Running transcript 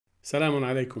Salamun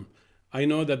alaikum. I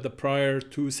know that the prior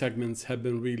two segments have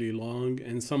been really long,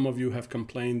 and some of you have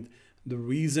complained. The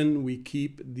reason we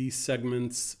keep these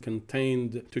segments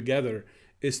contained together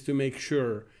is to make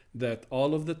sure that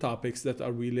all of the topics that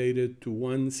are related to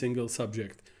one single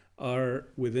subject are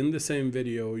within the same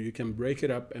video. You can break it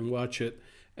up and watch it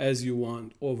as you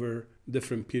want over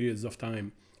different periods of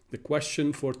time. The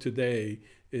question for today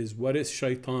is, what is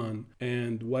Shaytan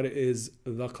and what is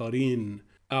the Qareen?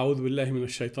 أعوذ بالله من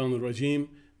الشيطان الرجيم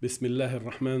بسم الله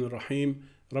الرحمن الرحيم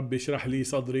رب اشرح لي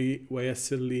صدري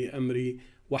ويسر لي أمري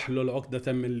واحلل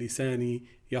عقدة من لساني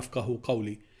يفقه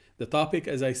قولي. The topic,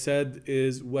 as I said,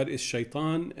 is what is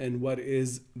Shaytan and what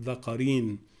is the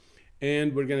Qareen.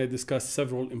 And we're going to discuss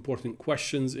several important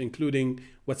questions, including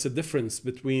what's the difference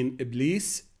between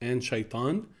Iblees and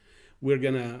Shaytan. We're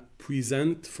going to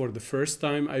present for the first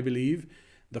time, I believe,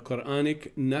 the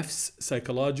Quranic nafs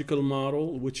psychological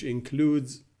model, which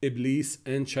includes Iblees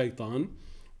and Shaytan.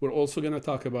 We're also going to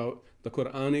talk about the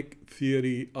Quranic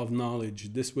theory of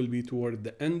knowledge. This will be toward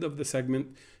the end of the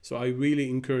segment, so I really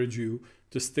encourage you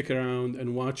to stick around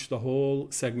and watch the whole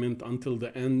segment until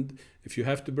the end. If you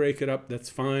have to break it up, that's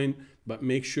fine, but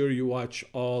make sure you watch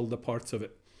all the parts of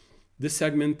it. This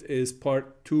segment is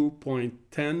part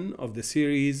 2.10 of the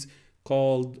series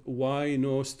called Why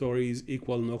No Stories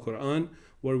Equal No Quran,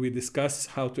 where we discuss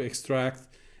how to extract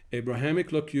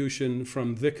Abrahamic locution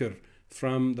from Zikr,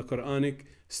 from the Quranic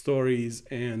stories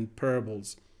and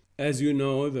parables. As you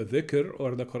know, the Zikr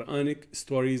or the Quranic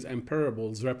stories and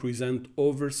parables represent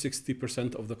over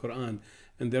 60% of the Quran.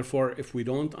 And therefore, if we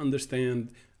don't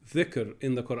understand Zikr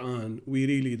in the Quran, we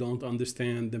really don't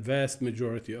understand the vast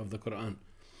majority of the Quran.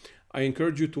 I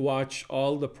encourage you to watch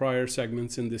all the prior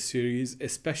segments in this series,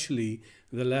 especially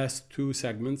the last two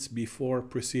segments before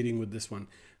proceeding with this one.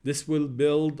 This will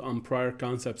build on prior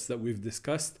concepts that we've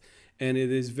discussed, and it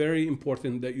is very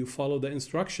important that you follow the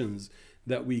instructions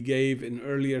that we gave in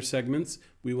earlier segments.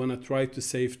 We want to try to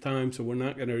save time, so we're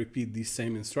not going to repeat these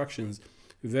same instructions.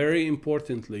 Very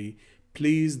importantly,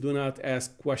 please do not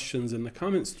ask questions in the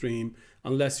comment stream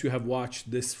unless you have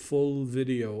watched this full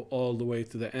video all the way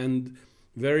to the end.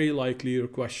 Very likely your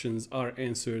questions are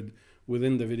answered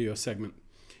within the video segment.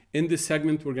 In this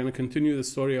segment, we're going to continue the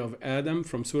story of Adam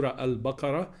from Surah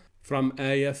Al-Baqarah from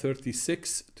ayah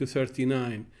 36 to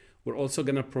 39. We're also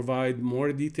going to provide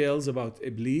more details about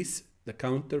Iblees, the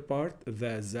counterpart,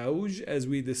 the Zawj, as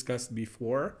we discussed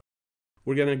before.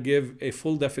 We're going to give a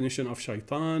full definition of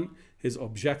Shaytan, his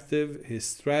objective, his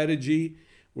strategy.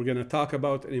 We're going to talk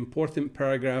about an important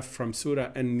paragraph from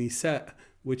Surah An-NissaaꜤ,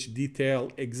 which detail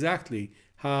exactly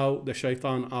how the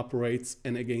Shaytan operates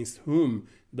and against whom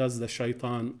does the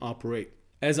Shaytan operate.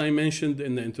 As I mentioned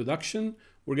in the introduction,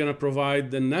 we're going to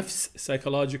provide the nafs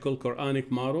psychological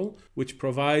Quranic model, which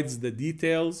provides the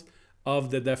details of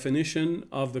the definition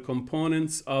of the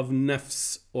components of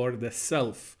nafs or the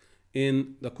self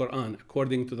in the Quran,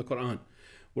 according to the Quran.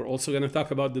 We're also going to talk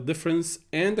about the difference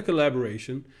and the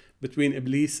collaboration between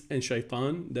Iblees and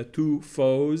Shaytan, the two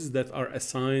foes that are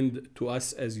assigned to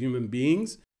us as human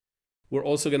beings. We're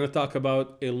also going to talk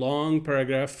about a long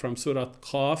paragraph from Surah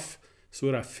Qaf,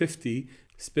 Surah 50,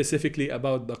 specifically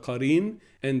about the Qareen,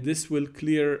 and this will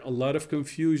clear a lot of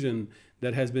confusion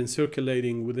that has been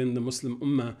circulating within the Muslim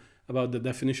Ummah about the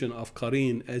definition of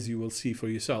Qareen, as you will see for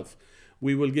yourself.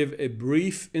 We will give a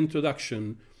brief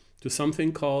introduction to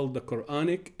something called the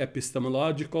Quranic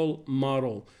epistemological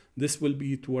model. This will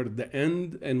be toward the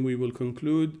end, and we will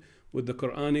conclude with the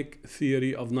Quranic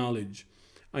theory of knowledge.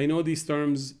 I know these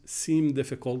terms seem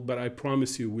difficult, but I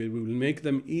promise you we will make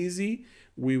them easy.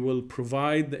 We will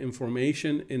provide the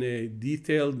information in a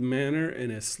detailed manner,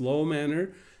 in a slow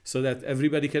manner, so that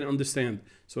everybody can understand.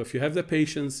 So if you have the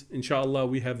patience, inshallah,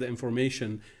 we have the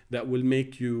information that will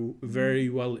make you very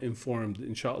well informed,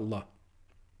 inshallah.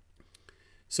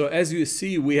 So as you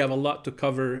see, we have a lot to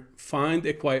cover. Find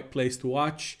a quiet place to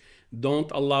watch.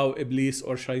 Don't allow Iblees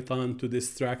or Shaytan to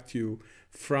distract you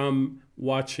from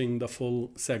watching the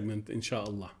full segment,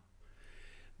 inshallah.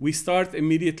 We start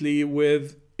immediately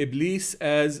with Iblees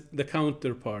as the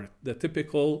counterpart, the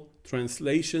typical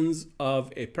translations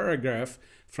of a paragraph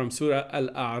from Surah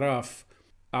Al-A'raf.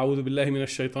 أعوذ بالله من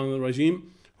الشيطان الرجيم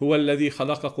هو الذي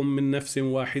خلقكم من نفس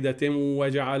واحدة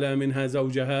وجعل منها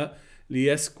زوجها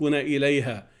ليسكن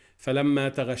إليها فلما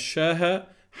تغشاها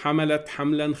حملت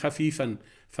حملا خفيفا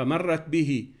فمرت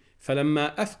به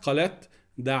فلما أثقلت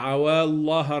دعوا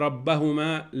الله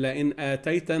ربهما لئن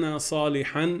آتيتنا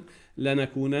صالحا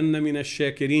لنكونن من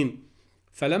الشاكرين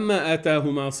فلما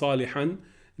آتاهما صالحا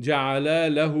جعلا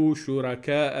له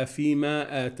شركاء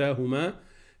فيما آتاهما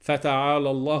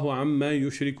فتعالى الله عما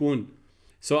يشركون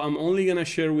So I'm only going to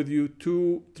share with you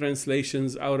 2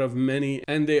 translations out of many,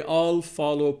 and they all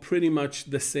follow pretty much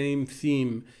the same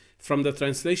theme. From the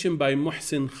translation by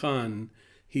Muhsin Khan,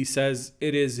 he says,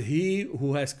 "It is He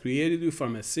who has created you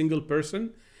from a single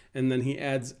person," and then he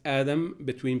adds Adam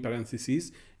between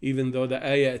parentheses, even though the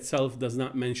ayah itself does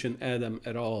not mention Adam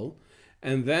at all.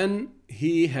 And then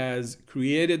He has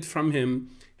created from him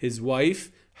his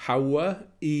wife, Hawa,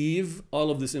 Eve. All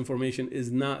of this information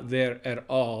is not there at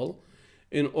all,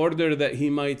 in order that he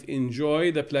might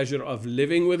enjoy the pleasure of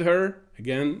living with her.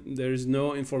 Again, there is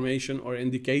no information or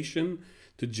indication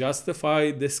to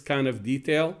justify this kind of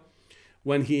detail.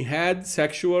 When he had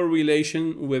sexual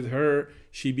relation with her,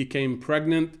 she became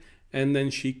pregnant, and then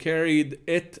she carried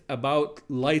it about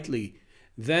lightly.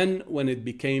 Then when it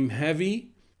became heavy,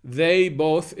 they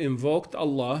both invoked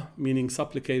Allah, meaning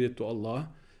supplicated to Allah,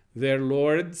 their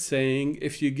Lord, saying,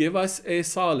 "If you give us a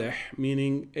salih,"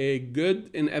 meaning a good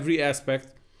in every aspect,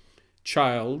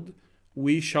 child,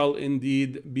 we shall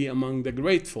indeed be among the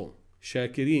grateful.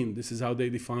 Shakireen. This is how they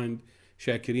defined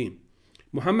Shakireen.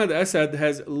 Muhammad Asad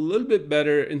has a little bit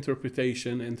better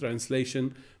interpretation and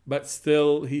translation, but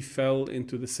still he fell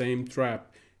into the same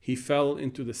trap. He fell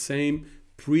into the same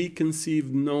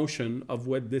preconceived notion of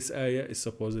what this ayah is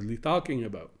supposedly talking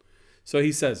about. So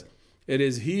he says, "It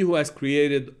is He who has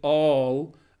created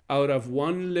all out of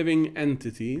one living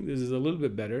entity," this is a little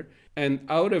bit better, "and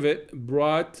out of it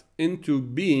brought into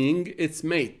being its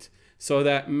mate, so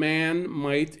that man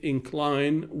might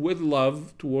incline with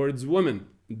love towards woman."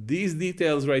 These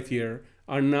details right here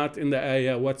are not in the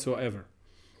ayah whatsoever.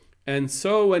 And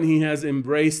so when he has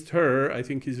embraced her, I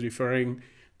think he's referring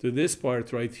to this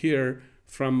part right here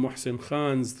from Muhsin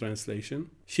Khan's translation,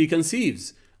 she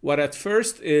conceives what at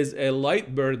first is a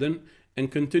light burden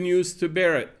and continues to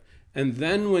bear it. And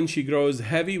then when she grows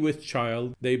heavy with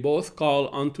child, they both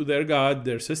call unto their God,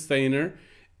 their sustainer,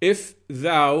 "If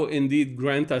thou indeed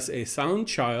grant us a sound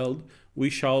child, we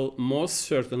shall most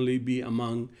certainly be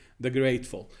among the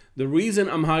grateful." The reason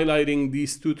I'm highlighting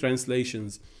these 2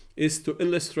 translations is to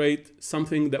illustrate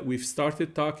something that we've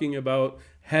started talking about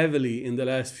heavily in the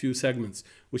last few segments,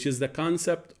 which is the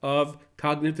concept of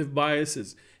cognitive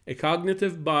biases. A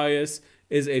cognitive bias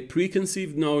is a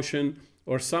preconceived notion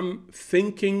or some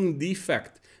thinking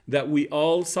defect that we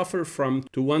all suffer from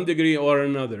to one degree or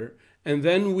another, and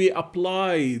then we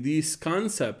apply these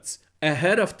concepts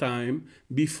ahead of time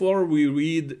before we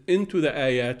read into the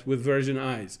ayat with virgin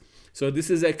eyes. So this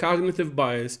is a cognitive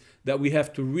bias that we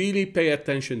have to really pay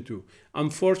attention to.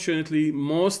 Unfortunately,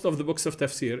 most of the books of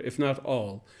tafsir, if not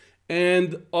all,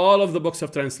 and all of the books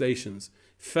of translations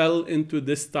fell into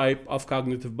this type of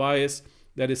cognitive bias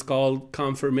that is called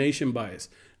confirmation bias.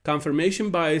 Confirmation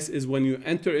bias is when you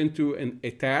enter into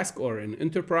a task or an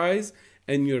enterprise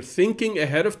and you're thinking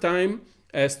ahead of time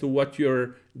as to what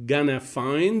you're gonna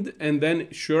find, and then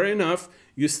sure enough,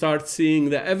 you start seeing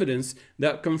the evidence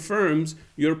that confirms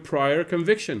your prior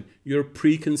conviction, your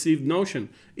preconceived notion,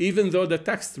 even though the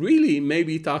text really may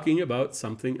be talking about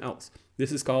something else.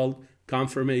 This is called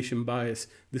confirmation bias.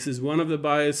 This is one of the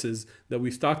biases that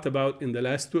we've talked about in the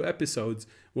last 2 episodes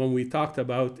when we talked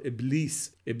about Iblees.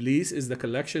 Iblees is the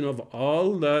collection of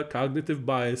all the cognitive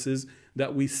biases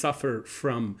that we suffer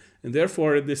from. And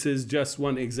therefore, this is just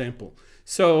one example.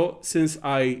 So since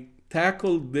I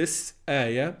tackled this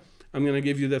ayah, I'm going to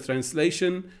give you the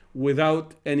translation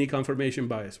without any confirmation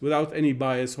bias, without any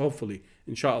bias, hopefully,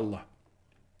 inshallah.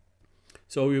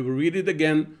 So we will read it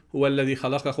again. هو الذي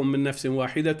خلقكم من نفس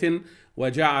واحدة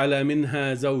وجعل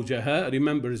منها زوجها.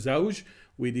 Remember Zawj.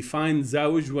 We defined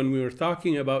Zawj when we were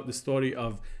talking about the story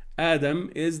of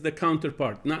Adam is the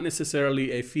counterpart, not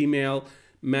necessarily a female,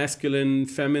 masculine,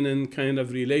 feminine kind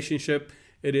of relationship.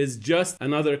 It is just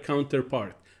another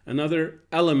counterpart, another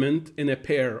element in a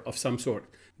pair of some sort.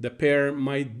 The pair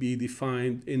might be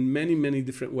defined in many, many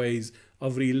different ways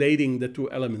of relating the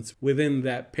 2 elements within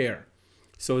that pair.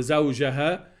 So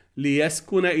زوجها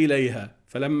ليسكن إليها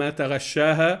فلما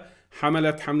تغشاها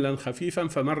حملت حملا خفيفا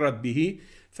فمرت به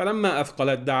فلما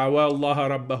أثقلت دعوا الله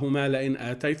ربهما لئن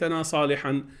آتيتنا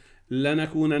صالحا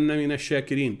لنكونن من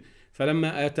الشاكرين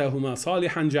فلما آتاهما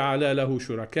صالحا جعلا له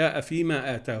شركاء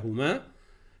فيما آتاهما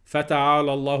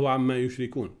فتعالى الله عما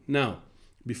يشركون. Now,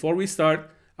 before we start,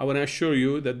 I want to assure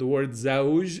you that the word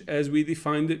Zawj, as we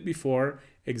defined it before,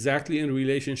 exactly in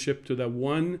relationship to the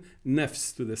one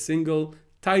nafs, to the single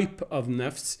type of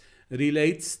nafs,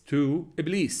 relates to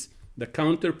Iblees, the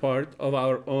counterpart of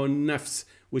our own nafs,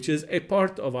 which is a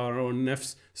part of our own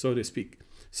nafs, so to speak.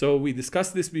 So we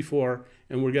discussed this before,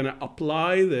 and we're going to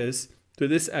apply this to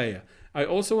this ayah. I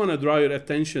also want to draw your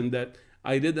attention that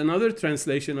I did another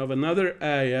translation of another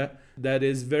ayah that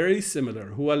is very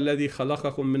similar. هو الذي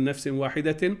خلقكم من نفس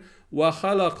واحدة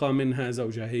وخلق منها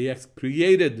زوجها. He has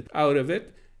created out of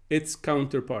it its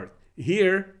counterpart.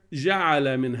 Here,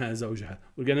 جعل منها زوجها.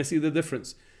 We're going to see the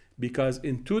difference. Because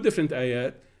in two different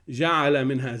ayat, جعل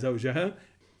منها زوجها.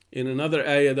 In another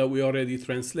ayah that we already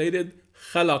translated,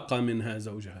 خلق منها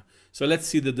زوجها. So let's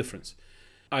see the difference.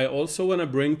 I also want to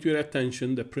bring to your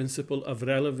attention the principle of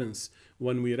relevance.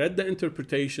 When we read the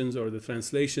interpretations or the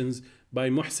translations by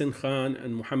Muhsin Khan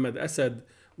and Muhammad Asad,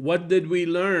 what did we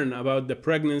learn about the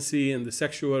pregnancy and the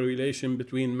sexual relation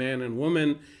between man and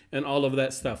woman and all of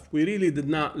that stuff? We really did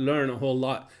not learn a whole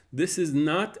lot. This is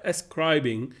not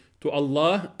ascribing to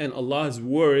Allah and Allah's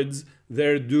words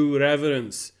their due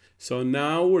reverence. So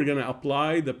now we're going to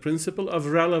apply the principle of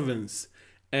relevance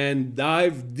and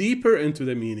dive deeper into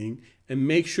the meaning and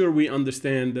make sure we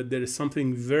understand that there is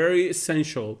something very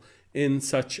essential in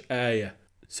such ayah.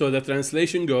 So the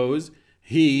translation goes,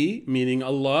 He, meaning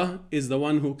Allah, is the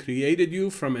one who created you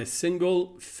from a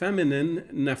single feminine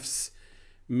nafs.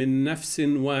 من نفس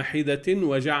واحدة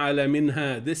وجعل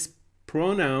منها. This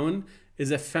pronoun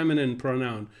is a feminine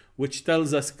pronoun, which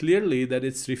tells us clearly that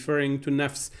it's referring to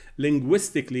nafs.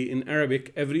 Linguistically, in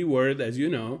Arabic, every word, as you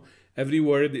know, every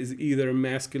word is either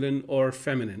masculine or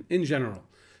feminine in general.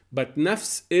 But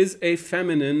nafs is a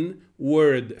feminine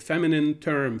word, feminine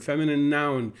term, feminine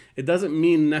noun. It doesn't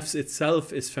mean nafs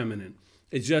itself is feminine.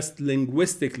 It's just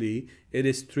linguistically, it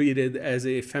is treated as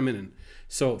a feminine.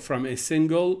 So from a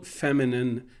single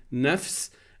feminine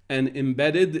nafs, and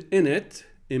embedded in it,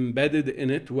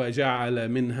 وَجَعَلَ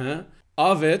مِنْهَا,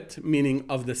 of it, meaning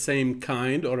of the same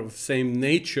kind or of same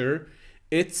nature,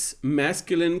 its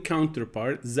masculine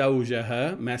counterpart,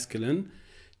 زَوْجَهَا, masculine,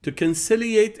 to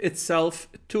conciliate itself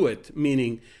to it,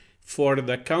 meaning for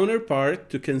the counterpart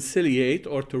to conciliate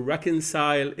or to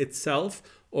reconcile itself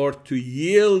or to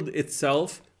yield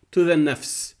itself to the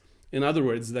nafs. In other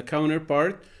words, the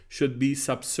counterpart should be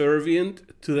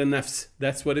subservient to the nafs.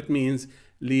 That's what it means,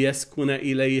 لِيَسْكُنَ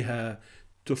إِلَيْهَا,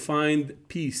 to find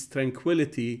peace,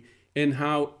 tranquility in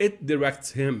how it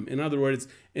directs him. In other words,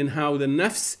 in how the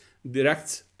nafs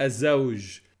directs a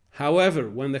zawj. However,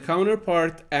 when the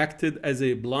counterpart acted as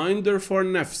a blinder for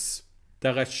nafs,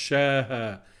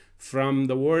 تَغَشَّاهَا, from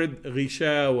the word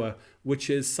غِشَاوَة, which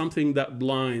is something that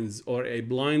blinds, or a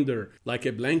blinder, like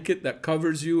a blanket that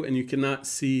covers you and you cannot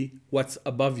see what's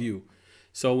above you.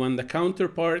 So when the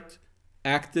counterpart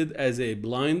acted as a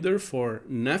blinder for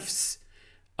nafs,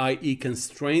 i.e.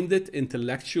 constrained it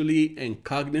intellectually and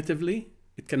cognitively,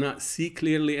 it cannot see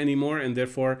clearly anymore, and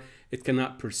therefore it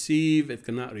cannot perceive, it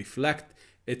cannot reflect,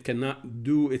 it cannot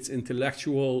do its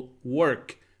intellectual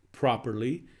work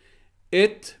properly.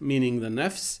 It, meaning the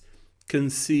nafs,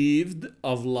 conceived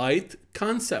of light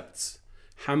concepts.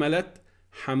 حملت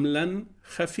حملا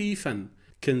خفيفا,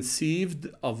 conceived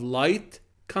of light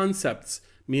concepts,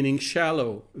 meaning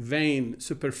shallow, vain,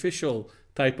 superficial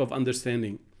type of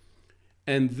understanding.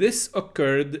 And this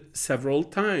occurred several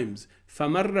times.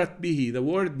 فَمَرَّتْ بِهِ, the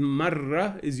word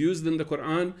marra is used in the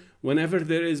Quran whenever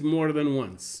there is more than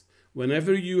once.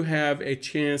 Whenever you have a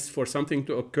chance for something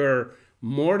to occur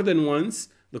more than once,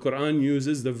 the Quran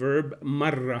uses the verb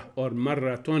marra or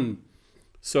marratun.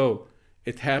 So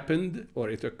it happened or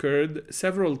it occurred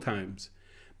several times.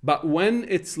 But when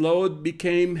its load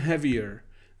became heavier,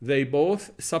 they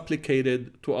both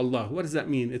supplicated to Allah. What does that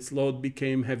mean? Its load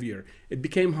became heavier. It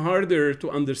became harder to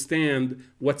understand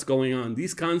what's going on.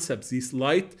 These concepts, these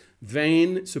light,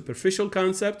 vain, superficial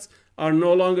concepts are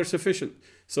no longer sufficient.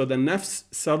 So the nafs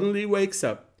suddenly wakes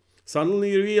up,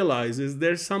 suddenly realizes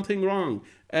there's something wrong,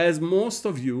 as most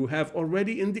of you have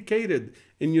already indicated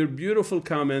in your beautiful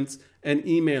comments and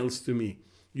emails to me.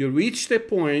 You reached a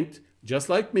point, just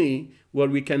like me, where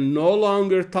we can no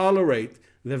longer tolerate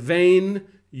the vain,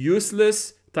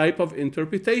 useless type of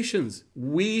interpretations.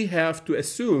 We have to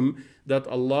assume that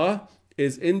Allah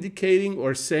is indicating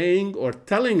or saying or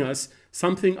telling us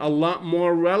something a lot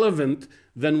more relevant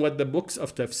than what the books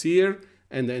of tafsir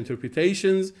and the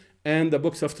interpretations and the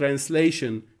books of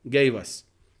translation gave us.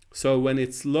 So when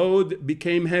its load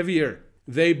became heavier,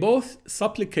 they both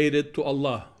supplicated to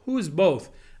Allah. Who is both?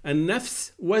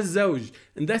 An-nafs was Zawj.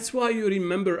 And that's why you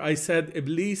remember I said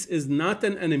Iblees is not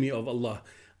an enemy of Allah.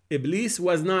 Iblees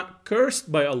was not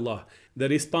cursed by Allah. The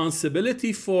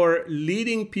responsibility for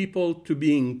leading people to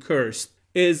being cursed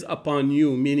is upon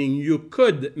you, meaning you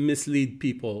could mislead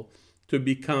people to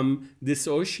become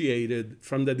dissociated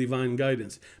from the divine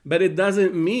guidance. But it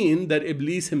doesn't mean that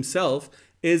Iblees himself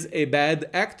is a bad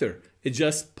actor. It's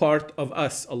just part of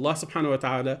us. Allah subhanahu wa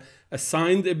ta'ala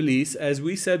assigned Iblees, as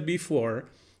we said before,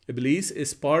 Iblees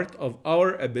is part of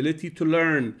our ability to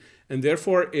learn. And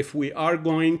therefore, if we are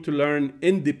going to learn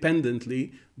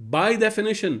independently, by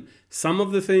definition, some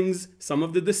of the things, some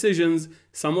of the decisions,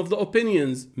 some of the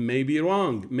opinions may be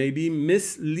wrong, may be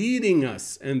misleading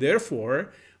us. And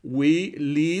therefore, we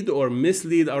lead or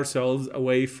mislead ourselves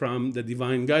away from the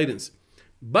divine guidance.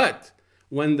 But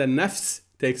when the nafs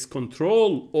takes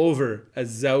control over a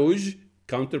zawj,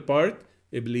 counterpart,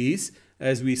 Iblees,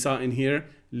 as we saw in here,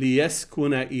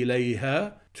 لِيَسْكُنَ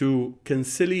إِلَيْهَا, to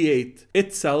conciliate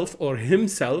itself or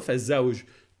himself as zawj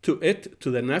to it,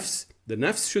 to the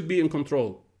nafs should be in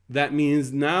control. That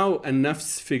means now a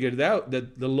nafs figured out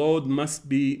that the load must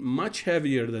be much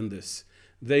heavier than this.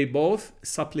 They both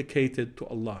supplicated to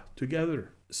Allah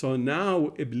together. So now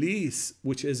Iblees,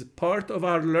 which is part of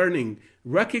our learning,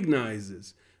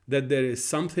 recognizes that there is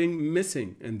something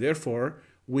missing, and therefore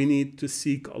we need to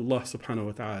seek Allah subhanahu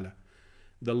wa ta'ala,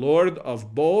 the Lord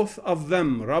of both of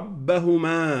them.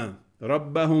 رَبَّهُمَا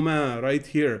right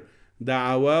here.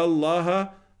 دَعَوَا اللَّهَ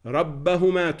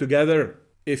رَبَّهُمَا, together.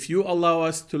 If you allow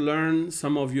us to learn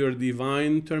some of your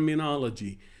divine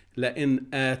terminology, لَإِنْ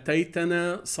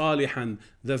آتَيْتَنَا صَالِحًا,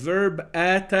 the verb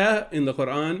ata in the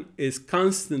Quran is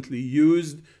constantly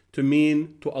used to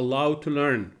mean to allow to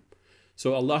learn.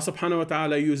 So Allah subhanahu wa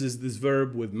ta'ala uses this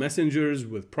verb with messengers,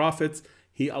 with prophets.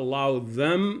 He allowed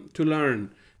them to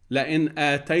learn. لَإِنْ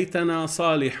آتَيْتَنَا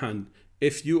صَالِحًا,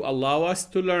 if you allow us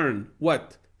to learn.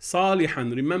 What?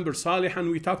 صالحًا. Remember, صالحًا,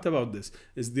 we talked about this,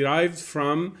 is derived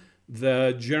from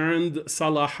the gerund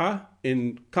salaha.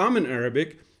 In common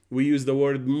Arabic, we use the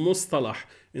word mustalah.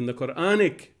 In the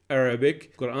Quranic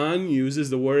Arabic, Quran uses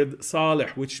the word salih,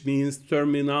 which means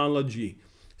terminology.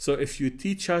 So if you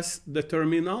teach us the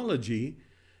terminology,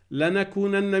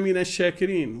 لَنَكُونَنَّ مِنَ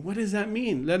الشَّاكِرِينَ. What does that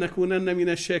mean? لَنَكُونَنَّ مِنَ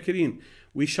الشَّاكِرِينَ.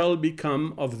 We shall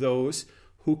become of those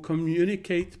who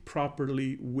communicate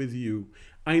properly with you.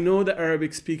 I know the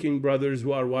Arabic-speaking brothers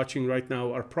who are watching right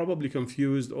now are probably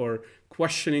confused or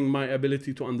questioning my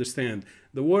ability to understand.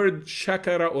 The word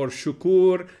shakara or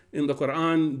shukur in the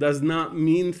Quran does not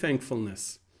mean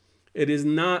thankfulness. It is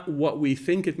not what we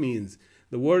think it means.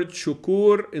 The word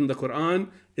shukur in the Quran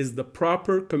is the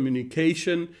proper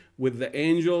communication with the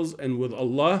angels and with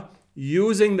Allah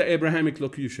using the Abrahamic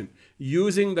Locution,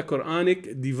 using the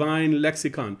Quranic divine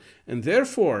lexicon. And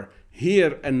therefore,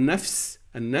 here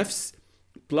An-NissaaꜤ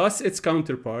plus its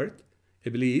counterpart,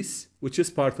 Iblees, which is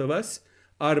part of us,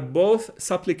 are both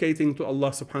supplicating to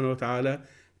Allah subhanahu wa ta'ala,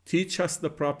 teach us the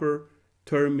proper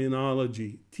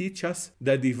terminology, teach us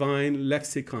the divine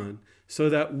lexicon, so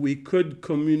that we could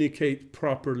communicate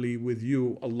properly with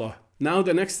you, Allah. Now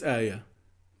the next ayah.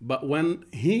 But when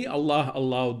Allah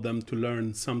allowed them to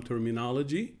learn some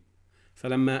terminology,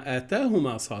 فَلَمَّا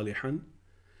آتَاهُمَا صَالِحًا,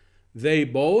 they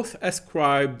both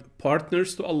ascribed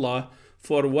partners to Allah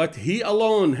for what He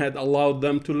alone had allowed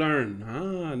them to learn.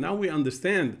 Now we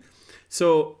understand.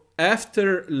 So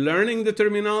after learning the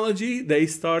terminology, they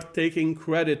start taking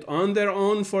credit on their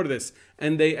own for this,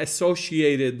 and they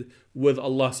associated with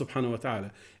Allah subhanahu wa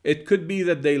ta'ala. It could be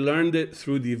that they learned it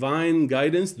through divine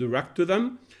guidance direct to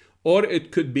them, or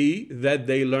it could be that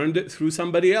they learned it through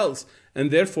somebody else, and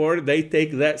therefore they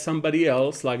take that somebody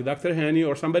else, like Dr. Hani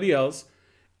or somebody else,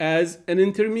 as an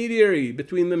intermediary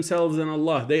between themselves and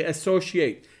Allah. They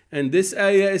associate. And this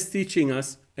ayah is teaching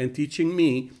us, and teaching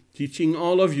me, teaching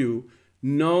all of you,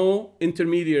 no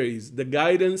intermediaries. The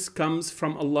guidance comes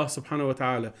from Allah subhanahu wa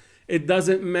ta'ala. It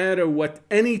doesn't matter what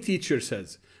any teacher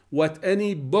says, what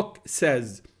any book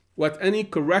says, what any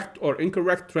correct or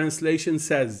incorrect translation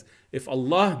says. If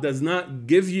Allah does not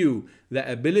give you the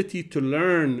ability to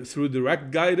learn through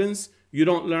direct guidance, you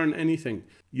don't learn anything.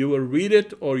 You will read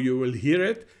it or you will hear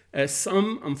it, as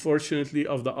some, unfortunately,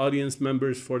 of the audience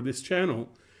members for this channel,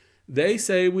 they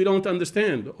say we don't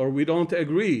understand, or we don't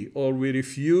agree, or we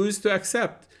refuse to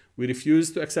accept. We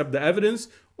refuse to accept the evidence,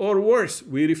 or worse,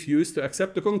 we refuse to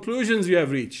accept the conclusions you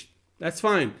have reached. That's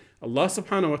fine. Allah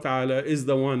subhanahu wa ta'ala is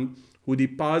the one who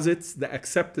deposits the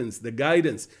acceptance, the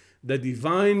guidance, the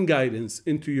divine guidance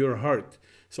into your heart.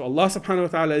 So Allah subhanahu wa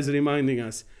ta'ala is reminding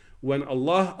us, when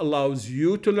Allah allows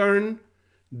you to learn,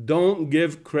 don't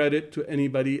give credit to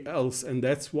anybody else. And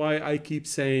that's why I keep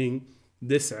saying,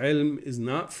 this ilm is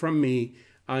not from me.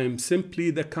 I am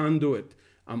simply the conduit.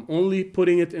 I'm only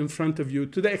putting it in front of you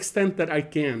to the extent that I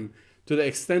can, to the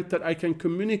extent that I can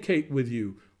communicate with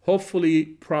you, hopefully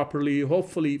properly,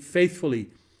 hopefully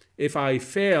faithfully. If I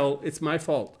fail, it's my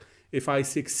fault. If I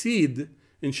succeed,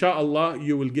 inshallah,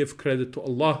 you will give credit to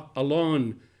Allah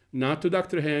alone, not to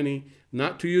Dr. Hani,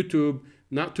 not to YouTube,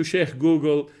 not to Sheikh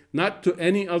Google, not to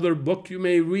any other book you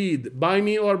may read by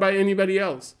me or by anybody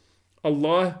else.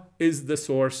 Allah is the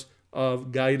source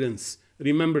of guidance.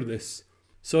 Remember this.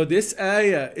 So this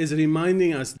ayah is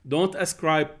reminding us, don't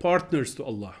ascribe partners to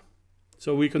Allah.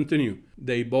 So we continue.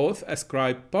 They both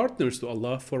ascribe partners to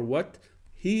Allah for what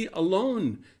He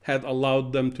alone had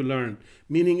allowed them to learn.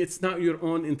 Meaning it's not your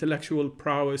own intellectual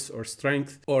prowess or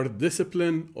strength or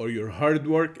discipline or your hard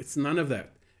work. It's none of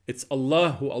that. It's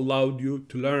Allah who allowed you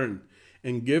to learn.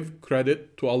 And give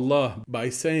credit to Allah by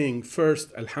saying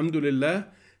first, Alhamdulillah.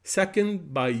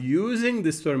 Second, by using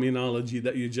this terminology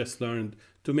that you just learned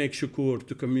to make shukur,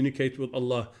 to communicate with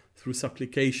Allah through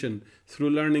supplication, through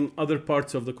learning other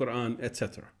parts of the Quran,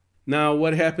 etc. Now,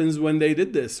 what happens when they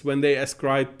did this? When they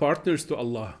ascribed partners to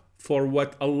Allah for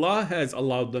what Allah has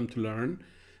allowed them to learn.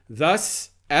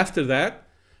 Thus, after that,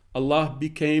 Allah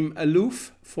became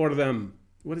aloof for them.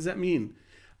 What does that mean?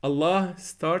 Allah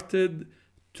started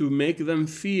to make them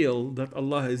feel that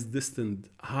Allah is distant,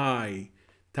 high,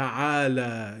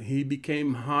 ta'ala. He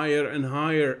became higher and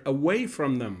higher away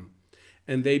from them.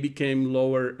 And they became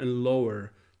lower and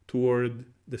lower toward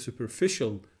the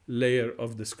superficial layer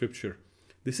of the scripture.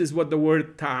 This is what the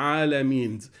word ta'ala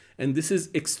means. And this is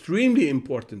extremely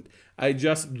important. I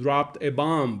just dropped a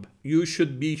bomb. You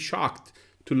should be shocked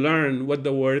to learn what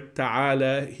the word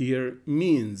ta'ala here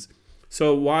means.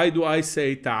 So why do I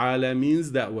say ta'ala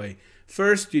means that way?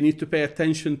 First, you need to pay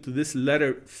attention to this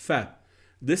letter fa.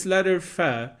 This letter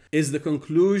fa is the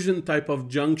conclusion type of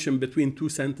junction between two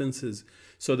sentences.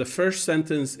 So the first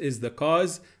sentence is the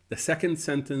cause, the second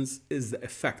sentence is the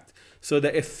effect. So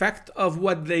the effect of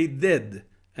what they did,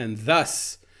 and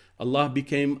thus Allah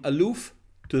became aloof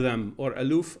to them or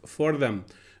aloof for them,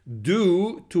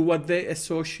 due to what they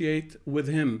associate with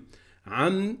Him.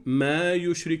 An ma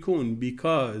yushrikun,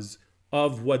 because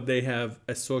of what they have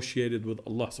associated with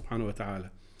Allah subhanahu wa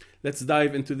ta'ala. Let's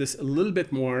dive into this a little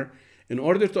bit more. In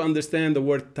order to understand the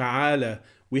word ta'ala,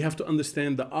 we have to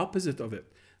understand the opposite of it.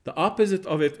 The opposite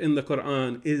of it in the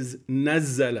Quran is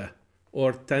nazzala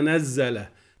or tanazzala,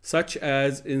 such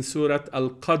as in Surah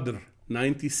Al-Qadr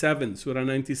 97, Surah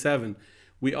 97.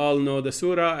 We all know the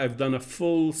surah. I've done a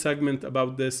full segment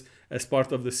about this as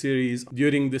part of the series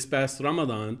during this past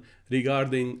Ramadan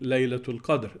regarding Laylatul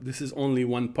Qadr. This is only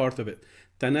one part of it.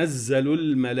 تَنَزَّلُ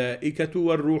الْمَلَائِكَةُ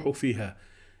وَالرُّوحُ فِيهَا.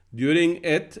 During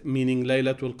it, meaning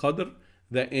Laylatul Qadr,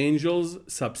 the angels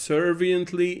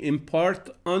subserviently impart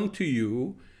unto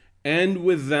you and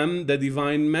with them the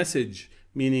divine message,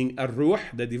 meaning ar-ruh,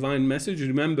 the divine message.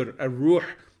 Remember, ar-ruh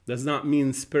does not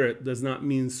mean spirit, does not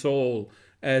mean soul.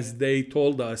 As they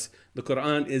told us, the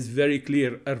Quran is very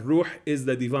clear. Ar-ruh is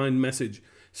the divine message.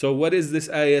 So what is this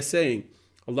ayah saying?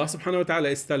 Allah subhanahu wa ta'ala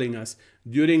is telling us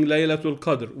during Laylatul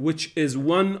Qadr, which is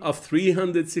one of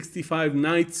 365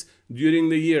 nights during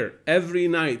the year. Every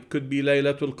night could be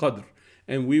Laylatul Qadr.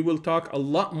 And we will talk a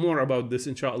lot more about this,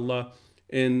 inshallah,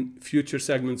 in future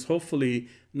segments, hopefully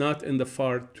not in the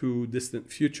far too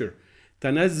distant future.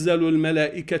 تَنَزَّلُ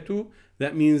الْمَلَائِكَةُ,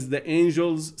 that means the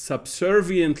angels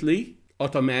subserviently,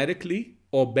 automatically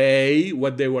obey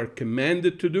what they were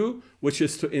commanded to do, which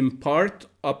is to impart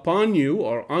upon you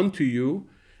or unto you,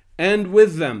 and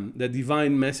with them the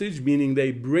divine message, meaning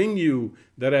they bring you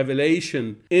the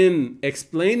revelation in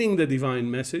explaining the divine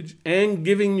message and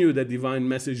giving you the divine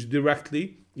message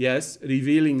directly. Yes,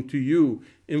 revealing to you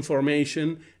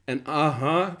information, an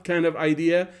aha kind of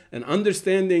idea, an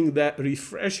understanding that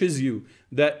refreshes you,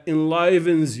 that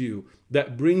enlivens you,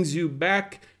 that brings you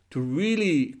back to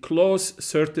really close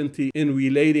certainty in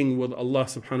relating with Allah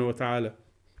subhanahu wa ta'ala,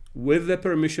 with the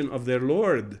permission of their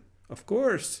Lord. Of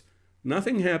course,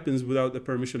 nothing happens without the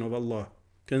permission of Allah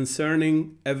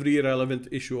concerning every relevant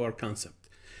issue or concept.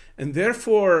 And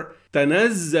therefore,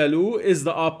 tanazzalu is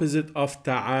the opposite of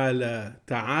ta'ala.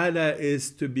 Ta'ala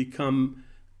is to become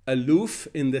aloof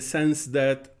in the sense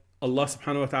that Allah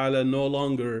subhanahu wa ta'ala no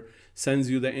longer sends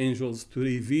you the angels to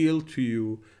reveal to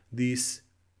you these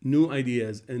new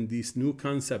ideas and these new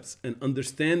concepts and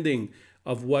understanding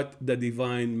of what the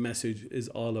divine message is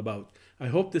all about. I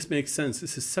hope this makes sense.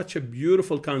 This is such a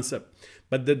beautiful concept.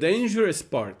 But the dangerous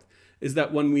part is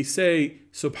that when we say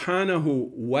subhanahu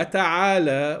wa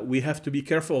ta'ala, we have to be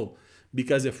careful,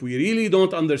 because if we really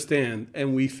don't understand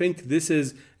and we think this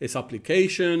is a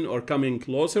supplication or coming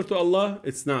closer to Allah,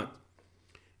 it's not.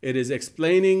 It is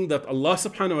explaining that Allah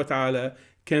subhanahu wa ta'ala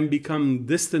can become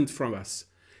distant from us.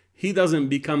 He doesn't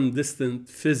become distant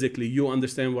physically. You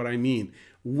understand what I mean.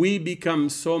 We become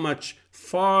so much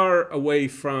far away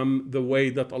from the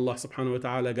way that Allah subhanahu wa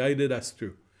ta'ala guided us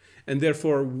to. And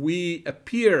therefore we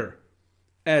appear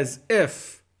as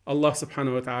if Allah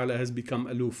subhanahu wa ta'ala has become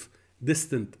aloof,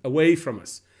 distant, away from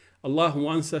us. Allah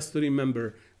wants us to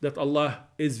remember that Allah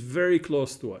is very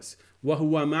close to us. وَهُوَ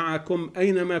مَعَكُمْ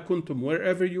أَيْنَمَا كُنْتُمْ.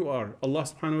 Wherever you are, Allah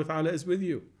subhanahu wa ta'ala is with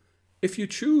you. If you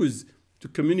choose to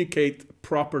communicate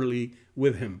properly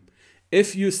with Him.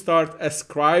 If you start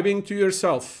ascribing to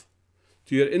yourself,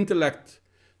 to your intellect,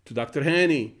 to Dr.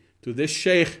 Hani, to this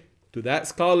sheikh, to that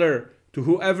scholar, to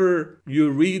whoever you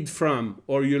read from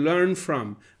or you learn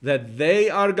from, that they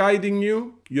are guiding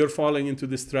you, you're falling into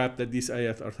this trap that these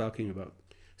ayat are talking about.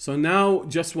 So now,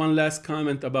 just one last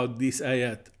comment about these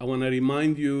ayat. I want to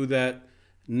remind you that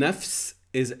nafs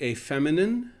is a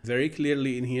feminine, very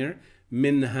clearly in here.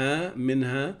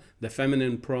 Minha, the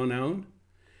feminine pronoun.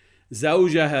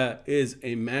 Zawjaha is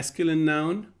a masculine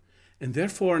noun. And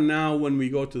therefore now when we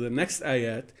go to the next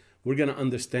ayat, we're going to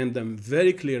understand them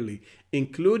very clearly,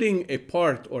 including a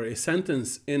part or a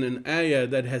sentence in an ayah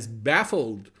that has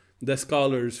baffled the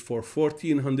scholars for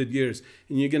 1400 years.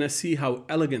 And you're going to see how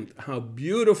elegant, how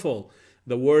beautiful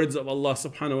the words of Allah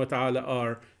subhanahu wa ta'ala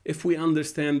are if we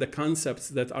understand the concepts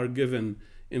that are given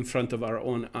in front of our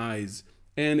own eyes.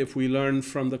 And if we learn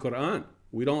from the Quran,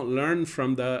 we don't learn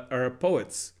from the Arab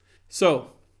poets.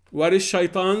 So, what is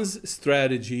Shaytan's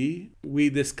strategy? We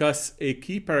discuss a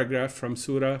key paragraph from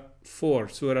Surah 4,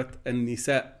 Surah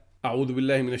An-NissaaꜤ. أعوذ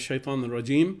بالله من الشيطان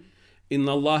الرجيم. إن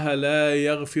الله لا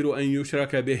يغفر أن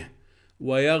يشرك به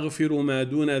ويغفر ما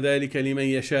دون ذلك لمن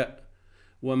يشاء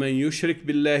ومن يشرك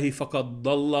بالله فقد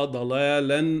ضل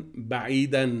ضلالا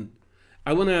بعيدا.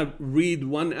 I want to read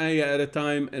one ayah at a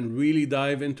time and really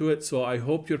dive into it. So I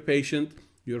hope you're patient,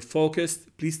 you're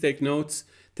focused. Please take notes.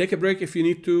 Take a break if you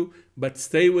need to, but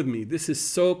stay with me. This is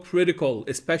so critical,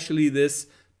 especially this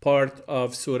part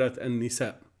of Surah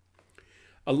An-NissaaꜤ.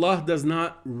 Allah does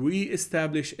not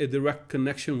re-establish a direct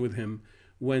connection with Him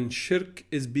when shirk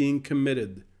is being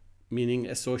committed, meaning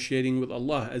associating with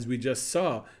Allah, as we just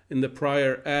saw in the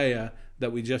prior ayah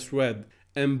that we just read.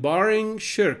 And barring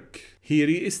shirk, He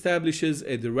re-establishes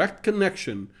a direct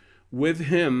connection with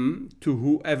Him to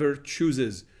whoever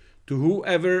chooses. To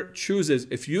whoever chooses.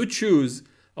 If you choose,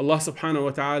 Allah subhanahu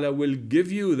wa ta'ala will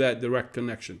give you that direct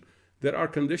connection. There are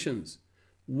conditions.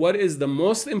 What is the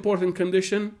most important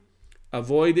condition?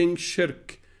 Avoiding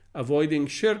shirk. Avoiding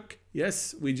shirk,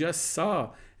 yes, we just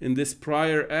saw in this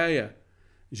prior ayah.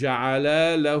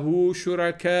 جَعَلَا لَهُ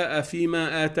شُرَكَاءَ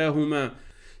فِيمَا آتَاهُمَا.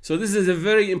 So this is a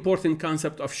very important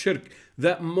concept of shirk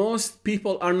that most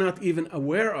people are not even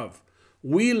aware of.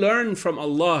 We learn from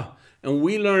Allah and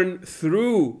we learn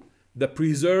through the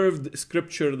preserved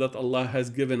scripture that Allah has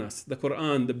given us, the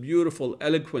Quran, the beautiful,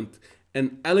 eloquent,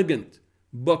 and elegant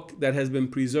book that has been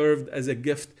preserved as a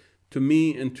gift to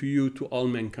me and to you, to all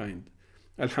mankind.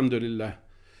 Alhamdulillah.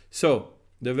 So,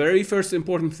 the very first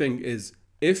important thing is,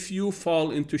 if you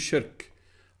fall into shirk,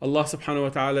 Allah subhanahu wa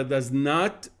ta'ala does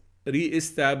not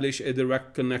re-establish a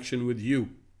direct connection with you.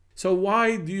 So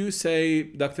why do you say,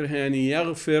 Dr. Hani,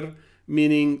 yaghfir,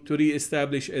 meaning to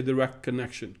re-establish a direct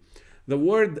connection? The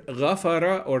word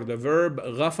ghafara, or the verb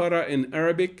ghafara in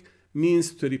Arabic,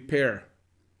 means to repair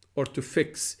or to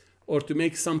fix or to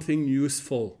make something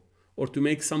useful or to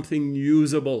make something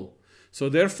usable. So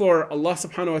therefore, Allah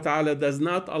subhanahu wa ta'ala does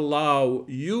not allow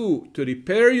you to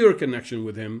repair your connection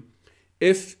with Him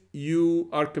if you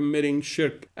are committing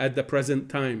shirk at the present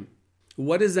time.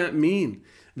 What does that mean?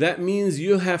 That means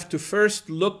you have to first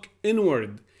look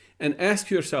inward and ask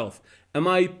yourself, am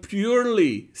I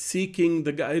purely seeking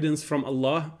the guidance from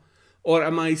Allah? Or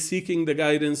am I seeking the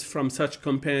guidance from such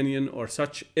companion or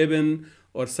such ibn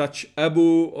or such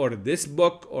Abu or this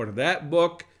book or that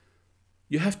book?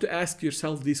 You have to ask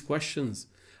yourself these questions.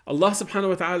 Allah subhanahu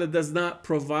wa ta'ala does not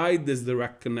provide this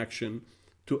direct connection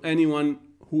to anyone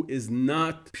who is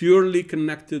not purely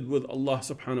connected with Allah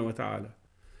subhanahu wa ta'ala.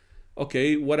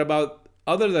 Okay, what about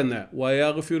other than that?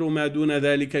 وَيَغْفِرُ مَا دُونَ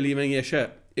ذَلِكَ لِمَنْ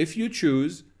يَشَاء. If you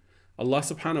choose, Allah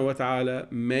subhanahu wa ta'ala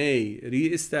may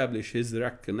re-establish His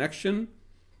direct connection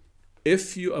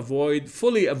if you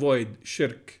fully avoid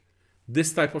shirk,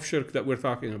 this type of shirk that we're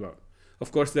talking about.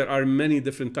 Of course, there are many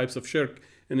different types of shirk,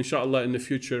 and inshallah in the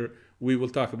future we will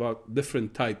talk about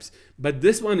different types. But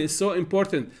this one is so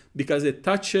important because it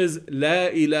touches La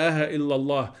ilaha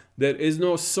illallah. There is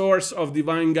no source of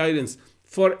divine guidance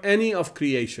for any of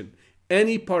creation,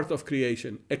 any part of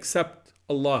creation, except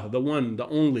Allah, the one, the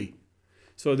only.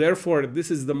 So therefore, this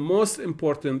is the most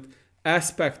important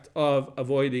aspect of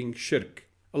avoiding shirk.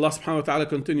 Allah subhanahu wa ta'ala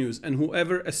continues, and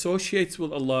whoever associates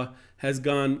with Allah has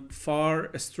gone far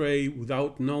astray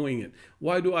without knowing it.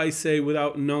 Why do I say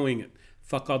without knowing it?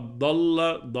 فَقَدْ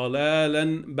ضَلَّ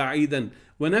ضَلَالًا بَعِيدًا.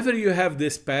 Whenever you have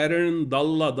this pattern,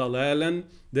 ضَلَّ ضَلَالًا,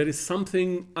 there is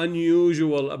something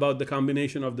unusual about the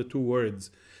combination of the two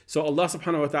words. So Allah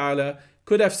subhanahu wa ta'ala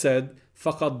could have said,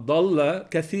 فَقَدْ ضَلَّ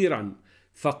كَثِيرًا,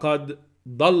 فَقَدْ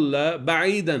ضَلَّ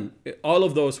بَعِيدًا. All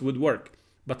of those would work.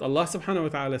 But Allah subhanahu wa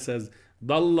ta'ala says,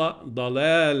 ضَلَّ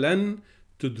ضَلَالًا,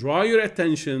 to draw your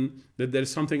attention that there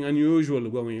is something unusual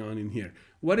going on in here.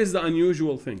 What is the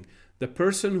unusual thing? The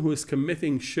person who is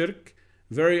committing shirk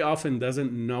very often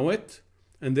doesn't know it,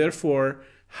 and therefore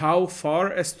how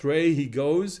far astray he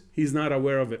goes, he's not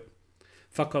aware of it.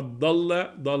 فَقَدْ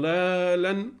ضَلَّ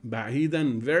ضَلَالًا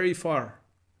بَعِيدًا, very far.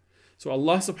 So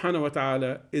Allah subhanahu wa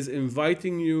ta'ala is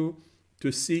inviting you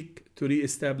to seek to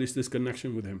re-establish this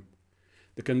connection with Him.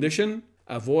 The condition,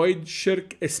 avoid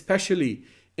shirk, especially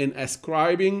in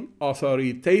ascribing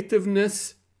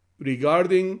authoritativeness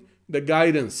regarding the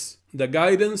guidance. The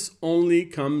guidance only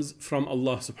comes from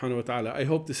Allah subhanahu wa ta'ala. I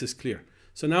hope this is clear.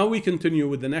 So now we continue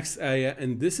with the next ayah,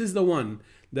 and this is the one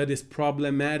that is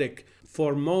problematic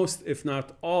for most, if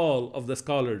not all, of the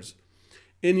scholars.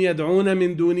 إِنْ يَدْعُونَ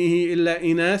مِن دُونِهِ إِلَّا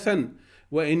إِنَاثًا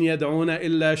وَإِنْ يَدْعُونَ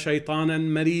إِلَّا شَيْطَانًا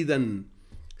مَرِيدًا.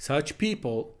 Such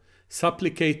people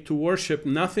supplicate to worship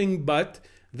nothing but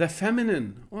the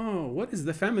feminine. Oh, what is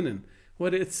the feminine?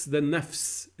 What? It's the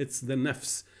nafs. It's the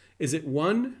nafs. Is it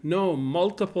one? No,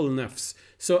 multiple nafs.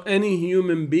 So any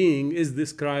human being is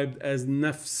described as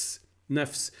nafs.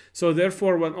 Nafs. So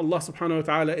therefore, when Allah subhanahu wa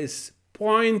ta'ala is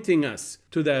pointing us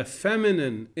to the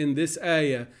feminine in this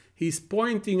ayah, He's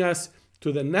pointing us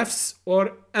to the nafs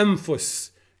or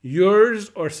anfus,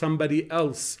 yours or somebody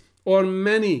else, or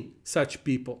many such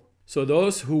people. So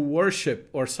those who worship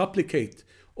or supplicate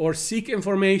or seek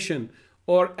information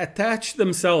or attach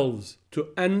themselves to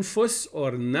anfus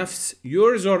or nafs,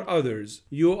 yours or others,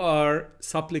 you are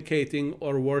supplicating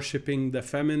or worshipping the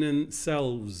feminine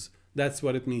selves. That's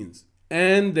what it means.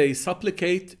 And they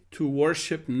supplicate to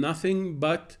worship nothing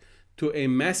but to a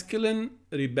masculine,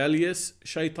 rebellious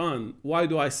shaitan. Why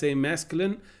do I say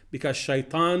masculine? Because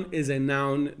shaitan is a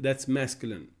noun that's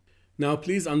masculine. Now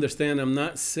please understand, I'm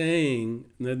not saying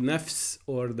the nafs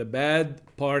or the bad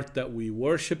part that we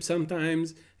worship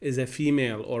sometimes is a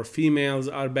female or females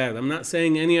are bad. I'm not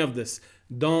saying any of this.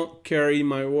 Don't carry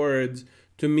my words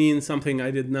to mean something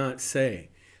I did not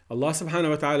say. Allah subhanahu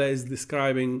wa ta'ala is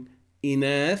describing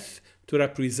inath to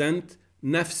represent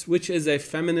nafs, which is a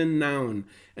feminine noun.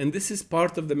 And this is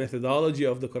part of the methodology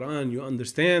of the Quran. You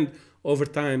understand over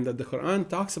time that the Quran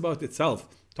talks about itself,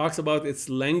 talks about its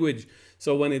language.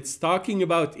 So when it's talking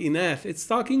about inath, it's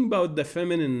talking about the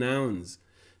feminine nouns.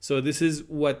 So this is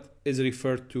what is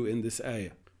referred to in this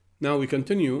ayah. Now we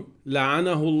continue.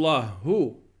 لَعَنَهُ اللَّهُ.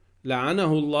 Who?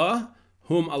 لَعَنَهُ اللَّهُ,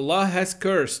 whom Allah has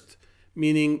cursed.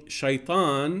 Meaning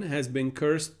Shaytan has been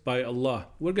cursed by Allah.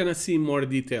 We're going to see more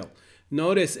detail.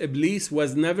 Notice Iblees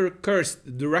was never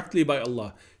cursed directly by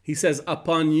Allah. He says,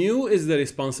 upon you is the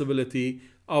responsibility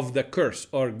of the curse,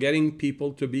 or getting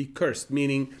people to be cursed,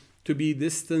 meaning to be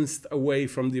distanced away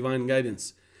from divine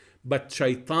guidance. But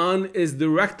Shaytan is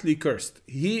directly cursed.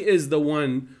 He is the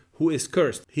one who is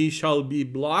cursed. He shall be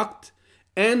blocked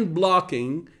and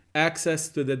blocking access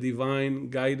to the divine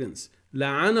guidance.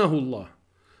 لَعَنَهُ اللَّهُ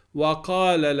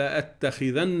وَقَالَ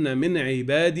لَأَتَّخِذَنَّ مِنْ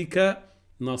عِبَادِكَ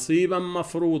نَصِيبًا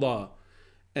مَفْرُوضًا.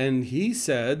 And he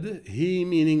said, he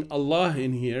meaning Allah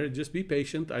in here, just be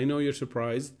patient, I know you're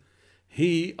surprised.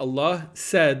 He, Allah,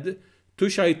 said to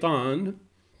Shaytan,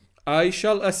 I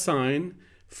shall assign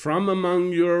from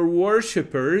among your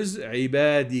worshippers,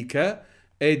 عِبَادِكَ,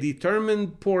 a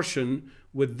determined portion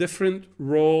with different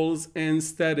roles and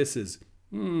statuses.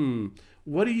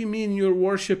 What do you mean your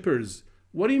worshippers?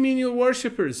 What do you mean your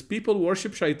worshippers? People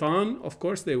worship Shaytan? Of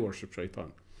course they worship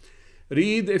Shaytan.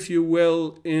 Read, if you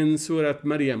will, in Surah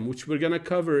Maryam, which we're going to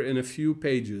cover in a few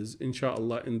pages,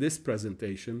 inshallah, in this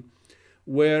presentation,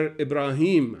 where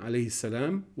Ibrahim alayhi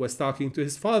salam was talking to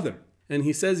his father. And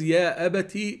he says, Ya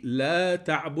abati la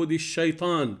ta'budi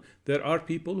shaytan. There are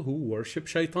people who worship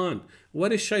Shaytan.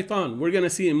 What is Shaytan? We're going to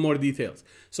see in more details.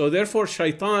 So therefore,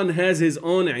 Shaytan has his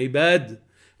own ibad.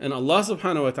 And Allah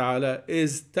subhanahu wa ta'ala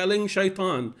is telling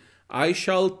Shaytan, I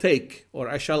shall take, or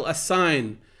I shall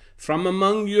assign from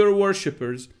among your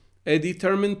worshippers a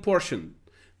determined portion.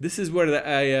 This is where the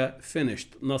ayah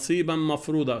finished. Nasiban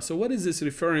mafruda. So what is this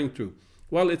referring to?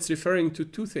 Well, it's referring to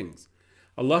two things.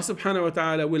 Allah subhanahu wa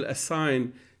ta'ala will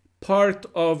assign part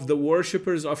of the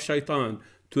worshippers of Shaytan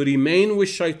to remain with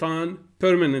Shaytan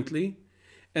permanently.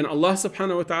 And Allah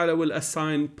subhanahu wa ta'ala will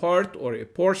assign part or a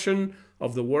portion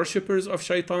of the worshippers of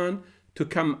Shaytan to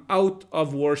come out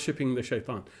of worshipping the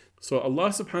Shaytan. So Allah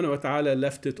subhanahu wa ta'ala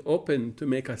left it open to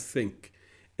make us think.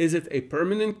 Is it a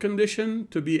permanent condition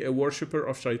to be a worshipper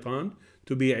of Shaytan?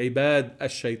 To be ibad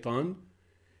as Shaytan?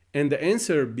 And the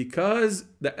answer, because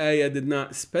the ayah did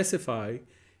not specify,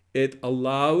 it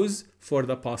allows for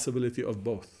the possibility of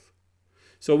both.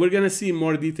 So we're going to see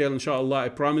more detail, inshallah. I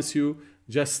promise you.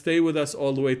 Just stay with us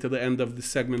all the way to the end of this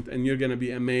segment, and you're going to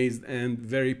be amazed and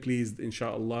very pleased,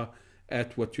 inshallah,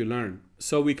 at what you learn.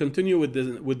 So we continue with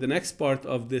the next part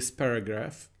of this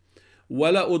paragraph.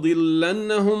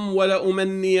 وَلَأُضِلَّنَّهُمْ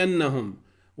وَلَأُمَنِّيَنَّهُمْ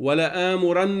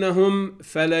وَلَآمُرَنَّهُمْ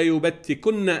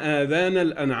فَلَيُبَتِّكُنَّ آذَانَ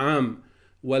الْأَنْعَامِ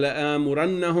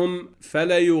وَلَآمُرَنَّهُمْ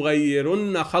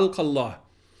فَلَيُغَيِّرُنَّ خَلْقَ اللَّهِ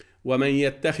وَمَنْ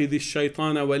يَتَّخِذِ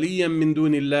الشَّيْطَانَ وَلِيًّا مِّن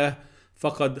دُونِ اللَّهِ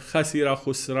فَقَدْ خَسِرَ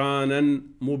خُسْرَانًا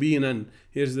مُبِينًا.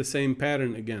 Here's the same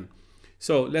pattern again.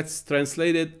 So let's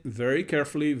translate it very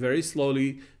carefully, very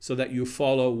slowly, so that you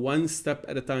follow one step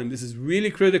at a time. This is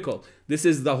really critical. This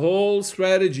is the whole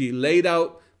strategy laid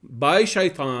out by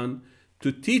Shaytan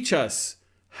to teach us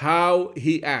how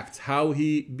he acts, how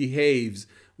he behaves,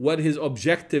 what his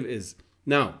objective is.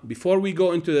 Now, before we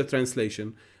go into the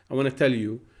translation, I want to tell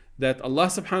you that Allah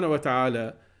subhanahu wa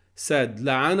ta'ala said,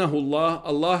 لَعَنَهُ اللَّهُ,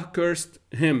 Allah cursed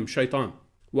him, Shaytan.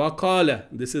 وَقَالَ,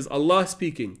 this is Allah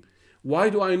speaking. Why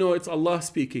do I know it's Allah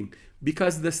speaking?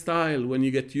 Because the style, when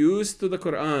you get used to the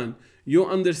Quran, you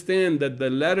understand that the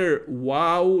letter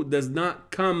waw does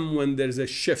not come when there's a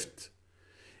shift.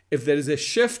 If there is a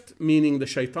shift, meaning the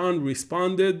Shaytan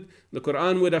responded, the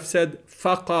Quran would have said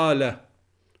فَقَالَ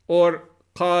or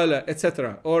قَالَ,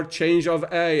 etc. or change of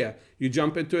ayah. You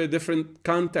jump into a different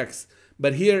context.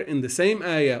 But here in the same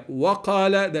ayah,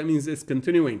 وَقَالَ, that means it's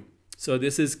continuing. So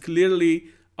this is clearly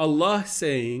Allah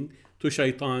saying to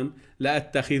Shaytan,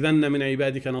 لَأَتَّخِذَنَّ مِنْ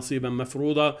عِبَادِكَ نَصِيبًا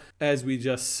مَفْرُوضًا, as we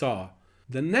just saw.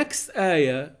 The next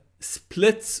ayah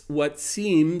splits what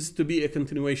seems to be a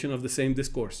continuation of the same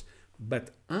discourse.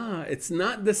 But it's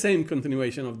not the same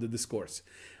continuation of the discourse.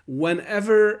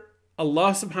 Whenever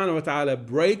Allah subhanahu wa ta'ala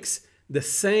breaks the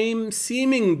same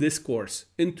seeming discourse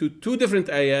into two different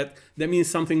ayat, that means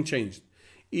something changed.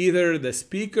 Either the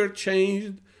speaker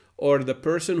changed, or the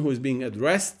person who is being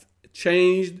addressed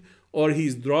changed, or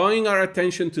he's drawing our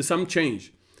attention to some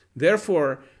change.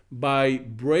 Therefore, by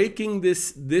breaking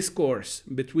this discourse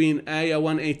between ayah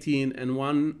 118 and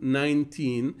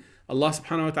 119, Allah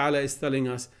subhanahu wa ta'ala is telling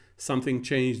us something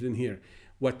changed in here.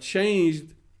 What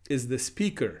changed is the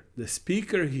speaker. The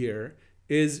speaker here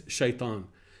is Shaytan.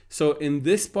 So in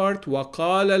this part,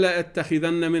 وَقَالَ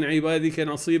لَأَتَّخِذَنَّ مِنْ عِبَادِكَ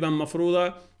نَصِيبًا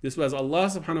مَفْرُوضًا, this was Allah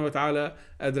subhanahu wa ta'ala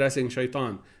addressing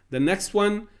Shaytan. The next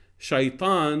one,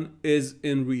 Shaytan is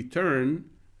in return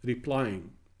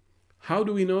replying. How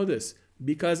do we know this?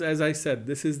 Because as I said,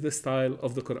 this is the style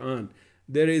of the Quran.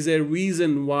 There is a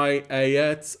reason why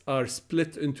ayats are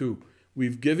split into.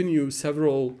 We've given you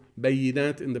several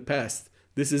bayinat in the past.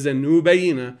 This is a new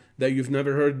bayina that you've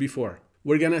never heard before.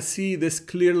 We're going to see this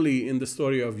clearly in the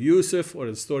story of Yusuf or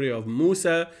the story of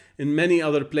Musa. In many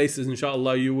other places,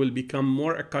 inshallah, you will become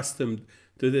more accustomed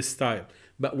to this style.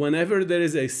 But whenever there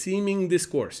is a seeming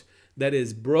discourse that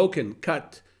is broken,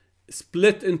 cut,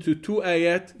 split into two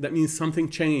ayat, that means something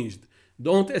changed.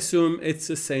 Don't assume it's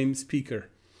the same speaker.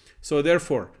 So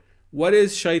therefore, what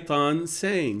is Shaytan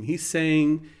saying? He's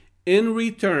saying, in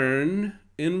return,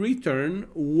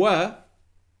 wa,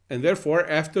 and therefore,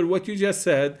 after what you just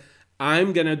said,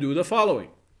 I'm going to do the following.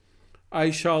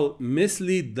 I shall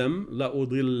mislead them,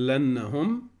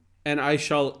 لَأُضِلَّنَّهُمْ, and I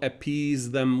shall appease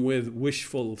them with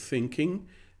wishful thinking,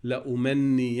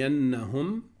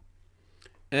 لَأُمَنِّيَنَّهُمْ,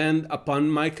 and upon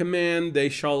my command they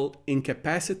shall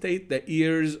incapacitate the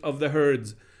ears of the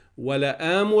herds,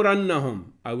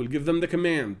 وَلَآمُرَنَّهُمْ, I will give them the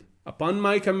command. Upon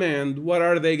my command, what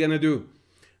are they going to do?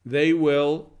 They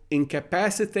will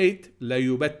incapacitate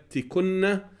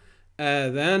لَيُبَتِّكُنَّ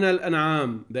آذَانَ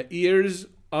الْأَنْعَامِ, the ears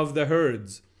of the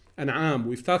herds. An'am,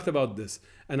 we've talked about this.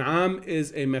 An'am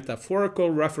is a metaphorical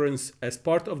reference as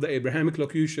part of the Abrahamic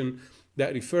Locution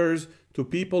that refers to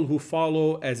people who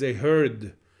follow as a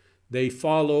herd. They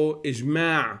follow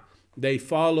ijma'. They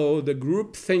follow the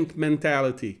groupthink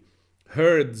mentality.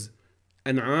 Herds,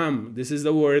 An'am, this is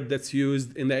the word that's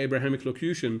used in the Abrahamic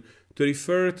Locution to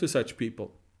refer to such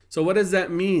people. So what does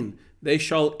that mean? They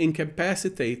shall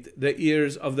incapacitate the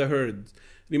ears of the herds.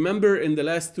 Remember, in the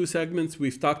last two segments,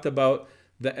 we've talked about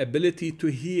the ability to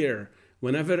hear.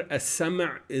 Whenever a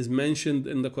sama' is mentioned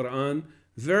in the Quran,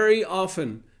 very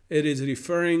often it is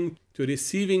referring to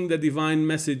receiving the divine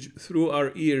message through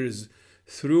our ears,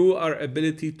 through our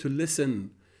ability to listen.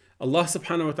 Allah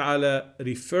subhanahu wa ta'ala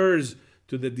refers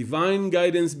to the divine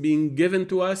guidance being given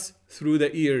to us through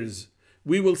the ears.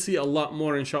 We will see a lot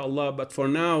more, inshallah, but for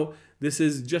now, this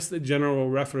is just a general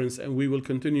reference, and we will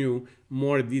continue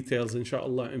more details,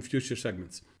 inshallah, in future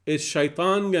segments. Is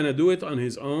Shaytan gonna do it on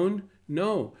his own?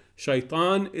 No.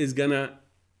 Shaytan is gonna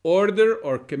order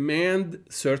or command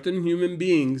certain human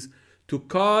beings to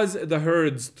cause the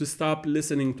herds to stop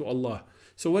listening to Allah.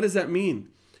 So what does that mean?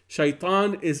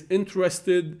 Shaytan is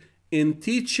interested in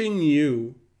teaching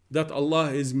you that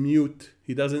Allah is mute.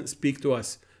 He doesn't speak to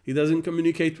us. He doesn't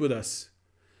communicate with us.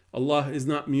 Allah is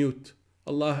not mute.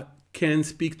 Allah can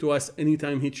speak to us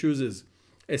anytime He chooses,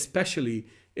 especially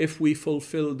if we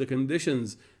fulfill the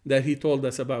conditions that He told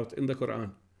us about in the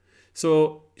Quran.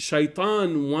 So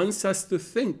Shaytan wants us to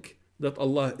think that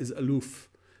Allah is aloof,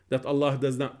 that Allah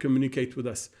does not communicate with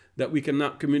us, that we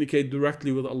cannot communicate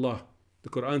directly with Allah. The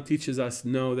Quran teaches us,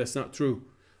 no, that's not true.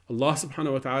 Allah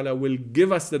subhanahu wa ta'ala will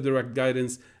give us the direct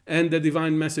guidance and the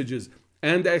divine messages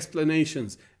and the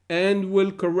explanations, and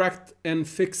will correct and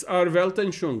fix our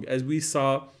Weltanschauung, as we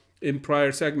saw in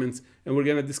prior segments, and we're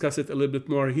going to discuss it a little bit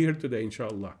more here today,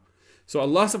 inshallah. So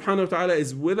Allah subhanahu wa ta'ala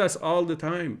is with us all the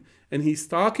time, and He's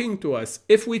talking to us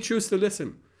if we choose to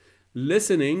listen.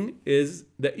 Listening is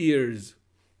the ears.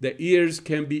 The ears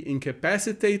can be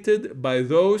incapacitated by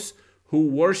those who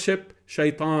worship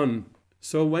Shaytan.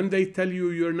 So when they tell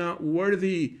you you're not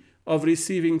worthy of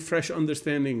receiving fresh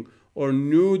understanding or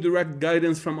new direct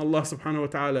guidance from Allah subhanahu wa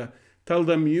ta'ala, tell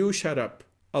them, you shut up.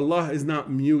 Allah is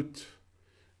not mute.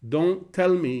 Don't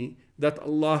tell me that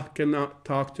Allah cannot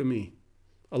talk to me.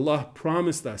 Allah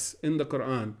promised us in the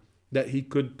Quran that He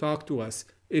could talk to us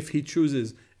if He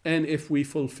chooses and if we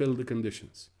fulfill the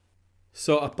conditions.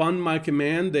 So upon my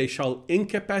command, they shall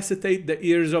incapacitate the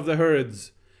ears of the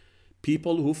herds,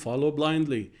 people who follow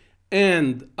blindly.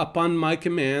 And upon my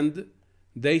command,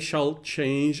 they shall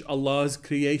change Allah's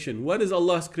creation. What is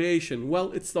Allah's creation?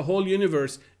 Well, it's the whole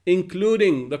universe,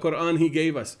 including the Quran He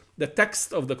gave us, the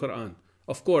text of the Quran,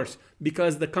 of course,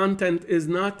 because the content is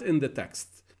not in the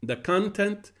text. The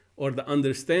content or the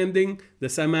understanding, the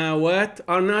samawat,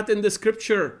 are not in the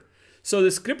scripture. So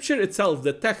the scripture itself,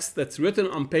 the text that's written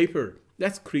on paper,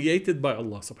 that's created by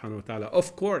Allah subhanahu wa ta'ala.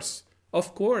 Of course,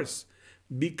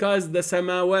 because the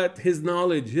samawat, His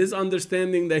knowledge, His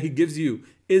understanding that He gives you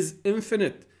is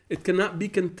infinite. It cannot be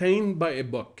contained by a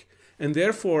book. And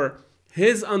therefore,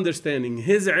 His understanding,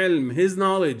 His ilm, His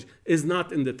knowledge is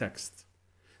not in the text.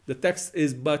 The text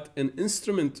is but an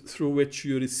instrument through which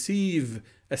you receive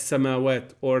a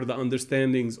samawat, or the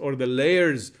understandings, or the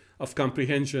layers of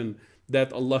comprehension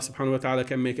that Allah subhanahu wa ta'ala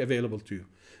can make available to you.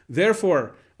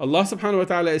 Therefore, Allah subhanahu wa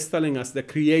ta'ala is telling us the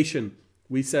creation.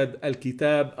 We said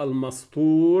Al-Kitab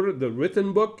Al-Mastur, the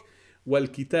written book,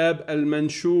 Wal-Kitab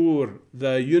Al-Manshur,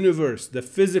 the universe, the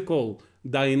physical,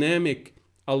 dynamic,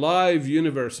 alive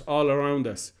universe all around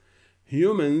us.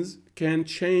 Humans can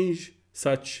change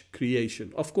such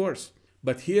creation, of course.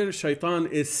 But here Shaytan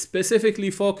is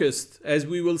specifically focused, as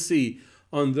we will see,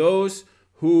 on those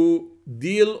who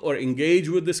deal or engage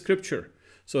with the scripture.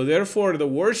 So therefore, the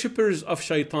worshippers of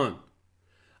Shaytan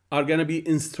are going to be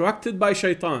instructed by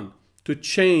Shaytan to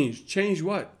change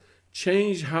what?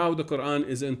 Change how the Quran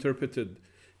is interpreted,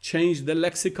 change the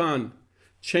lexicon,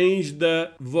 change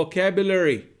the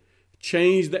vocabulary,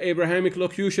 change the Abrahamic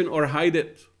locution or hide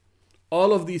it.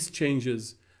 All of these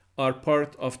changes are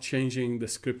part of changing the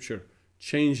scripture,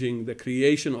 changing the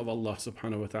creation of Allah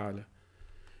subhanahu wa ta'ala.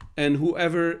 And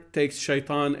whoever takes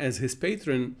Shaytan as his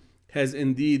patron has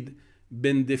indeed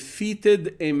been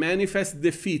defeated, a manifest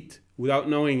defeat, without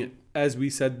knowing it, as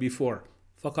we said before.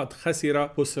 فَقَدْ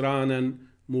خَسِرَ خُسْرَانًا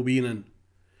مُبِينًا.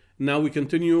 Now we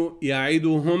continue.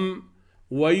 يَعِدُهُمْ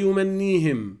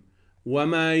وَيُمَنِّيهِمْ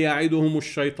وَمَا يَعِدُهُمُ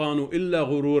الشَّيْطَانُ إِلَّا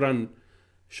غُرُورًا.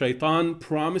 Shaytan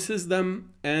promises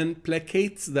them and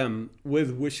placates them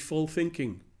with wishful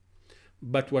thinking.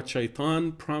 But what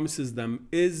Shaytan promises them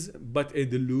is but a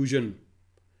delusion.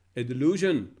 A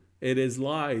delusion. It is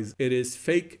lies. It is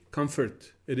fake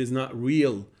comfort. It is not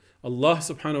real. Allah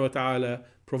subhanahu wa ta'ala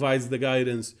provides the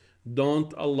guidance.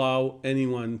 Don't allow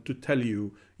anyone to tell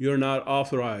you you're not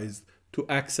authorized to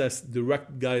access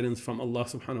direct guidance from Allah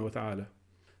subhanahu wa ta'ala.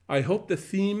 I hope the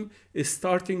theme is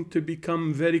starting to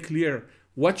become very clear.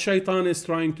 What Shaytan is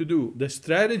trying to do. The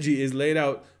strategy is laid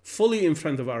out fully in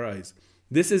front of our eyes.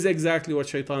 This is exactly what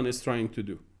Shaytan is trying to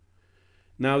do.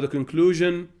 Now the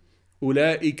conclusion.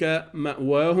 أُولَٰئِكَ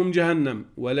مَأْوَاهُمْ جَهَنَّمْ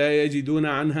وَلَا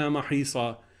يَجِدُونَ عَنْهَا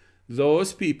مَحِيصًا.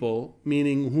 Those people,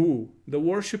 meaning who? The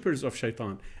worshippers of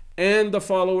Shaytan and the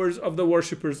followers of the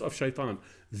worshippers of Shaytan.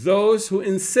 Those who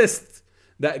insist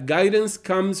that guidance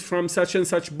comes from such and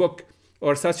such book,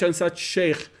 or such and such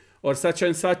sheikh, or such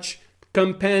and such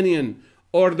companion,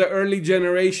 or the early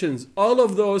generations. All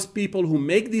of those people who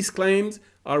make these claims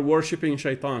are worshipping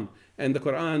Shaytan. And the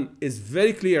Quran is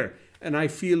very clear, and I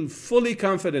feel fully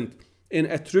confident in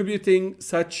attributing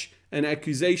such an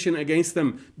accusation against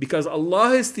them, because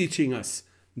Allah is teaching us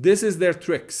this is their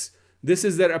tricks, this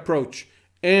is their approach,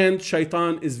 and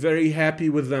Shaytan is very happy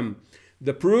with them.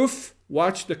 The proof,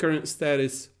 watch the current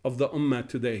status of the Ummah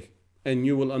today, and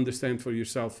you will understand for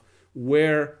yourself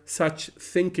where such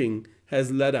thinking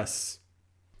has led us.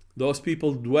 Those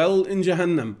people dwell in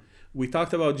Jahannam. We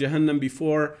talked about Jahannam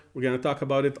before. We're going to talk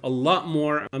about it a lot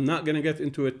more. I'm not going to get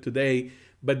into it today,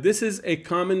 but this is a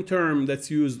common term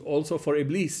that's used also for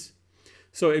Iblees.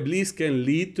 So Iblees can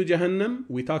lead to Jahannam.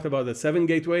 We talked about the 7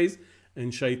 gateways,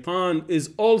 and Shaytan is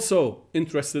also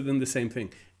interested in the same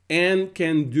thing and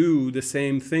can do the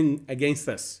same thing against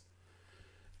us.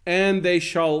 And they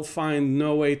shall find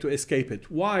no way to escape it.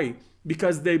 Why?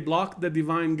 Because they block the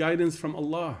divine guidance from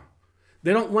Allah.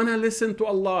 They don't want to listen to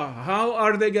Allah. How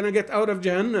are they going to get out of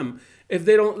Jahannam if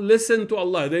they don't listen to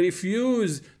Allah? They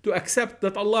refuse to accept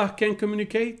that Allah can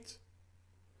communicate.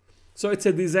 So it's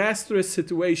a disastrous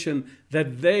situation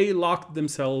that they locked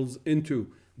themselves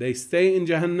into. They stay in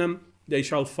Jahannam. They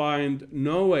shall find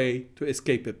no way to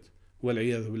escape it.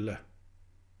 وَالْعِيَاذُ بِاللَّهِ.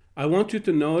 I want you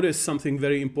to notice something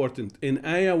very important. In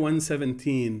Ayah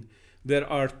 117, there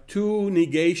are 2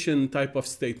 negation type of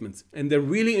statements, and they're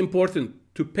really important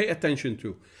to pay attention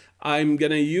to. I'm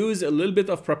going to use a little bit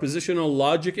of propositional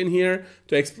logic in here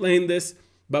to explain this,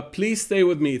 but please stay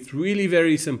with me. It's really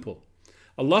very simple.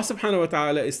 Allah subhanahu wa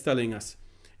ta'ala is telling us,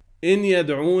 إِن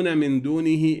يَدْعُونَ مِن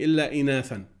دُونِهِ إِلَّا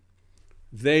إِنَاثًا.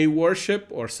 They worship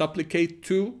or supplicate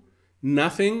to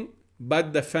nothing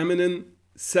but the feminine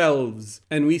selves.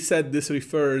 And we said this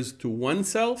refers to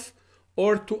oneself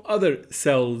or to other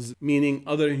selves, meaning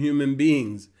other human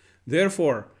beings.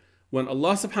 Therefore, when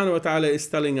Allah subhanahu wa ta'ala is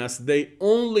telling us they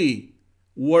only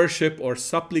worship or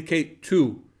supplicate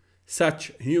to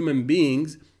such human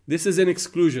beings, this is an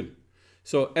exclusion.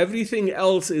 So everything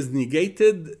else is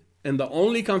negated, and the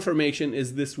only confirmation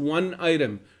is this one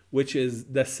item, which is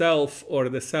the self or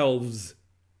the selves.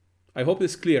 I hope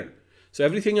it's clear. So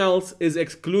everything else is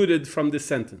excluded from this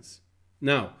sentence.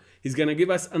 Now, he's going to give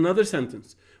us another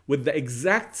sentence with the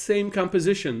exact same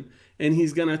composition, and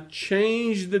he's going to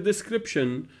change the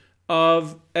description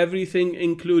of everything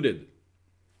included.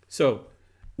 So,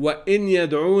 وَإِن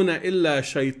يَدْعُونَ إِلَّا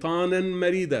شَيْطَانًا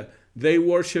مَرِيدًا. They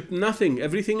worship nothing.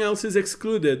 Everything else is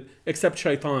excluded except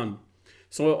Shaytan.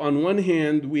 So on one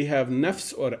hand, we have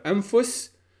nafs or anfus,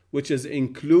 which is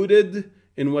included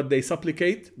in what they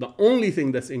supplicate, the only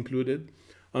thing that's included.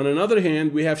 On another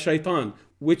hand, we have Shaytan,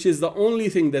 which is the only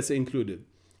thing that's included.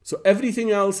 So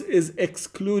everything else is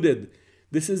excluded.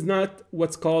 This is not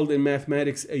what's called in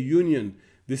mathematics a union.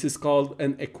 This is called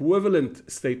an equivalent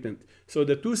statement. So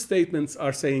the 2 statements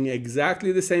are saying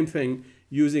exactly the same thing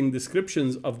using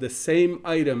descriptions of the same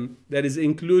item that is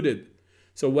included.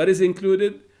 So what is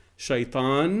included?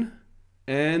 Shaytan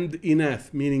and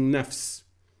inath, meaning nafs.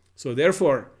 So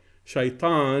therefore,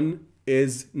 Shaytan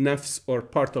is nafs or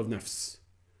part of nafs.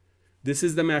 This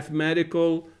is the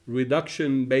mathematical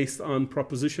reduction based on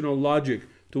propositional logic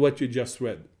to what you just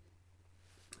read.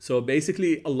 So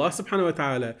basically, Allah subhanahu wa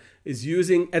ta'ala is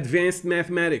using advanced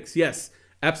mathematics. Yes.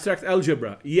 Abstract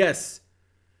algebra. Yes.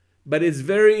 But it's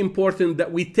very important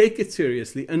that we take it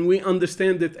seriously and we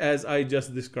understand it as I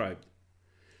just described.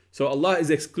 So Allah is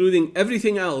excluding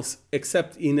everything else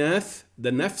except inath,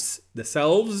 the nafs, the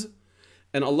selves.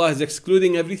 And Allah is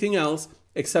excluding everything else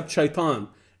except Shaytan.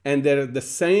 And they're the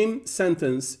same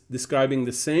sentence describing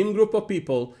the same group of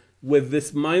people with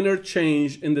this minor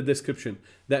change in the description.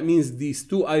 That means these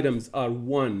 2 items are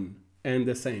one and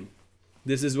the same.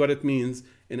 This is what it means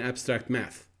in abstract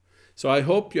math. So I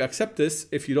hope you accept this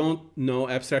if you don't know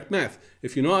abstract math.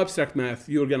 If you know abstract math,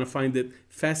 you're going to find it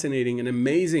fascinating and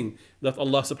amazing that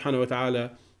Allah subhanahu wa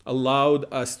ta'ala allowed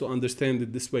us to understand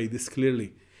it this way, this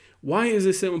clearly. Why is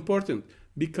this so important?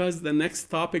 Because the next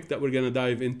topic that we're going to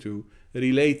dive into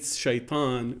relates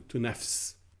Shaytan to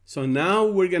nafs. So now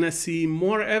we're going to see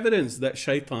more evidence that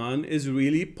Shaytan is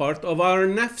really part of our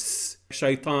nafs.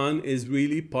 Shaytan is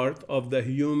really part of the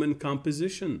human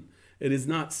composition. It is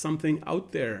not something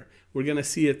out there. We're going to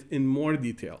see it in more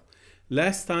detail.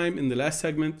 Last time, in the last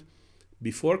segment,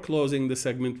 before closing the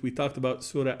segment, we talked about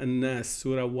Surah An-NissaaꜤ,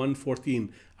 Surah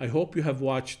 114. I hope you have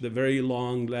watched the very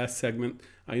long last segment.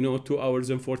 I know 2 hours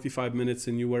and 45 minutes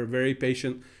and you were very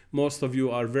patient. Most of you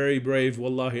are very brave.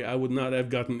 Wallahi, I would not have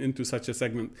gotten into such a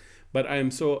segment. But I am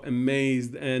so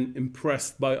amazed and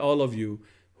impressed by all of you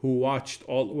who watched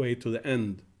all the way to the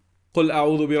end. قل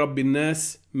أعوذ برب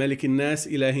الناس ملك الناس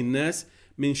إله الناس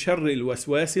من شر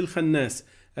الوسواس الخناس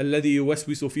الذي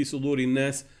يوسوس في صدور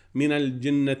الناس من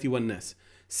الجنة والناس.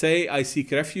 Say, I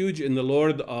seek refuge in the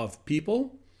Lord of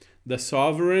people, the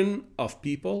sovereign of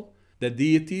people, the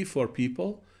deity for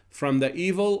people, from the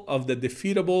evil of the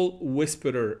defeatable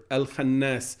whisperer,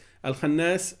 Al-Khannas.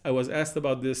 Al-Khannas, I was asked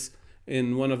about this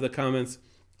in one of the comments.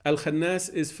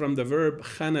 Al-Khannas is from the verb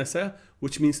khanasa,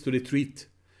 which means to retreat.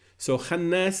 So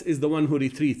Khannas is the one who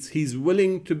retreats. He's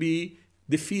willing to be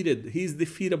defeated. He's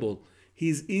defeatable.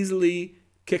 He's easily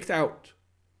kicked out.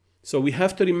 So we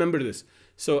have to remember this.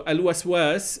 So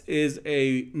al-waswas is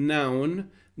a noun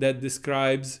that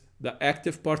describes the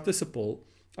active participle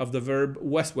of the verb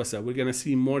waswasa. We're going to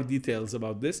see more details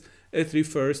about this. It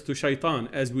refers to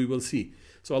Shaytan, as we will see.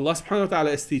 So Allah subhanahu wa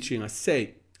ta'ala is teaching us,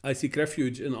 say, I seek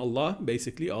refuge in Allah,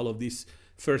 basically all of these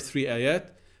first 3 ayat,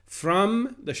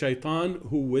 from the Shaytan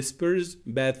who whispers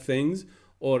bad things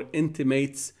or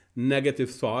intimates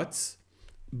negative thoughts,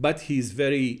 but he's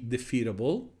very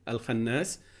defeatable.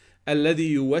 Al-Khannas.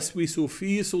 الذي يوسوس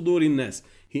في صدور الناس.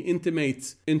 He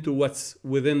intimates into what's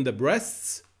within the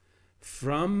breasts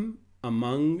from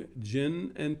among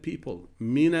jinn and people.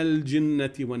 من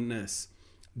الجنة والناس.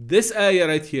 This ayah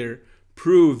right here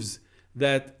proves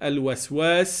that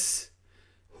al-waswas,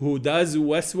 who does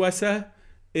waswasa,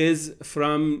 is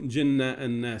from jinnah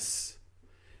and nas.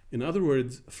 In other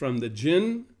words, from the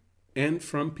jinn and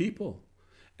from people.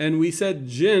 And we said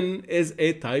jinn is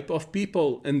a type of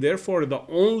people, and therefore the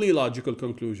only logical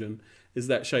conclusion is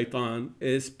that Shaytan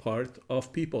is part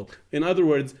of people. In other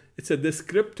words, it's a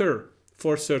descriptor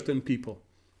for certain people.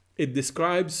 It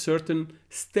describes certain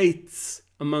states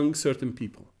among certain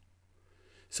people.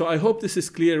 So I hope this is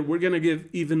clear. We're going to give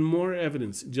even more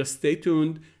evidence. Just stay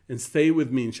tuned and stay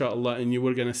with me, inshallah, and you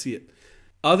are going to see it.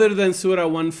 Other than Surah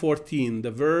 114,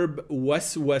 the verb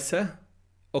waswasa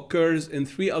occurs in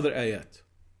 3 other ayat.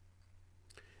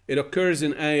 It occurs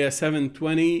in ayah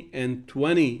 720 and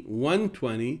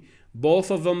 120,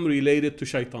 both of them related to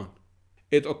Shaytan.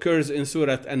 It occurs in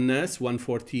Surah An-Nas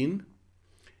 114,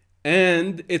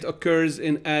 and it occurs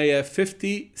in ayah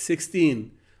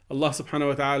 50:16. Allah subhanahu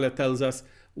wa ta'ala tells us,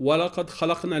 وَلَقَدْ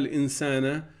خَلَقْنَا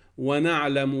الْإِنسَانَ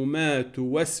وَنَعْلَمُ مَا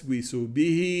تُوَسْوِسُ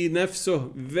بِهِ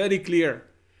نَفْسُهُ. Very clear.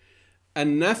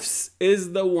 An-nafs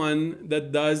is the one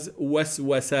that does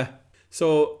waswasa.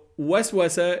 So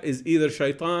waswasa is either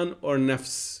Shaytan or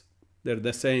nafs. They're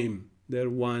the same. They're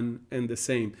one and the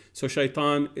same. So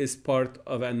Shaytan is part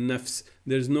of an-nafs.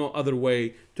 There's no other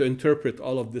way to interpret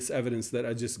all of this evidence that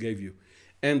I just gave you.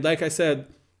 And like I said,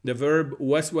 the verb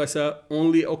waswasa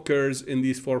only occurs in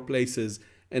these 4 places.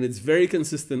 And it's very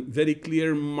consistent, very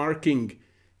clear marking,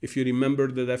 if you remember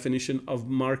the definition of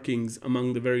markings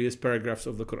among the various paragraphs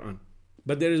of the Quran.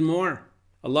 But there is more.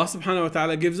 Allah subhanahu wa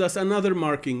ta'ala gives us another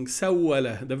marking,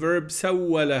 sawwala, the verb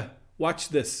sawwala. Watch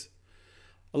this.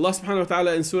 Allah subhanahu wa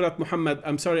ta'ala in Surah Muhammad,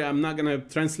 I'm sorry, I'm not going to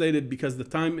translate it because the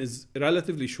time is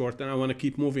relatively short and I want to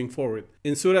keep moving forward.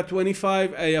 In Surah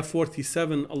 25, ayah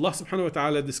 47, Allah subhanahu wa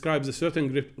ta'ala describes a certain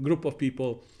group of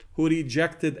people who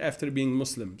rejected after being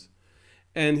Muslims.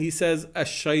 And he says,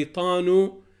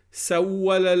 Ash-Shaytanu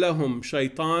sawwala lahum.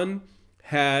 Shaytan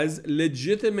has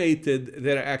legitimated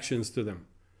their actions to them.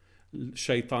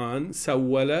 Shaytan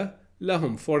sawwala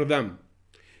lahum, for them.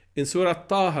 In Surah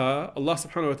Taha, Allah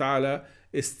subhanahu wa ta'ala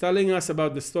is telling us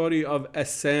about the story of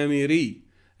As-Samiri.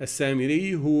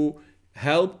 As-Samiri, who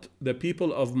helped the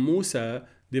people of Musa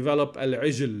develop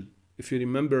Al-Ijl. If you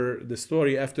remember the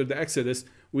story after the Exodus,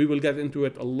 we will get into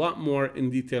it a lot more in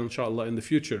detail, inshallah, in the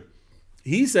future.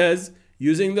 He says,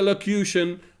 using the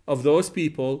locution of those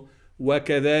people,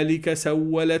 وَكَذَلِكَ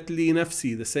سَوَّلَتْ لِي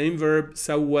نَفْسِي, the same verb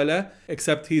سَوَّلَ,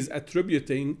 except he's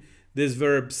attributing this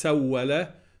verb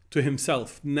سَوَّلَ to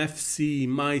himself. نَفْسِي,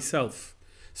 myself.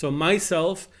 So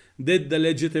myself did the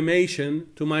legitimation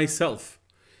to myself.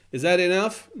 Is that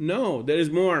enough? No, there is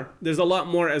more. There's a lot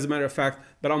more, as a matter of fact,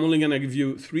 but I'm only going to give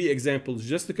you 3 examples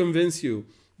just to convince you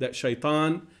that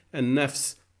Shaytan and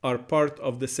nafs are part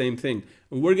of the same thing.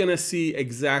 And we're going to see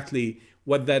exactly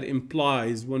what that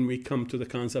implies when we come to the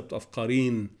concept of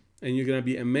Qareen. And you're going to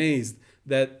be amazed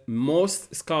that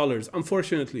most scholars,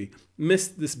 unfortunately,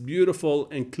 missed this beautiful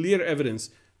and clear evidence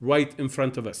right in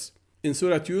front of us. In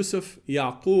Surah Yusuf,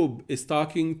 Yaqub is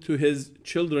talking to his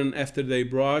children after they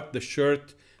brought the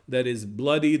shirt that is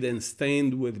bloodied and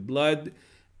stained with blood.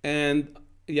 And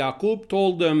Yaqub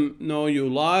told them, no, you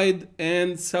lied,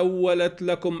 and سَوَّلَتْ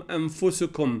لَكُمْ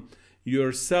أَنفُسُكُمْ,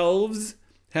 yourselves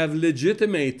have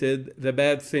legitimated the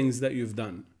bad things that you've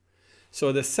done.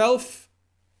 So the self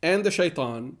and the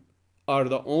Shaytan are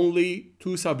the only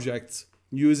 2 subjects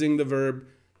using the verb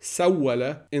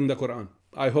sawwala in the Quran.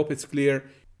 I hope it's clear.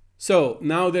 So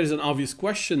now there's an obvious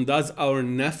question. Does our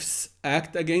nafs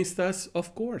act against us?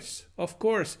 Of course. Of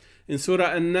course. In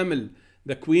Surah An-Naml,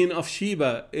 the queen of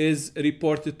Sheba is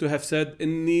reported to have said,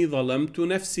 إِنِّي ظَلَمْتُ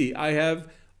نَفْسِي, I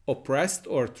have oppressed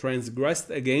or transgressed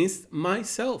against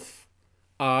myself.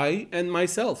 I and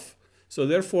myself. So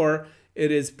therefore,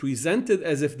 it is presented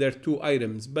as if they're two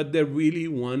items, but they're really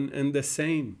one and the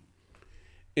same.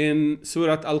 In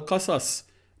Surah Al-Qasas,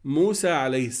 Musa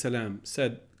alayhi salam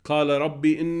said, قَالَ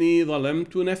رَبِّ إِنِّي ظَلَمْتُ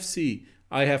نَفْسِي,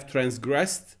 I have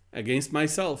transgressed against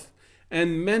myself.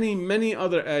 And many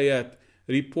other ayat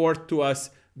report to us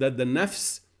that the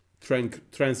nafs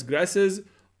transgresses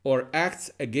or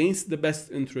acts against the best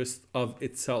interest of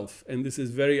itself. And this is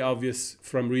very obvious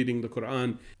from reading the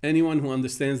Quran. Anyone who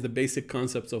understands the basic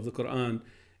concepts of the Quran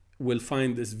will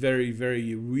find this very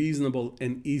reasonable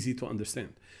and easy to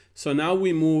understand. So now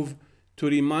we move to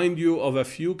remind you of a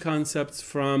few concepts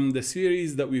from the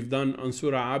series that we've done on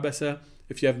Surah Abasa.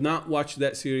 If you have not watched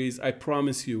that series, I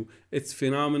promise you, it's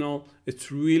phenomenal.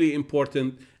 It's really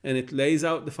important, and it lays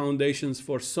out the foundations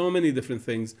for so many different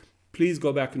things. Please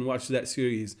go back and watch that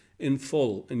series in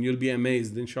full, and you'll be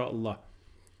amazed, inshallah.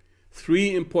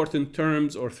 3 important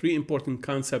terms or 3 important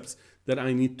concepts that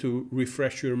I need to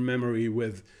refresh your memory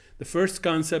with. The first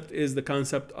concept is the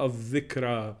concept of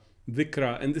Zikr,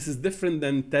 and this is different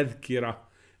than tadhkira,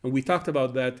 and we talked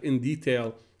about that in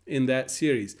detail in that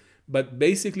series. But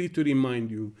basically, to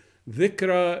remind you,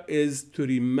 Zikr is to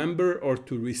remember or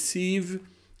to receive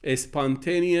a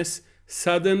spontaneous,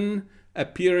 sudden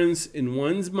appearance in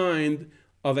one's mind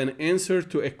of an answer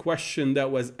to a question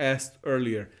that was asked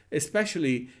earlier,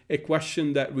 especially a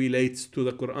question that relates to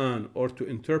the Quran or to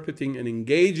interpreting and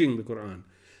engaging the Quran.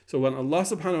 So when Allah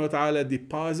subhanahu wa ta'ala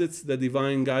deposits the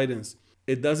divine guidance,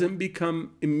 it doesn't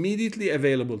become immediately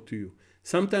available to you.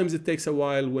 Sometimes it takes a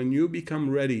while. When you become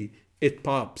ready, it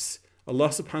pops. Allah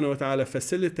subhanahu wa ta'ala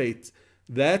facilitates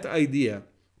that idea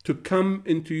to come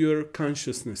into your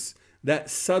consciousness.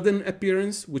 That sudden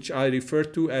appearance, which I refer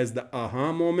to as the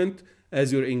aha moment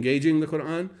as you're engaging the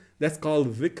Quran, that's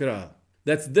called Zikr.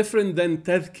 That's different than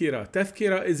tadhkira.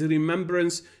 Tadhkira is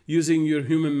remembrance using your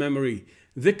human memory.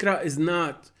 Zikr is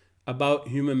not about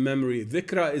human memory.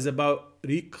 Zikr is about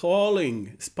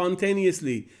recalling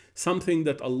spontaneously something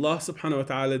that Allah subhanahu wa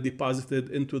ta'ala deposited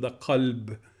into the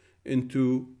qalb,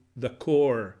 into the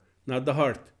core, not the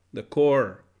heart, the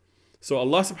core. So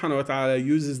Allah subhanahu wa ta'ala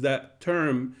uses that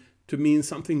term to mean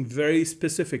something very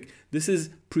specific. This is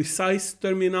precise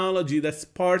terminology that's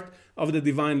part of the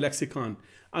divine lexicon.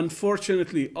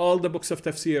 Unfortunately, all the books of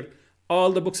tafsir,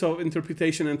 all the books of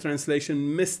interpretation and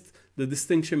translation missed the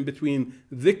distinction between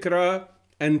dhikra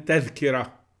and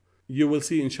tadhkira. You will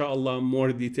see, inshallah,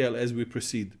 more detail as we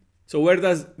proceed. So where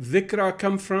does dhikra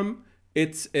come from?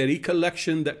 It's a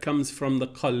recollection that comes from the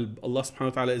qalb. Allah subhanahu wa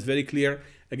ta'ala is very clear.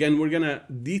 Again, we're going to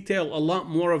detail a lot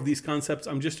more of these concepts.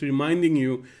 I'm just reminding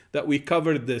you that we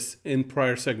covered this in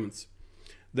prior segments.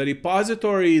 The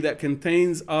repository that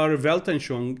contains our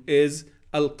Weltanschauung is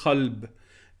Al-Qalb.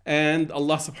 And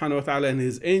Allah subhanahu wa ta'ala and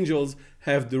His angels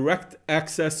have direct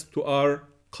access to our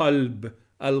qalb,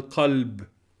 Al-Qalb.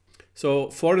 So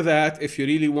for that, if you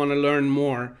really want to learn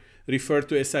more, refer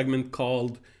to a segment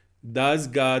called Does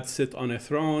God Sit on a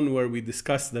Throne, where we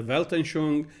discuss the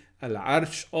Weltanschauung,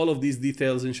 Al-Arsh, all of these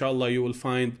details. Inshallah, you will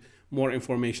find more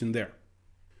information there.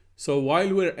 So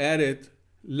while we're at it,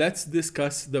 let's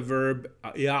discuss the verb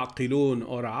يعقلون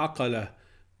or عقلة,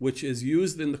 which is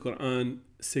used in the Quran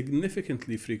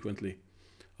significantly frequently.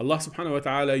 Allah subhanahu wa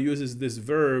ta'ala uses this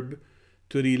verb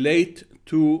to relate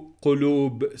to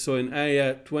qulub. So in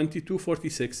ayah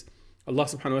 2246, Allah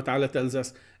subhanahu wa ta'ala tells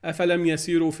us, أَفَلَمْ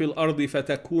يَسِيرُوا فِي الْأَرْضِ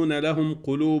فَتَكُونَ لَهُمْ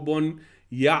قُلُوبٌ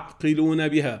يَعْقِلُونَ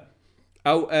بِهَا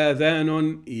أو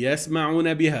آذان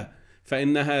يسمعون بها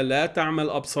فإنها لا تعمى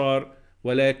الأبصار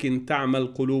ولكن تعمى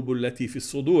القلوب التي في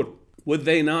الصدور. Would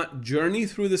they not journey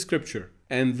through the scripture?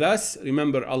 And thus,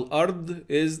 remember, al-ard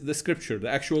is the scripture, the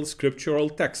actual scriptural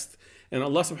text. And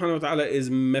Allah subhanahu wa ta'ala is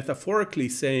metaphorically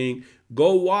saying,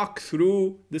 go walk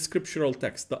through the scriptural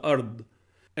text, the ard.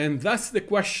 And thus the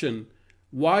question,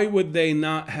 why would they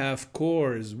not have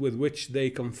cores with which they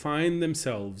confine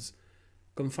themselves?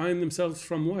 Confine themselves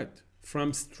from what?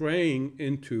 From straying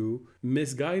into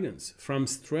misguidance, from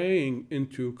straying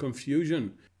into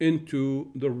confusion,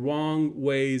 into the wrong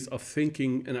ways of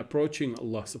thinking and approaching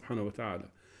Allah subhanahu wa ta'ala.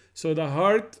 So the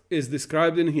heart is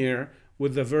described in here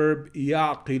with the verb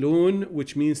يعقلون,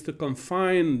 which means to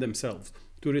confine themselves,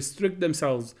 to restrict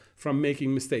themselves from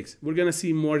making mistakes. We're going to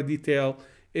see more detail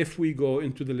if we go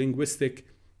into the linguistic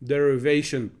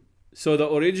derivation. So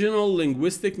the original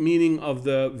linguistic meaning of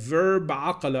the verb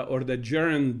aqala, or the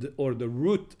gerund or the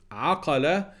root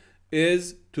aqala,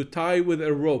 is to tie with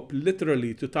a rope,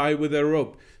 literally to tie with a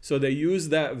rope. So they use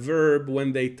that verb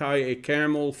when they tie a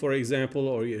camel, for example,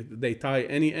 or they tie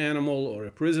any animal or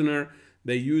a prisoner.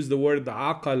 They use the word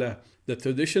aqala, the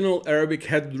traditional Arabic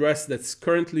headdress that's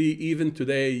currently even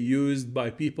today used by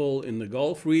people in the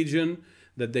Gulf region.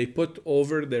 that they put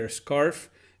over their scarf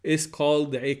is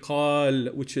called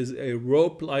iqal, which is a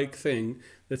rope-like thing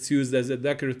that's used as a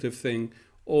decorative thing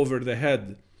over the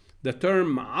head. The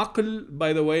term aql,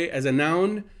 by the way, as a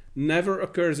noun, never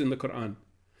occurs in the Quran.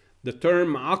 The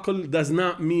term aql does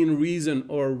not mean reason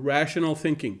or rational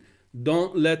thinking.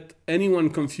 Don't let anyone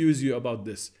confuse you about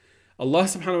this. Allah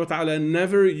subhanahu wa ta'ala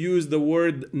never used the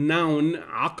word noun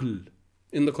aql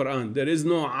in the Quran. There is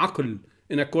no aql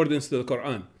in accordance to the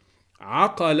Quran.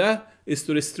 Aqala is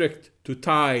to restrict, to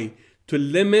tie, to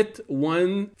limit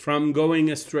one from going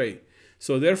astray.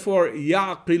 So therefore,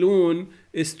 ya'qilun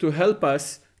is to help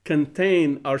us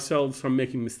contain ourselves from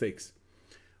making mistakes.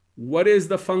 What is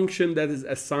the function that is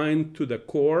assigned to the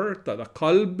core, to the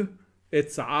qalb?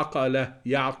 It's aqala,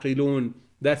 ya'qilun.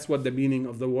 That's what the meaning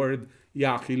of the word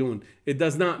ya'qilun. It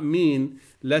does not mean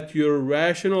let your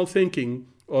rational thinking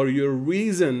or your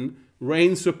reason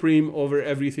reign supreme over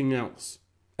everything else.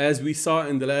 As we saw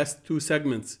in the last two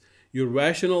segments, your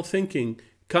rational thinking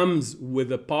comes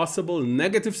with a possible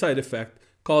negative side effect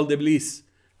called Iblees,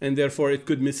 and therefore it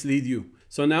could mislead you.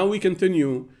 So now we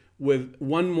continue with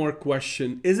one more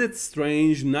question. Is it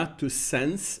strange not to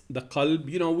sense the qalb?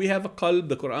 You know, we have a qalb,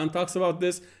 the Quran talks about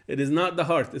this. It is not the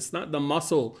heart, it's not the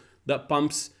muscle that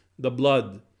pumps the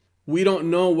blood. We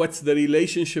don't know what's the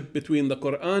relationship between the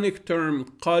Quranic term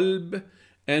qalb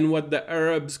and what the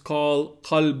Arabs call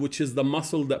qalb, which is the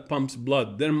muscle that pumps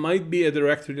blood. There might be a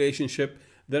direct relationship,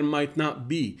 there might not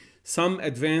be. Some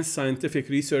advanced scientific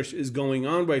research is going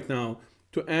on right now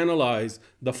to analyze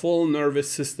the full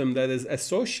nervous system that is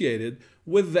associated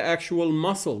with the actual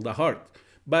muscle, the heart.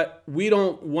 But we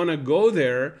don't want to go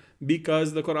there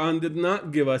because the Quran did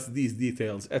not give us these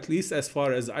details, at least as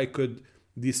far as I could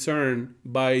discern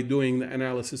by doing the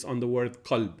analysis on the word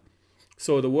qalb.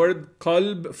 So the word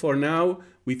qalb, for now,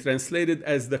 we translate it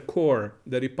as the core,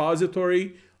 the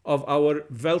repository of our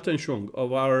Weltanschauung,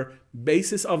 of our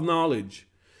basis of knowledge.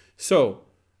 So,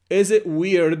 is it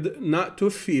weird not to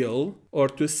feel or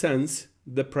to sense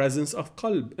the presence of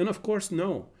qalb? And of course,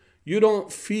 no. You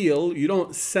don't feel, you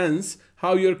don't sense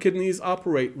how your kidneys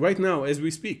operate right now as we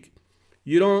speak.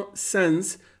 You don't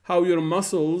sense how your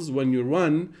muscles, when you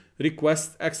run,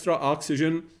 request extra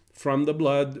oxygen from the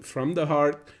blood, from the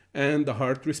heart, and the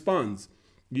heart responds.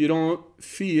 You don't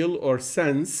feel or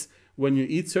sense when you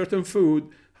eat certain food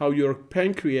how your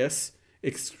pancreas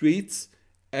excretes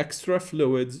extra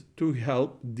fluids to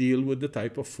help deal with the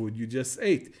type of food you just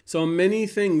ate. So many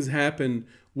things happen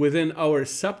within our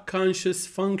subconscious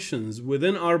functions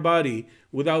within our body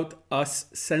without us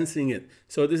sensing it.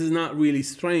 So this is not really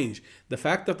strange. The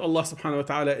fact that Allah subhanahu wa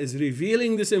ta'ala is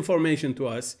revealing this information to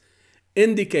us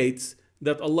indicates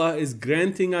that Allah is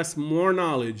granting us more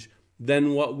knowledge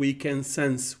than what we can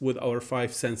sense with our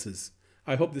five senses.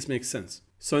 I hope this makes sense.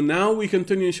 So now we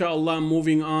continue, inshallah,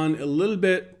 moving on a little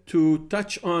bit to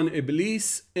touch on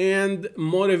Iblees and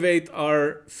motivate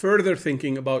our further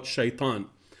thinking about Shaytan.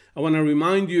 I want to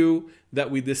remind you that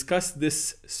we discussed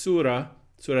this surah,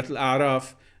 Surah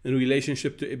Al-A'raf, in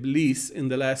relationship to Iblees in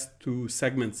the last two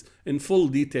segments in full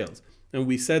details. And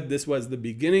we said this was the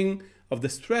beginning of the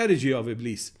strategy of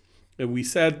Iblees. And we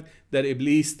said that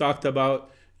Iblees talked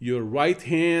about your right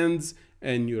hands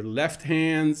and your left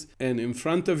hands, and in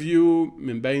front of you,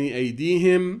 min bayni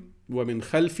aydihim wa min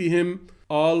khalfihim.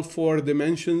 All four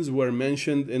dimensions were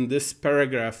mentioned in this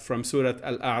paragraph from Surah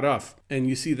Al-A'raf. And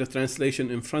you see the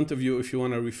translation in front of you if you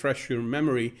want to refresh your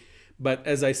memory. But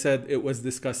as I said, it was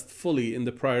discussed fully in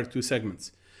the prior two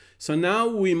segments. So now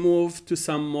we move to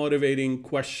some motivating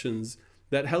questions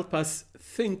that help us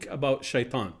think about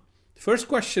Shaytan. First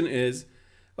question is,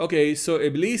 okay, so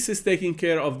Iblees is taking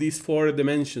care of these four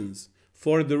dimensions,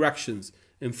 four directions.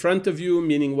 In front of you,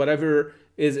 meaning whatever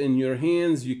is in your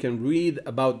hands, you can read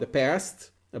about the past,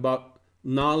 about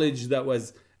knowledge that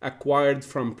was acquired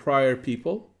from prior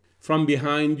people. From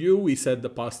behind you, we said the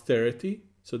posterity.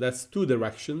 So that's two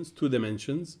directions, two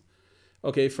dimensions.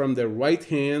 Okay, from the right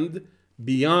hand,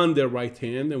 beyond the right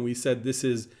hand, and we said this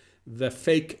is the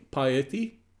fake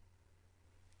piety.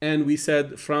 And we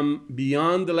said from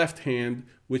beyond the left hand,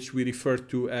 which we refer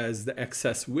to as the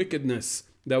excess wickedness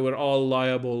that we're all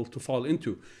liable to fall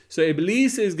into. So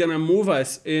Iblees is going to move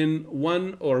us in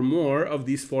one or more of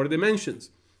these four dimensions.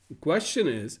 The question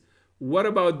is, what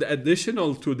about the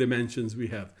additional two dimensions we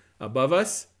have above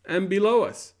us and below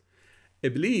us?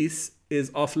 Iblees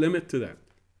is off limit to that.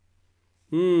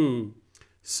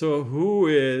 So who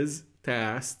is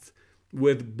tasked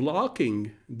with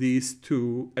blocking these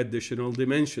two additional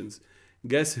dimensions?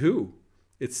 Guess who?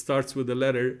 It starts with the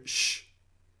letter sh.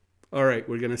 All right,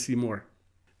 we're going to see more.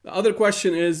 The other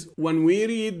question is, when we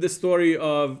read the story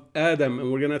of Adam,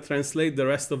 and we're going to translate the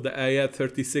rest of the ayat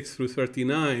 36 through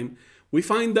 39, we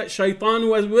find that Shaytan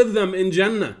was with them in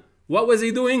Jannah. What was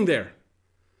he doing there?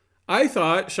 I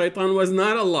thought Shaytan was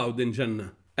not allowed in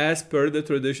Jannah, as per the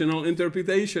traditional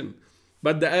interpretation.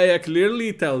 But the ayah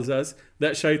clearly tells us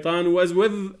that Shaytan was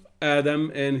with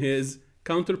Adam and his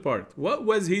counterpart. What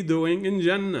was he doing in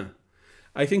Jannah?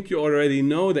 I think you already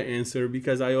know the answer,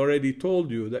 because I already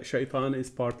told you that Shaytan is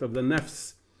part of the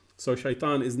nafs. So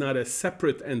Shaytan is not a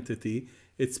separate entity,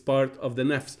 it's part of the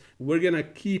nafs. We're going to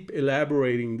keep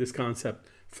elaborating this concept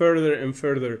further and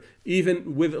further,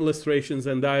 even with illustrations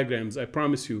and diagrams. I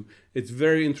promise you, it's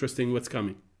very interesting what's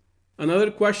coming.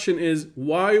 Another question is,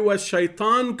 why was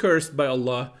Shaytan cursed by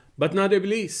Allah but not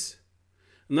Iblees?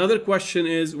 Another question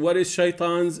is, what is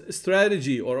Shaytan's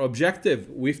strategy or objective?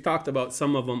 We've talked about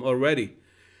some of them already.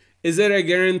 Is there a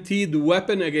guaranteed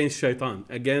weapon against Shaytan?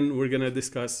 Again, we're going to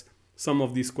discuss some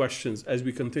of these questions as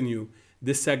we continue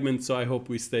this segment, so I hope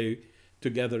we stay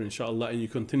together, inshallah, and you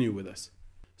continue with us.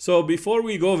 So before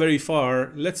we go very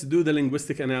far, let's do the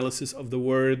linguistic analysis of the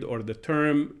word or the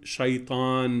term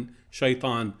Shaytan.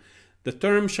 Shaytan. The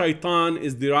term Shaytan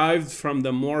is derived from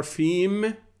the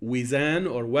morpheme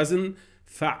wizan or wazn,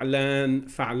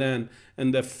 fa'lan,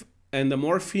 and the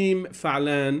morpheme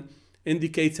fa'lan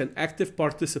indicates an active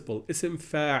participle, ism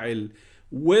fa'il,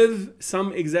 with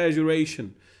some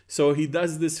exaggeration. So he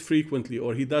does this frequently,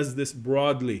 or he does this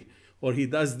broadly, or he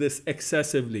does this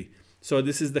excessively. So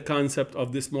this is the concept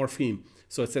of this morpheme.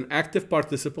 So it's an active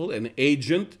participle, an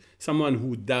agent, someone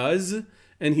who does,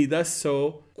 and he does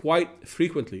so quite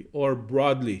frequently or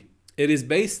broadly. It is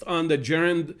based on the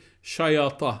gerund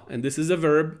shayata, and this is a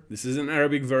verb. This is an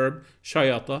Arabic verb,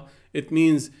 shayata. It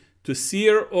means to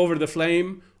sear over the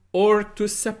flame or to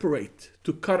separate,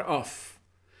 to cut off.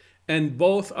 And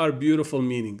both are beautiful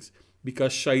meanings,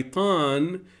 because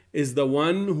Shaytan is the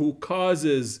one who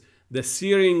causes the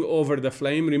searing over the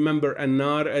flame. Remember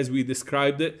an-nar as we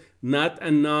described it, not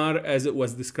an-nar as it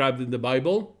was described in the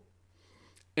Bible.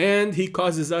 And he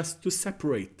causes us to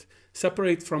separate.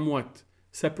 Separate from what?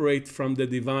 Separate from the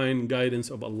divine guidance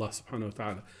of Allah subhanahu wa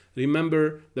ta'ala.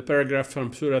 Remember the paragraph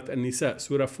from Surah An-NissaaꜤ,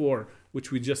 Surah 4,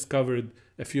 which we just covered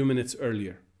a few minutes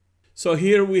earlier. So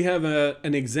here we have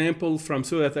an example from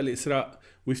Surah Al-Isra.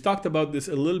 We've talked about this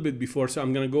a little bit before, so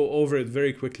I'm going to go over it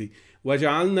very quickly.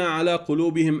 وَجَعَلْنَا عَلَى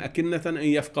قُلُوبِهِمْ أَكِنَّةً أَن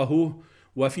يَفْقَهُوهُ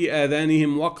وَفِي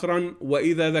آذَانِهِمْ وَقْرًا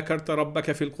وَإِذَا ذَكَرْتَ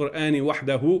رَبَّكَ فِي الْقُرْآنِ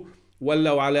وَحْدَهُ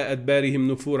وَلَّوْا عَلَى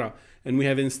أَدْبَارِهِمْ نُفُورًا. And we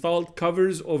have installed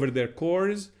covers over their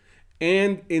cores,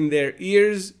 and in their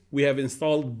ears we have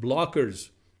installed blockers,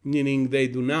 meaning they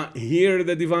do not hear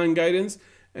the divine guidance,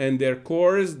 and their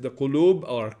cores, the qulub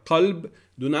or qalb,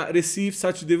 do not receive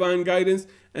such divine guidance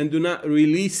and do not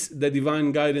release the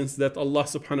divine guidance that Allah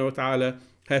subhanahu wa ta'ala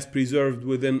has preserved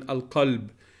within al-qalb.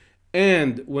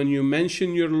 And when you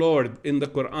mention your Lord in the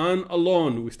Quran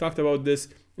alone, we've talked about this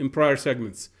in prior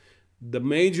segments, the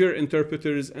major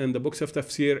interpreters and the books of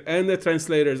tafsir and the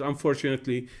translators,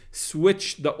 unfortunately,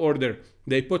 switch the order.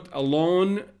 They put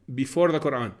alone before the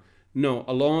Quran. No,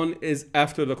 alone is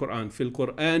after the Quran. Fil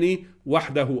Qur'ani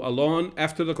wahdahu, alone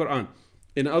after the Quran.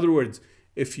 In other words,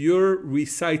 if you're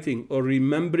reciting or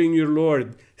remembering your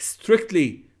Lord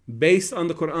strictly based on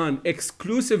the Quran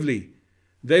exclusively,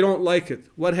 they don't like it.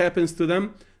 What happens to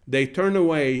them? They turn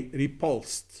away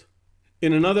repulsed.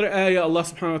 In another ayah, Allah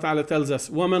subhanahu wa ta'ala tells us,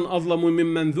 وَمَنْ أَظْلَمُ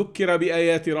مِمَّنْ ذُكِّرَ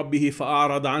بِآيَاتِ رَبِّهِ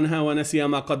فَأَعْرَضَ عَنْهَا وَنَسِيَ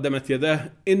مَا قَدَّمَتْ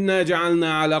يَدَاهُ إِنَّا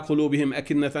جَعَلْنَا عَلَى قُلُوبِهِمْ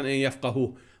أَكِنَّةً أَن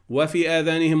يَفْقَهُوهُ وَفِي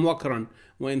آذَانِهِمْ وَقْرًا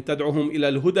وَإِن تَدْعُهُمْ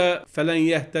إِلَى الْهُدَى فَلَنْ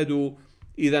يَهْتَدُوا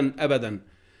إِذًا أَبَدًا.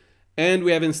 And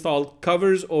we have installed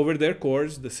covers over their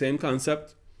cores, the same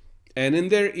concept, and in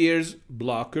their ears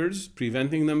blockers,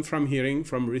 preventing them from hearing,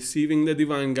 from receiving the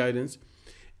divine guidance.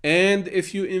 And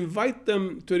if you invite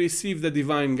them to receive the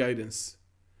divine guidance,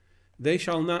 they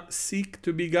shall not seek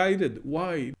to be guided.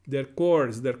 Why? Their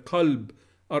cores, their qalb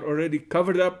are already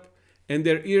covered up and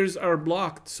their ears are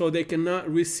blocked, so they cannot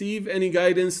receive any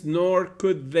guidance, nor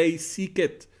could they seek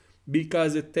it,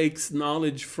 because it takes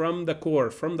knowledge from the core,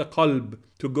 from the qalb,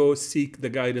 to go seek the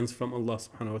guidance from Allah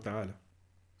subhanahu wa ta'ala.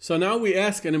 So now we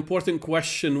ask an important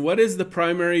question. What is the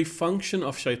primary function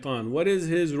of Shaytan? What is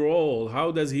his role?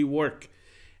 How does he work?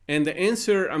 And the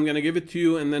answer, I'm going to give it to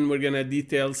you, and then we're going to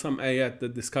detail some ayat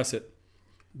that discuss it.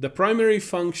 The primary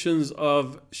functions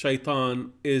of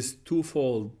Shaytan is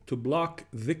twofold: to block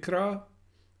dhikra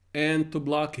and to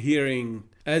block hearing.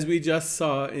 As we just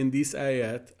saw in this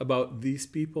ayat about these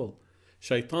people,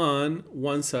 Shaytan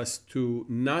wants us to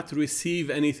not receive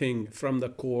anything from the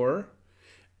core,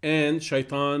 and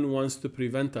Shaytan wants to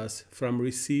prevent us from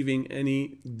receiving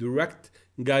any direct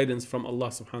guidance from Allah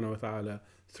subhanahu wa ta'ala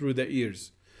through the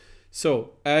ears.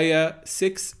 So, ayah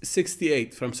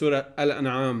 668 from Surah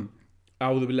Al-An'am.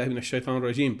 أعوذ بالله من الشيطان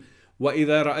الرجيم.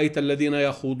 وإذا رأيت الذين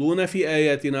يخوضون في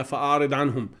آياتنا فأعرض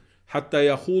عنهم حتى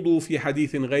يخوضوا في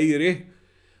حديث غيره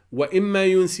وإما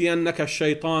ينسينك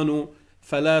الشيطان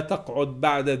فلا تقعد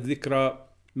بعد الذكرى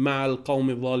مع القوم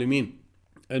الظالمين.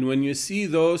 And when you see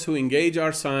those who engage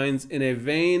our signs in a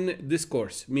vain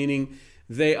discourse, meaning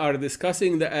they are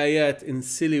discussing the ayat in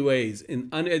silly ways, in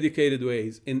uneducated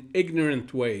ways, in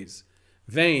ignorant ways,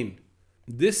 vain,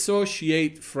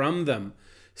 dissociate from them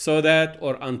so that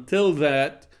or until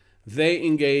that they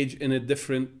engage in a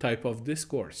different type of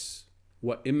discourse.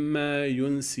 وَإِمَّا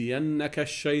يُنْسِيَنَّكَ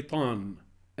الشَّيْطَانِ.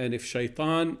 And if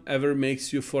shaitan ever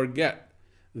makes you forget,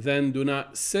 then do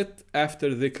not sit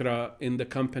after dhikra in the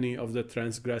company of the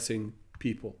transgressing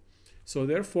people. So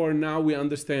therefore now we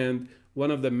understand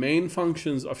one of the main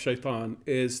functions of shaitan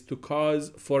is to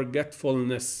cause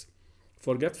forgetfulness.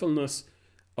 Forgetfulness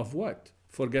of what?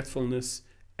 Forgetfulness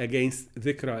against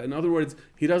dhikra. In other words,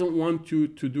 he doesn't want you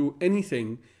to do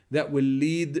anything that will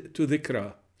lead to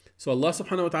dhikra. So Allah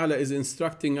subhanahu wa ta'ala is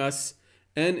instructing us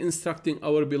and instructing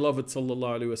our beloved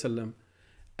sallallahu alayhi wasallam.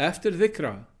 After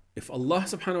dhikra, if Allah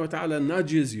subhanahu wa ta'ala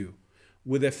nudges you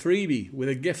with a freebie, with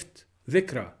a gift,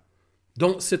 dhikra,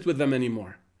 don't sit with them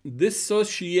anymore.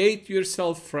 Dissociate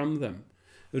yourself from them.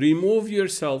 Remove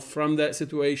yourself from that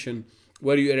situation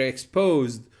where you are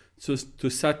exposed to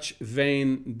such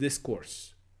vain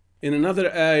discourse. In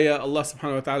another ayah, Allah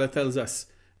subhanahu wa ta'ala tells us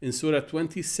in Surah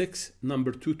 26,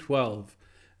 number 212,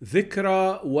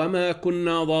 ذِكْرَى وَمَا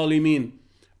كُنَّا ظَالِمِينَ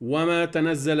وَمَا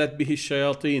تَنَزَّلَتْ بِهِ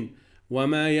الشَّيَاطِينَ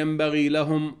وَمَا يَنْبَغِي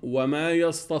لَهُمْ وَمَا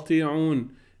يَسْتَطِيعُونَ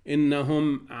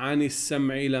إِنَّهُمْ عَنِ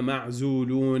السَّمْعِ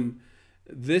لَمَعْزُولُونَ.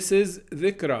 This is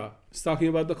dhikra. It's talking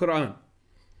about the Quran.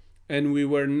 And we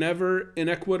were never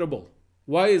inequitable.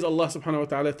 Why is Allah subhanahu wa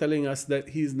ta'ala telling us that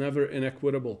He's never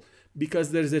inequitable?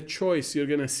 Because there's a choice you're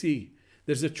going to see.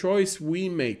 There's a choice we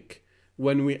make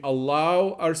when we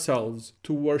allow ourselves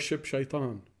to worship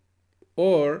shaitan.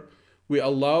 Or we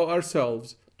allow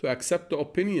ourselves to accept the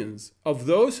opinions of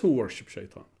those who worship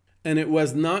shaitan. And it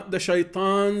was not the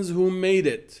shaitans who made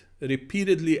it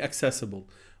repeatedly accessible.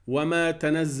 وَمَا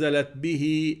تَنَزَّلَتْ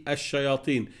بِهِ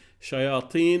الشَّيَاطِينَ.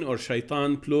 Shayateen or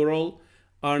shaitan plural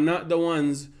are not the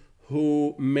ones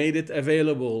who made it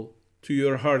available to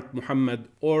your heart, Muhammad,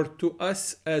 or to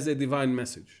us as a divine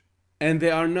message. And they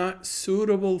are not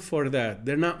suitable for that.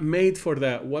 They're not made for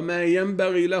that. وَمَا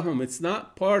يَنْبَغِي لَهُمْ. It's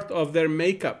not part of their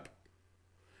makeup.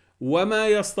 وَمَا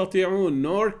يَسْتَطِعُونَ.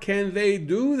 Nor can they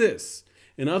do this.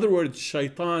 In other words,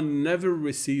 shaitan never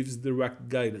receives direct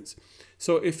guidance.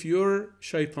 So if your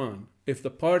shaitan, if the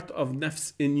part of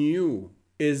nafs in you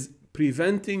is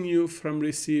preventing you from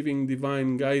receiving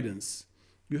divine guidance,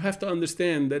 you have to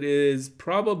understand that it is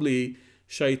probably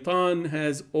shaitan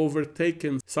has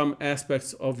overtaken some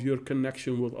aspects of your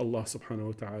connection with Allah subhanahu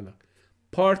wa ta'ala.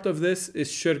 Part of this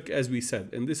is shirk, as we said,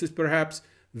 and this is perhaps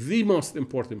the most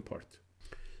important part.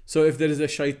 So if there is a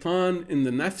shaitan in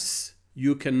the nafs,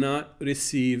 you cannot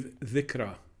receive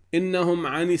dhikra. إِنَّهُمْ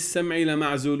عَنِ السَّمْعِ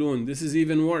لَمَعْزُولُونَ. This is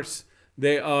even worse.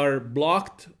 They are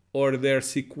blocked or they're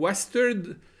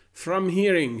sequestered from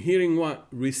hearing. Hearing what?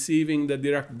 Receiving the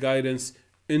direct guidance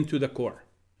into the core.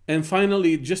 And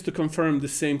finally, just to confirm the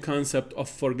same concept of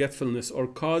forgetfulness or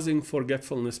causing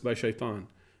forgetfulness by shaitan.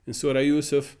 In Surah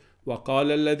Yusuf, وَقَالَ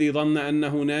الَّذِي ظَنَّ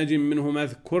أَنَّهُ نَاجٍ مِّنْهُمَا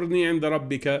اذْكُرْنِي عِنْدَ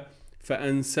رَبِّكَ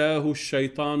فَأَنْسَاهُ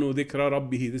الشَّيْطَانُ ذِكْرَ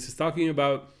رَبِّهِ. This is talking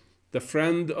about the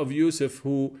friend of Yusuf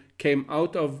who came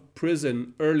out of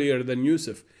prison earlier than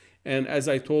Yusuf. And as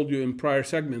I told you in prior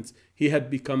segments, he had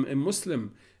become a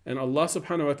Muslim. And Allah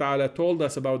subhanahu wa ta'ala told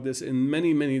us about this in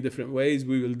many, many different ways.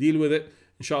 We will deal with it,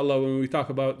 inshallah, when we talk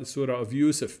about the surah of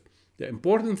Yusuf. The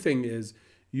important thing is,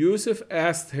 Yusuf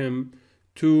asked him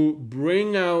to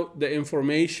bring out the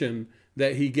information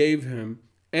that he gave him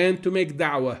and to make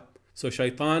da'wah. So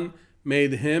shaitan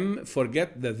made him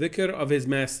forget the dhikr of his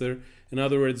master. In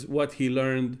other words, what he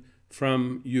learned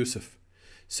from Yusuf.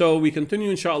 So we continue,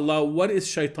 inshallah. What is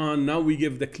shaitan? Now we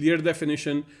give the clear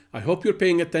definition. I hope you're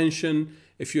paying attention.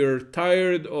 If you're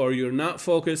tired or you're not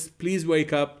focused, please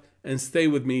wake up and stay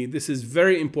with me. This is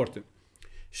very important.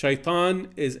 Shaitan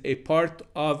is a part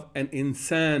of an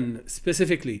insan,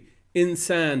 specifically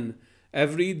insan,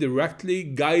 every directly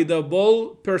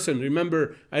guidable person.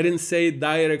 Remember, I didn't say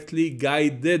directly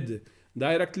guided.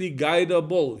 Directly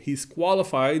guidable. He's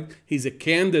qualified. He's a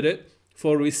candidate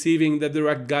for receiving the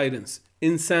direct guidance.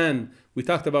 Insan. We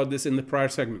talked about this in the prior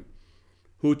segment.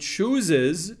 Who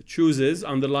chooses,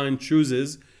 underline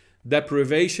chooses,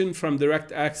 deprivation from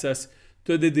direct access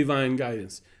to the divine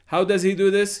guidance. How does he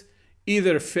do this?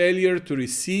 either failure to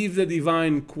receive the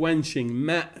divine quenching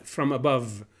ma from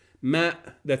above, ma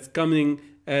that's coming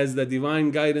as the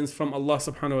divine guidance from Allah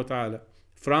subhanahu wa ta'ala,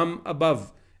 from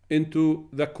above into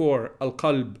the core,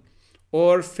 al-qalb,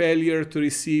 or failure to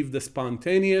receive the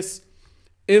spontaneous,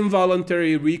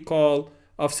 involuntary recall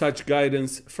of such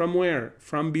guidance from where?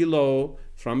 From below,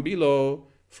 from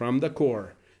the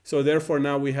core. So therefore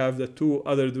now we have the two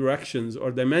other directions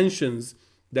or dimensions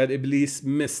that Iblees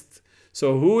missed.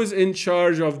 So who is in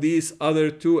charge of these other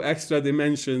two extra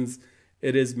dimensions?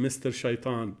 It is Mr.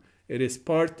 Shaytan. It is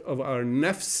part of our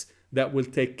nafs that will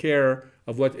take care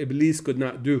of what Iblees could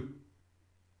not do.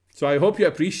 So I hope you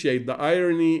appreciate the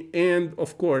irony and,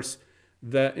 of course,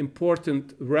 the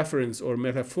important reference or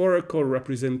metaphorical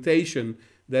representation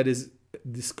that is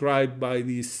described by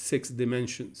these 6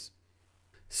 dimensions.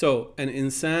 So an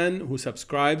insan who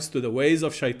subscribes to the ways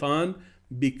of Shaytan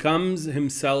becomes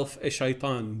himself a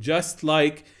Shaytan, just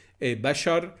like a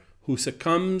bashar who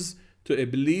succumbs to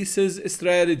Iblees'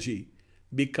 strategy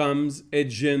becomes a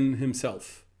jinn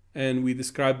himself. And we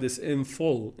described this in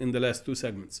full in the last 2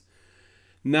 segments.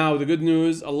 Now the good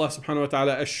news, Allah subhanahu wa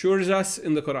ta'ala assures us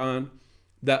in the Quran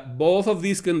that both of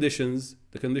these conditions,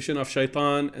 the condition of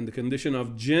Shaytan and the condition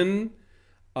of jinn,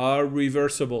 are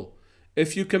reversible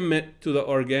if you commit to the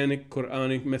organic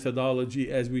Quranic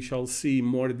methodology, as we shall see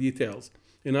more details.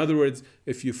 In other words,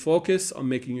 if you focus on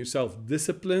making yourself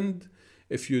disciplined,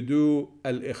 if you do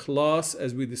al-ikhlas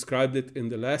as we described it in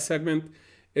the last segment,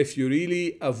 if you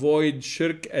really avoid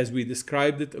shirk as we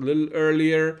described it a little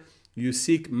earlier, you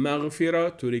seek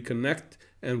maghfirah to reconnect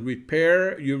and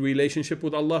repair your relationship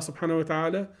with Allah subhanahu wa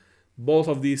ta'ala, both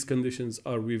of these conditions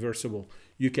are reversible.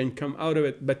 You can come out of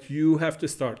it, but you have to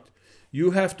start.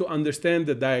 You have to understand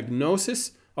the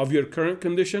diagnosis of your current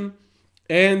condition,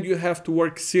 and you have to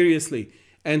work seriously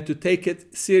and to take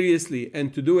it seriously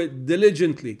and to do it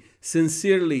diligently,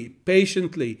 sincerely,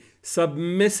 patiently,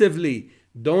 submissively.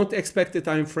 Don't expect a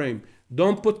time frame.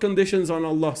 Don't put conditions on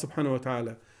Allah subhanahu wa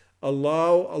ta'ala.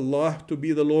 Allow Allah to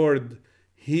be the Lord.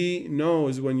 He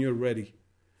knows when you're ready.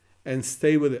 And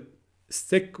stay with it.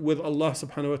 Stick with Allah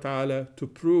subhanahu wa ta'ala to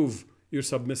prove your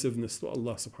submissiveness to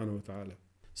Allah subhanahu wa ta'ala.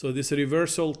 So this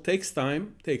reversal takes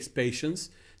time, takes patience,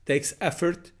 takes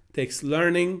effort, takes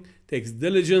learning, takes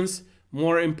diligence.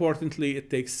 More importantly, it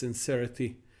takes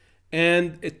sincerity.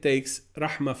 And it takes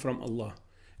rahmah from Allah.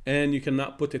 And you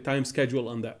cannot put a time schedule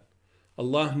on that.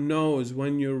 Allah knows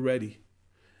when you're ready.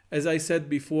 As I said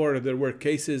before, there were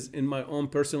cases in my own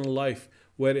personal life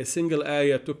where a single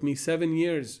ayah took me 7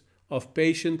 years of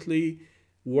patiently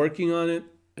working on it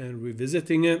and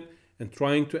revisiting it and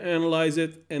trying to analyze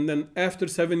it. And then after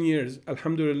 7 years,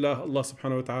 alhamdulillah, Allah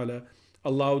subhanahu wa ta'ala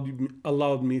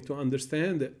allowed me to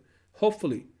understand it,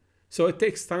 hopefully. So it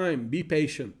takes time. Be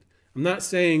patient. I'm not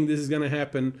saying this is going to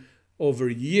happen over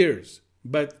years,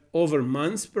 but over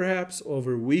months, perhaps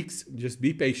over weeks. Just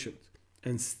be patient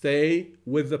and stay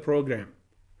with the program.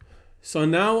 So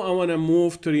now I want to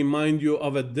move to remind you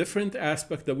of a different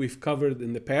aspect that we've covered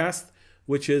in the past,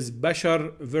 which is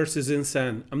bashar versus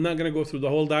insan. I'm not going to go through the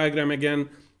whole diagram again.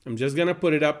 I'm just going to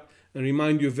put it up and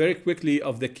remind you very quickly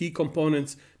of the key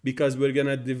components, because we're going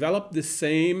to develop the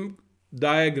same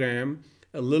diagram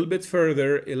a little bit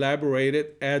further, elaborate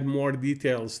it, add more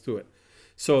details to it.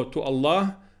 So to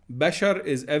Allah, bashar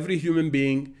is every human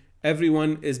being.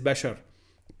 Everyone is bashar.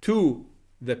 To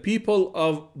the people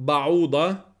of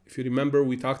Ba'uda, if you remember,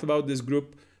 we talked about this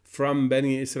group from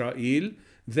Bani Israel.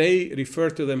 They refer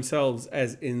to themselves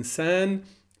as insan,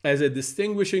 as a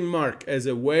distinguishing mark, as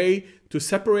a way to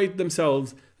separate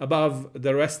themselves above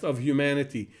the rest of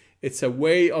humanity. It's a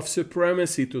way of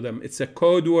supremacy to them. It's a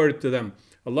code word to them.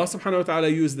 Allah subhanahu wa ta'ala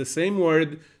used the same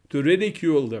word to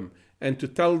ridicule them and to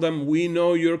tell them, we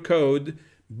know your code,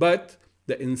 but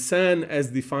the insan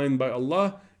as defined by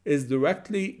Allah is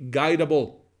directly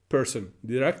guidable person,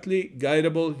 directly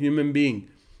guidable human being.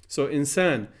 So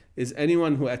insan is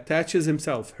anyone who attaches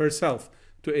himself, herself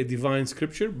to a divine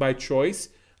scripture by choice.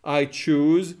 I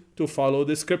choose to follow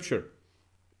the scripture.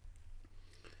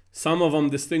 Some of them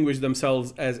distinguish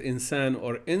themselves as insan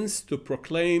or ins to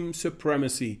proclaim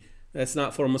supremacy. That's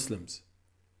not for Muslims.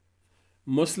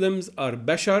 Muslims are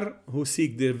bashar who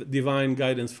seek divine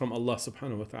guidance from Allah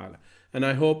subhanahu wa ta'ala. And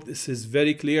I hope this is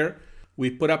very clear. We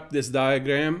put up this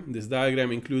diagram. This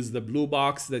diagram includes the blue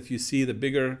box that you see, the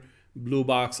bigger blue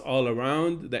box all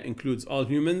around that includes all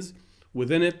humans.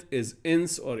 Within it is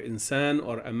ins or insan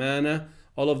or amana.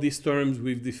 All of these terms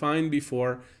we've defined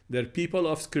before. They're people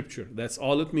of scripture. That's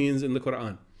all it means in the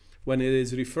Quran. When it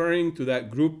is referring to that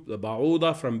group, the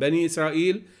Ba'uda from Bani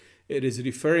Israel, it is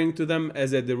referring to them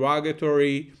as a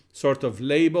derogatory sort of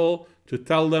label to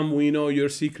tell them, we know your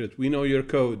secret, we know your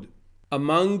code.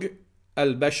 Among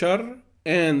al-bashar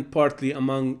and partly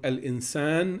among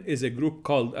al-insan is a group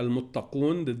called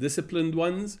al-muttaqun, the disciplined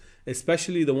ones,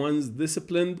 especially the ones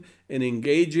disciplined in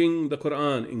engaging the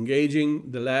Quran,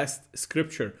 engaging the last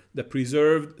scripture, the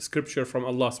preserved scripture from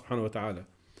Allah subhanahu wa ta'ala.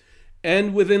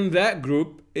 And within that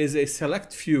group is a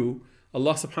select few.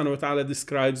 Allah subhanahu wa ta'ala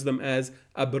describes them as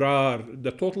abrar,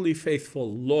 the totally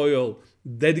faithful, loyal,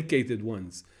 dedicated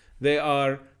ones. They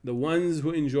are the ones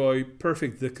who enjoy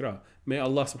perfect dhikr. May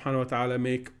Allah subhanahu wa ta'ala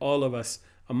make all of us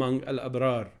among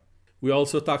al-abrar. We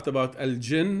also talked about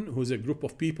al-jinn, who's a group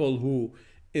of people who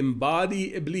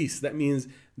embody Iblees. That means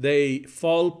they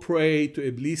fall prey to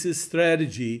Iblees'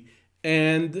 strategy,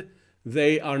 and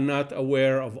they are not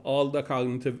aware of all the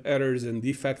cognitive errors and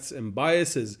defects and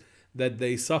biases that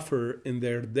they suffer in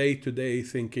their day-to-day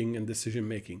thinking and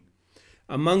decision-making.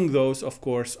 Among those, of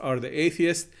course, are the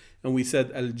atheists, and we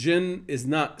said al-jinn is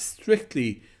not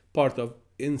strictly part of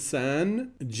insan.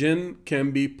 Jinn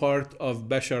can be part of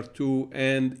bashar too,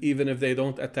 and even if they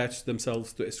don't attach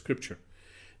themselves to a scripture.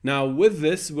 Now with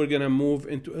this, we're going to move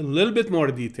into a little bit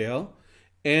more detail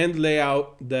and lay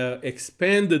out the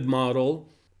expanded model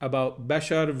about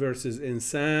bashar versus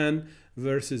insan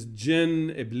versus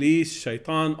jinn, iblis,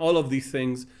 shaytan. All of these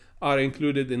things are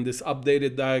included in this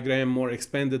updated diagram, more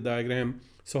expanded diagram.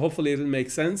 So hopefully it'll make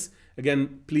sense.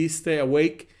 Again, please stay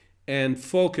awake and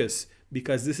focus,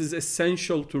 because this is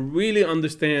essential to really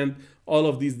understand all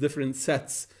of these different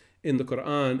sets in the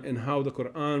Quran and how the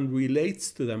Quran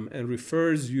relates to them and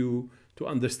refers you to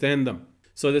understand them.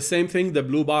 So the same thing, the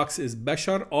blue box is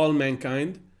bashar, all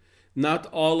mankind. Not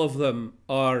all of them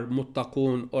are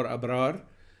muttaqun or abrar.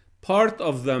 Part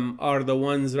of them are the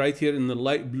ones right here in the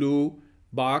light blue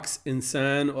box,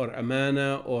 insan or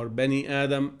amana or bani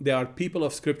Adam. They are people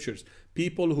of scriptures,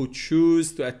 people who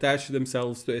choose to attach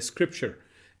themselves to a scripture,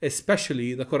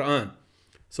 especially the Quran.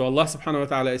 So Allah subhanahu wa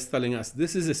ta'ala is telling us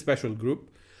this is a special group.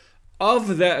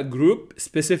 Of that group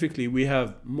specifically, we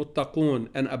have muttaqun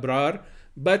and abrar,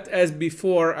 but as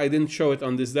before, I didn't show it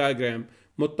on this diagram,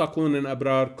 muttaqun and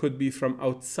abrar could be from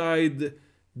outside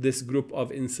this group of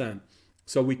insan.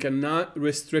 So we cannot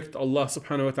restrict Allah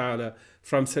subhanahu wa ta'ala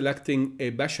from selecting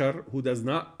a bashar who does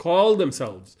not call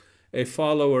themselves a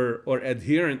follower or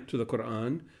adherent to the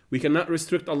Quran. We cannot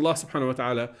restrict Allah subhanahu wa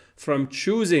ta'ala from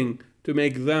choosing to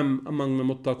make them among the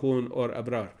muttaqun or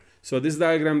abrar. So this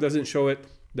diagram doesn't show it.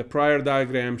 The prior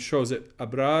diagram shows it.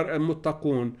 Abrar and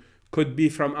muttaqun could be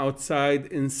from outside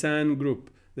insan group,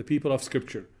 the people of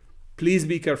scripture. Please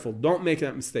be careful. Don't make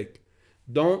that mistake.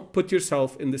 Don't put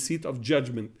yourself in the seat of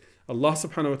judgment. Allah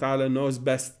subhanahu wa ta'ala knows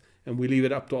best, and we leave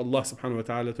it up to Allah subhanahu wa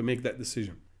ta'ala to make that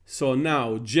decision. So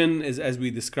now jinn is as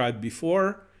we described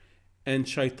before, and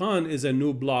shaytan is a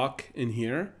new block in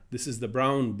here. This is the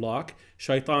brown block.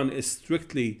 Shaytan is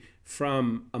strictly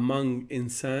from among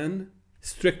insan.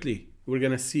 Strictly. We're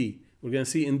going to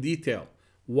see in detail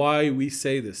why we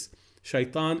say this.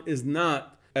 Shaytan is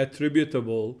not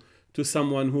attributable to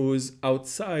someone who is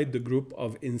outside the group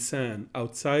of insan,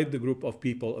 outside the group of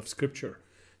people of scripture.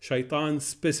 Shaytan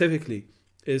specifically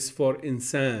is for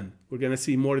insan. We're going to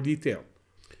see more detail.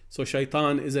 So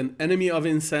shaytan is an enemy of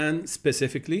insan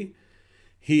specifically.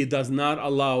 He does not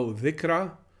allow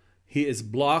dhikra. He is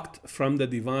blocked from the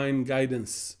divine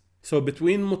guidance. So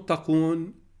between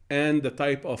muttaqun and the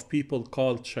type of people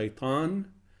called shaytan,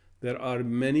 there are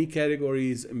many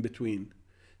categories in between.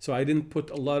 So I didn't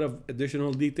put a lot of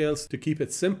additional details to keep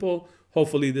it simple.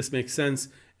 Hopefully this makes sense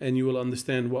and you will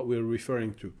understand what we're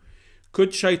referring to.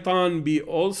 Could shaytan be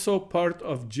also part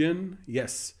of jinn?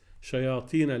 Yes.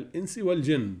 Shayateen al-insi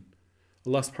wal-jinn.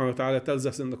 Allah subhanahu wa ta'ala tells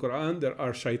us in the Quran there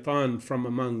are shaytan from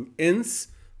among ins,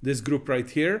 this group right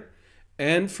here,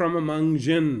 and from among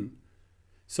jinn.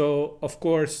 So, of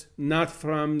course, not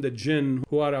from the jinn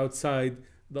who are outside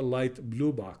the light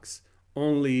blue box.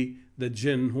 Only the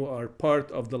jinn who are part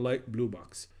of the light blue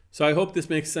box. So I hope this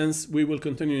makes sense. We will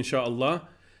continue inshallah.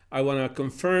 I want to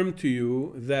confirm to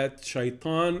you that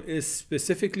shaytan is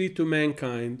specifically to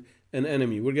mankind an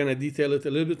enemy. We're going to detail it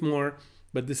a little bit more,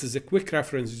 but this is a quick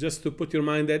reference just to put your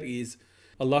mind at ease.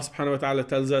 Allah subhanahu wa ta'ala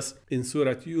tells us in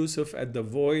Surah Yusuf at the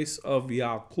voice of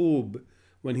Yaqub,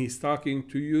 when he's talking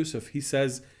to Yusuf, he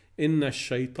says, Inna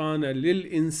shaytana lil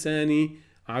insani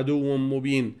aduwwun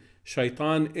mubin.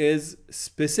 Shaytan is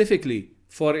specifically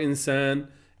for insan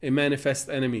a manifest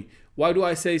enemy. Why do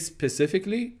I say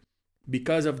specifically?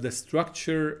 Because of the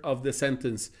structure of the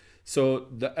sentence. So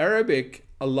the Arabic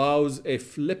allows a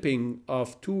flipping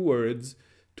of two words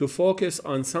to focus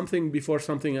on something before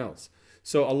something else.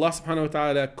 So Allah subhanahu wa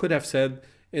ta'ala could have said,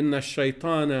 Inna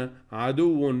shaytana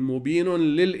aduwwun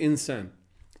mubinun lil insan.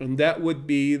 And that would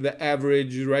be the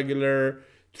average, regular,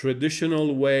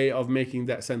 traditional way of making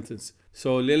that sentence.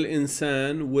 So lil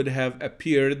insan would have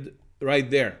appeared right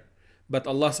there. But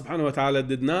Allah subhanahu wa ta'ala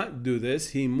did not do this.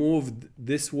 He moved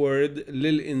this word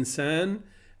lil insan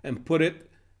and put it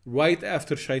right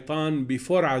after shaitan,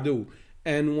 before adu.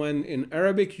 And when in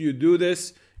Arabic you do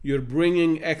this, you're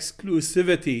bringing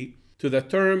exclusivity to the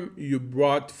term you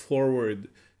brought forward.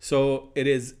 So it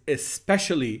is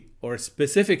especially or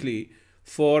specifically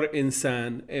for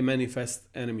insan, a manifest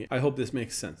enemy. I hope this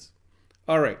makes sense.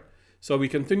 All right, so we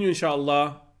continue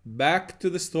inshallah back to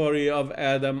the story of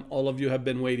Adam. All of you have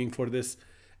been waiting for this.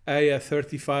 Ayah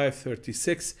 35,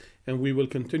 36, and we will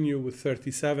continue with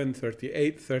 37,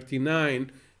 38,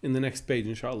 39 in the next page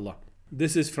inshallah.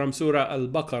 This is from Surah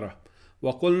Al-Baqarah.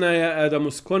 وَقُلْنَا يَا آدَمُ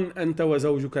اسْكُنْ أَنْتَ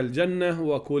وَزَوْجُكَ الْجَنَّةَ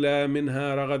وَكُلَا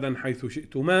مِنْهَا رَغَدًا حَيْثُ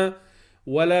شِئْتُمَا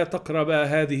وَلَا تَقْرَبَا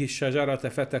هَذِهِ الشَّجَرَةَ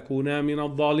فَتَكُونَا مِنَ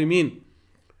الظَّالِمِينَ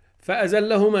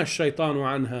فأزلهما الشيطان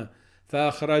عنها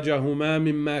فأخرجهما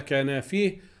مما كانا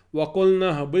فيه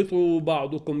وقلنا اهبطوا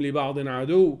بعضكم لبعض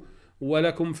عدو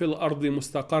ولكم في الأرض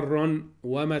مستقر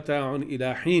ومتاع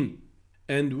إلى حين.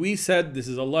 And we said, this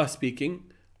is Allah speaking,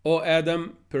 O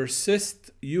Adam, persist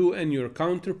you and your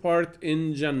counterpart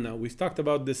in Jannah. We've talked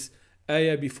about this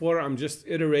ayah before. I'm just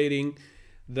iterating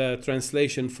the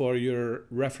translation for your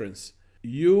reference.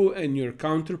 You and your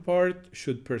counterpart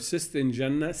should persist in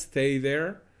Jannah, stay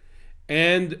there,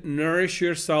 and nourish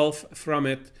yourself from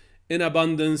it in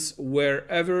abundance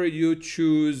wherever you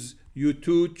choose. You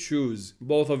two choose,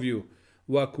 both of you.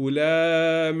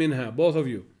 وَكُلَا مِنْهَا, both of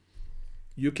you.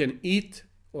 You can eat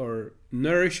or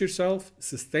nourish yourself,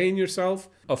 sustain yourself.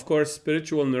 Of course,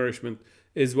 spiritual nourishment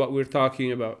is what we're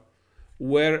talking about.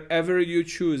 Wherever you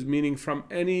choose, meaning from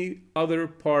any other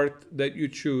part that you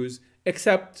choose,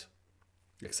 except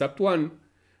one.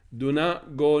 Do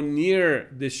not go near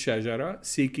this shajara,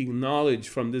 seeking knowledge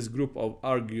from this group of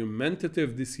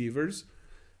argumentative deceivers.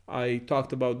 I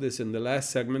talked about this in the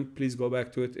last segment. Please go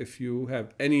back to it if you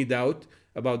have any doubt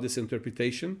about this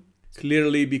interpretation.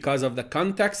 Clearly, because of the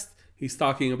context, he's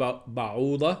talking about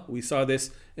ba'uda. We saw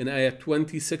this in ayah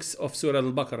 26 of Surah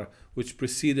Al-Baqarah, which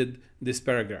preceded this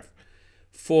paragraph.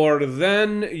 For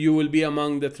then you will be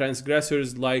among the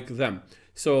transgressors like them.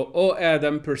 So, O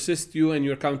Adam, persist you and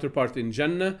your counterpart in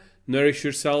Jannah, nourish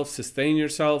yourself, sustain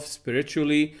yourself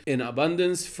spiritually in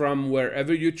abundance from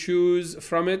wherever you choose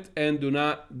from it, and do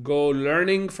not go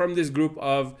learning from this group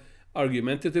of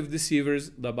argumentative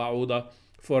deceivers, the ba'uda,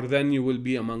 for then you will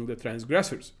be among the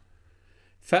transgressors.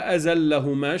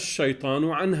 فَأَزَلَّهُمَا الشَّيْطَانُ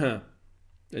عَنْهَا.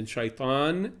 And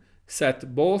Shaytan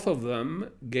set both of them,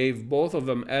 gave both of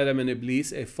them, Adam and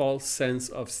Iblees, a false sense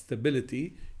of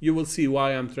stability. You will see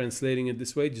why I'm translating it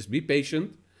this way. Just be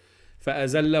patient.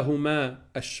 فأزلهما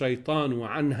الشيطان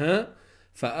عنها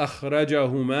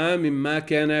فأخرجهما مما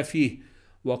كانا فيه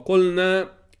وقلنا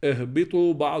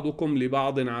اهبطوا بعضكم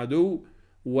لبعض عدو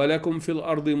ولكم في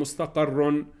الأرض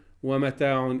مستقر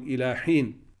ومتاع إلى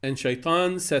حين. And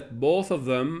Shaytan set both of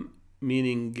them,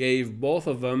 meaning gave both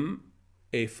of them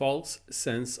a false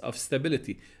sense of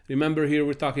stability. Remember, here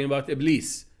we're talking about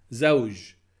Iblees,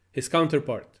 Zawj, his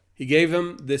counterpart. He gave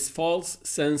him this false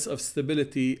sense of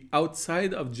stability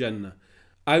outside of Jannah.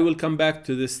 I will come back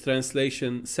to this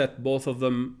translation, set both of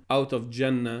them out of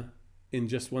Jannah, in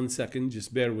just 1 second.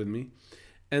 Just bear with me.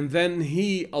 And then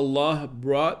He, Allah,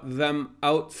 brought them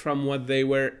out from what they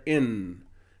were in,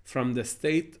 from the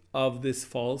state of this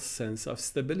false sense of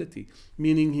stability.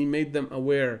 Meaning He made them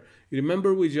aware. You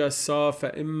remember we just saw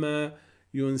فَإِمَّا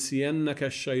يُنْسِيَنَّكَ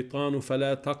الشَّيْطَانُ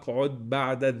فَلَا تَقْعُدْ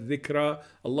بَعْدَ الذِّكْرَى.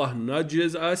 Allah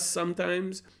nudges us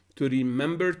sometimes to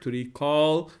remember, to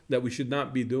recall that we should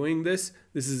not be doing this.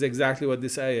 This is exactly what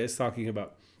this ayah is talking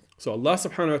about. So Allah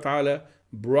subhanahu wa ta'ala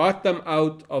brought them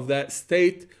out of that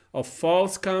state of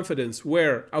false confidence.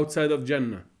 Where? Outside of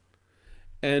Jannah.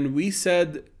 And we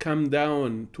said, come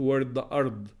down toward the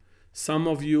ard. Some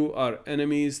of you are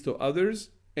enemies to others,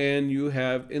 and you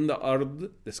have in the ard,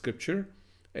 the scripture,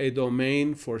 a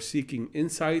domain for seeking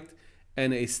insight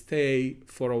and a stay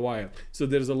for a while. So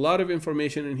there's a lot of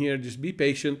information in here. Just be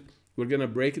patient. We're going to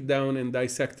break it down and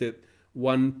dissect it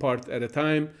one part at a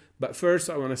time. But first,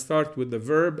 I want to start with the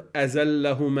verb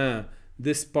azallahuma,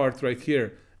 this part right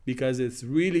here, because it's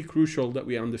really crucial that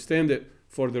we understand it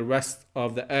for the rest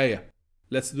of the ayah.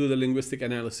 Let's do the linguistic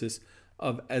analysis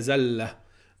of azallah.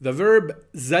 The verb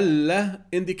zalla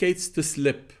indicates to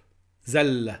slip,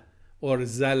 zalla or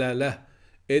zalala.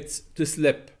 It's to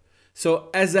slip. So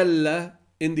azalla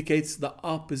indicates the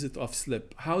opposite of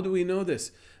slip. How do we know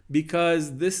this?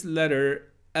 Because this letter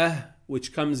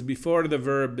which comes before the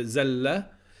verb zalla,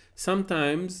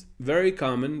 sometimes, very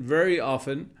common, very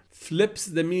often, flips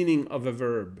the meaning of a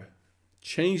verb,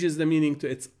 changes the meaning to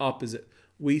its opposite.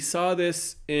 We saw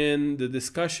this in the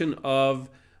discussion of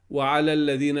وَعَلَى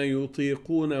الَّذِينَ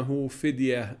يُطِيقُونَهُ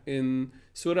فِدْيَةٌ in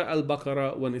Surah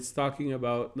Al-Baqarah when it's talking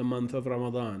about the month of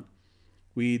Ramadan.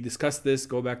 We discussed this,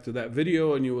 go back to that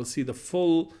video and you will see the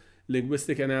full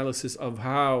linguistic analysis of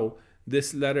how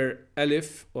this letter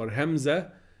alif or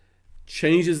hamza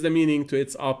changes the meaning to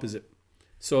its opposite.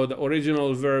 So the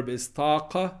original verb is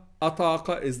taqa,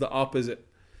 ataqa is the opposite.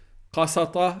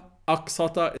 Qasata,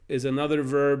 aqsata is another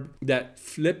verb that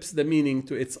flips the meaning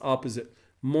to its opposite.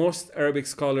 Most Arabic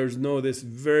scholars know this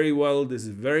very well. This is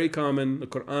very common. The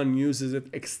Quran uses it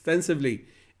extensively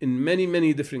in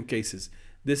many different cases.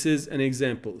 This is an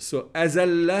example. So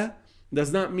azalla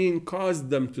does not mean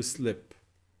caused them to slip.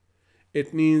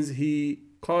 It means he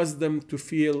caused them to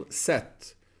feel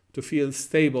set, to feel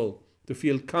stable, to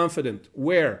feel confident.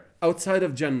 Where? Outside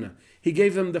of Jannah. He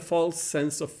gave them the false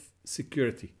sense of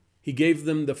security. He gave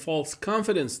them the false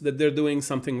confidence that they're doing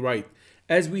something right,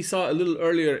 as we saw a little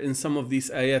earlier in some of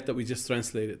these ayat that we just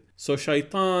translated. So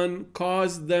Shaytan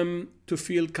caused them to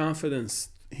feel confidence.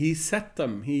 He set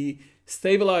them, he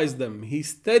stabilized them, he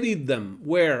steadied them.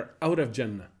 Where? Out of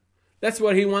Jannah. That's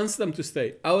where he wants them to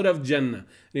stay, out of Jannah.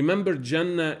 Remember,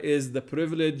 Jannah is the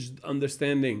privileged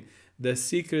understanding, the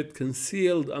secret,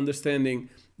 concealed understanding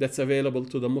that's available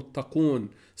to the muttaqun.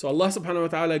 So Allah subhanahu wa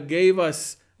ta'ala gave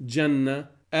us Jannah.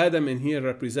 Adam in here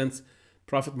represents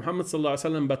Prophet Muhammad sallallahu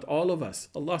alaihi wasallam, but all of us.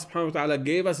 Allah subhanahu wa ta'ala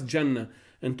gave us Jannah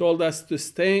and told us to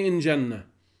stay in Jannah.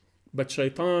 But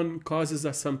Shaytan causes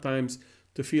us sometimes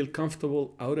to feel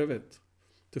comfortable out of it,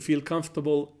 to feel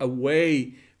comfortable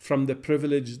away from the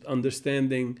privileged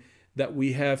understanding that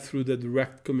we have through the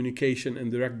direct communication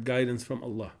and direct guidance from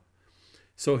Allah.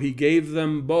 So he gave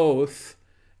them both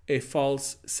a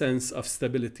false sense of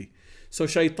stability. So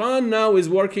Shaytan now is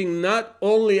working not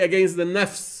only against the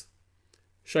nafs,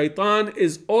 Shaytan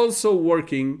is also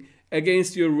working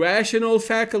against your rational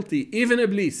faculty, even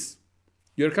Iblees,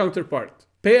 your counterpart.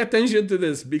 Pay attention to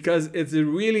this because it's a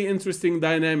really interesting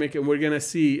dynamic, and we're going to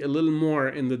see a little more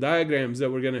in the diagrams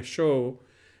that we're going to show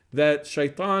that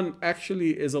Shaytan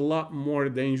actually is a lot more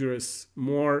dangerous,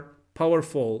 more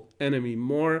powerful enemy,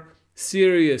 more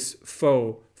serious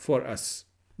foe for us.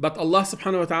 But Allah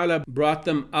subhanahu wa ta'ala brought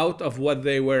them out of what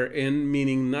they were in,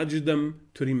 meaning nudged them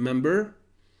to remember.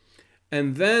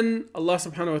 And then Allah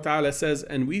subhanahu wa ta'ala says,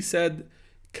 and we said,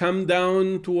 come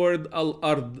down toward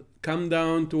al-ard, come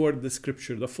down toward the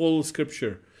scripture, the full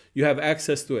scripture. You have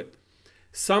access to it.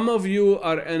 Some of you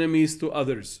are enemies to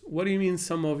others. What do you mean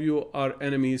some of you are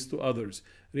enemies to others?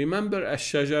 Remember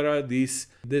Ash-Shajara,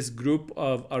 this group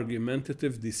of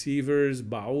argumentative deceivers,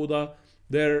 ba'uda,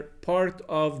 they're part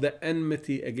of the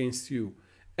enmity against you.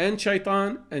 And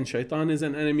Shaytan is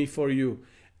an enemy for you.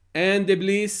 And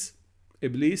Iblees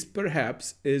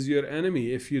perhaps is your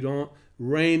enemy if you don't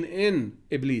rein in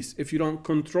Iblees, if you don't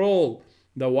control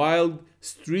the wild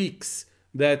streaks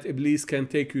that Iblees can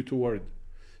take you toward.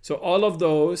 So all of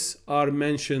those are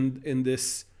mentioned in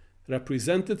this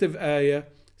representative ayah.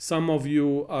 Some of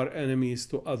you are enemies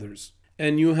to others.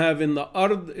 And you have in the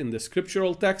ard, in the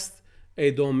scriptural text, a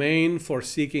domain for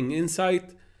seeking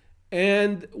insight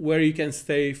and where you can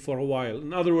stay for a while.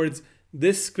 In other words,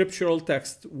 this scriptural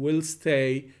text will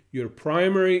stay your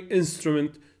primary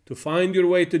instrument to find your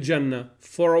way to Jannah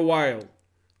for a while.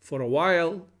 For a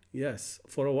while, yes,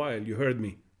 for a while, you heard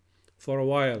me. For a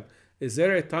while. Is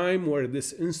there a time where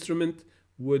this instrument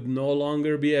would no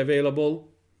longer be available?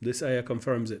 This ayah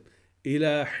confirms it.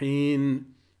 Ila heen,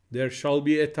 there shall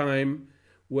be a time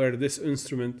where this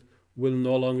instrument will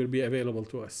no longer be available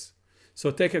to us.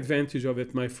 So take advantage of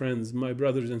it, my friends, my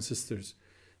brothers and sisters.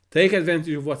 Take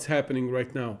advantage of what's happening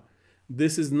right now.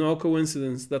 This is no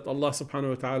coincidence that Allah subhanahu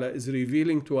wa ta'ala is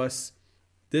revealing to us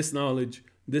this knowledge,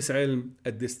 this ilm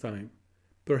at this time.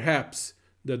 Perhaps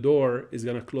the door is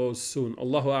going to close soon.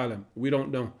 Allahu alam. We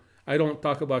don't know. I don't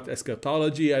talk about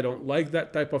eschatology. I don't like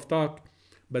that type of talk.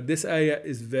 But this ayah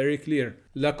is very clear.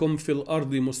 لَكُمْ فِي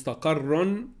الْأَرْضِ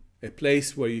مُسْتَقَرٌ, a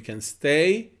place where you can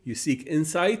stay, you seek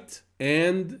insight,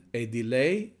 and a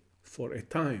delay for a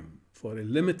time, for a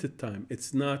limited time.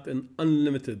 It's not an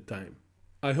unlimited time.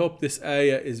 I hope this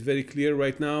ayah is very clear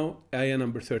right now. Ayah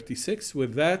number 36.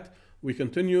 With that, we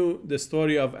continue the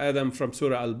story of Adam from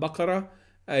Surah Al-Baqarah,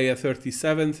 ayah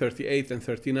 37, 38, and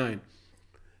 39.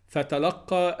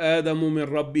 فَتَلَقَّى آدَمُ مِنْ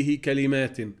رَبِّهِ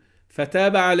كَلِمَاتٍ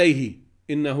فَتَابَ عَلَيْهِ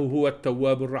إِنَّهُ هُوَ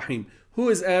التَّوَّابُ الرَّحِيمُ. Who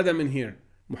is Adam in here?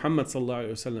 Muhammad sallallahu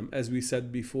alaihi wasallam, as we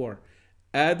said before.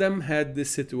 Adam had this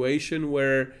situation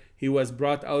where he was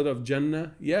brought out of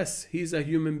Jannah. Yes, he's a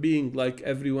human being like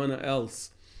everyone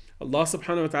else. Allah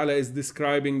subhanahu wa ta'ala is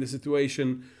describing the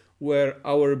situation where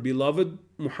our beloved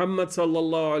Muhammad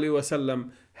sallallahu alaihi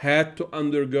wasallam had to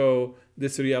undergo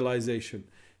this realization,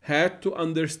 had to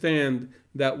understand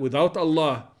that without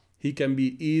Allah, he can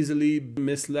be easily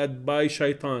misled by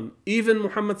Shaytan. Even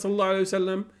Muhammad sallallahu alaihi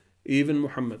wasallam, even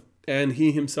Muhammad. And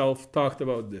he himself talked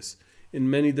about this in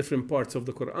many different parts of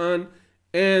the Quran.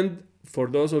 And for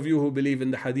those of you who believe in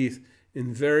the hadith,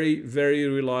 in very, very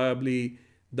reliably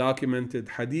documented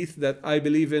hadith that I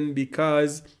believe in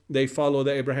because they follow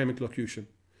the Abrahamic Locution.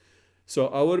 So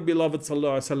our beloved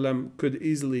sallallahu alaihi wasallam could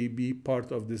easily be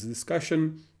part of this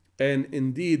discussion. And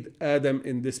indeed, Adam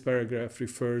in this paragraph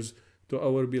refers to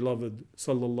our beloved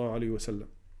sallallahu alaihi wasallam.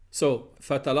 So,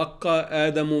 فَتَلَقَّى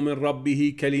آدَمُ مِنْ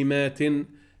رَبِّهِ كَلِمَاتٍ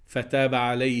فَتَابَ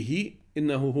عَلَيْهِ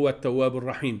إِنَّهُ هُوَ التَّوَّابُ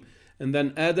الرَّحِيمُ. And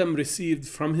then Adam received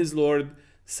from his Lord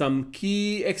some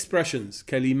key expressions,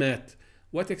 kalimat.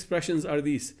 What expressions are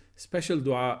these? Special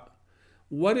dua.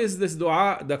 What is this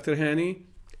dua, Dr. Hani?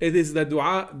 It is the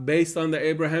dua based on the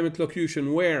Abrahamic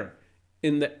Locution. Where?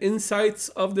 In the insights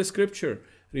of the scripture.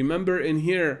 Remember in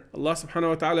here, Allah subhanahu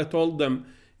wa ta'ala told them,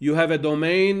 you have a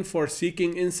domain for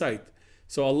seeking insight.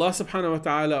 So Allah subhanahu wa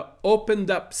ta'ala opened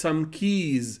up some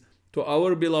keys to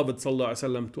our beloved sallallahu alaihi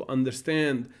wasallam to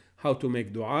understand how to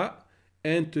make dua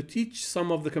and to teach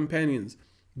some of the companions.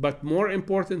 But more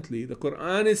importantly, the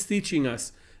Quran is teaching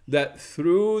us that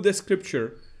through the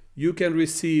scripture, you can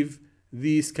receive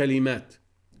these kalimat.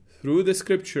 Through the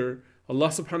scripture, Allah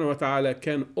subhanahu wa ta'ala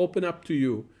can open up to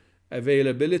you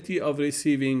availability of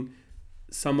receiving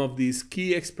some of these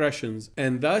key expressions,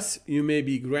 and thus you may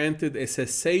be granted a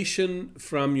cessation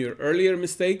from your earlier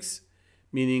mistakes,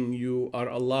 meaning you are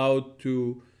allowed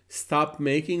to stop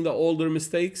making the older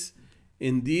mistakes.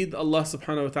 Indeed, Allah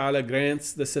subhanahu wa ta'ala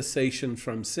grants the cessation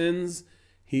from sins.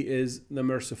 He is the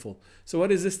merciful. So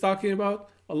what is this talking about?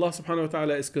 Allah subhanahu wa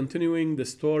ta'ala is continuing the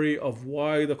story of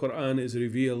why the Quran is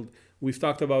revealed. We've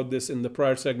talked about this in the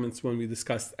prior segments when we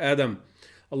discussed Adam.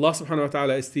 Allah subhanahu wa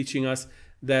ta'ala is teaching us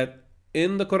that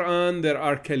in the Quran there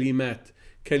are kalimat.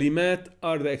 Kalimat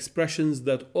are the expressions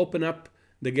that open up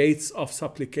the gates of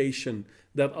supplication,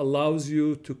 that allows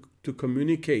you to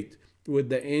communicate with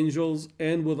the angels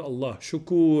and with Allah.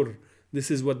 Shukur. This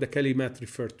is what the kalimat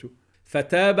refer to.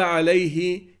 فَتَابَ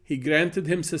عَلَيْهِ. He granted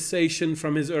him cessation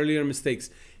from his earlier mistakes.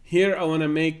 Here I want to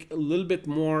make a little bit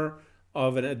more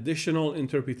of an additional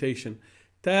interpretation.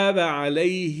 تَابَ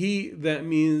عَلَيْهِ, that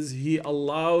means he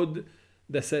allowed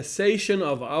the cessation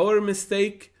of our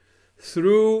mistake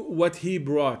through what he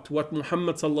brought, what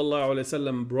Muhammad sallallahu alaihi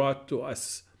wasallam brought to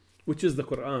us, which is the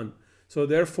Quran. So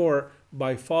therefore,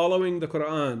 by following the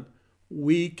Quran,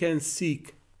 we can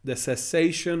seek the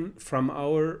cessation from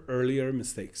our earlier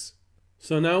mistakes.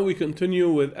 So now we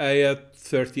continue with ayat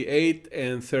 38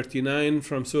 and 39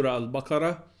 from Surah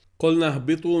Al-Baqarah. قُلْنَا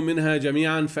اهْبِطُوا مِنْهَا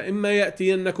جَمِيعًا فَإِمَّا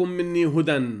يَأْتِيَنَّكُمْ مِنِّي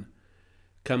هُدًى.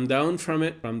 Come down from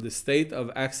it, from the state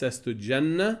of access to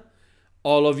Jannah,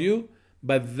 all of you.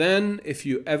 But then if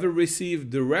you ever receive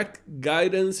direct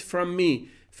guidance from me,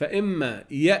 فَإِمَّا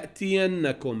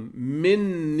يَأْتِيَنَّكُمْ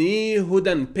مِنِّي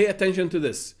هُدًى. Pay attention to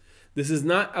this. This is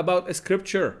not about a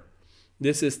scripture.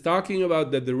 This is talking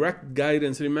about the direct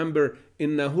guidance. Remember,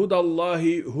 إِنَّ هُدَى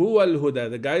اللَّهِ هُوَ الْهُدَى.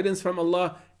 The guidance from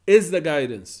Allah is the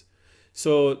guidance.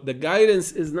 So the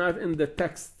guidance is not in the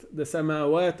text. The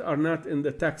samawat are not in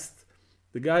the text.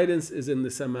 The guidance is in the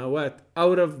samawat,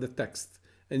 out of the text.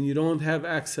 And you don't have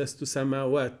access to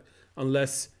samawat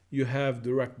unless you have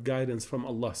direct guidance from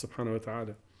Allah subhanahu wa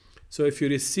ta'ala. So if you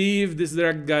receive this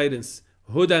direct guidance,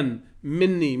 hudan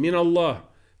minni, min Allah,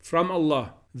 from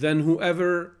Allah, then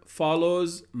whoever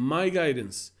follows my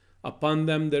guidance, upon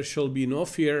them there shall be no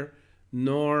fear,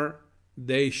 nor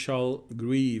they shall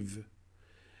grieve.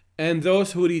 And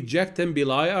those who reject and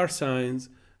belie our signs,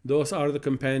 those are the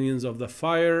companions of the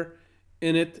fire.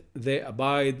 In it they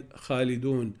abide,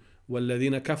 khalidun.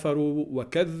 وَالَّذِينَ كَفَرُوا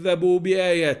وَكَذَّبُوا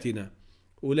بِآيَاتِنَا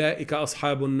أُولَئِكَ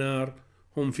أَصْحَابُ النَّارِ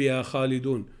هُمْ فِيهَا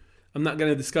خَالِدُونَ. I'm not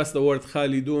going to discuss the word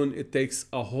khalidun. It takes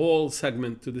a whole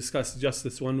segment to discuss just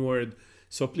this one word.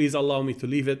 So please allow me to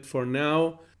leave it for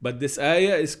now. But this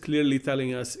ayah is clearly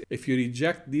telling us, if you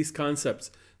reject these concepts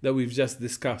that we've just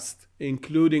discussed,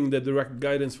 including the direct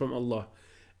guidance from Allah,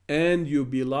 and you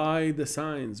belie the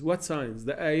signs. What signs?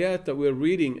 The ayat that we're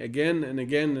reading again and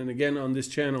again and again on this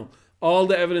channel. All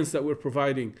the evidence that we're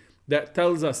providing that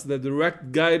tells us the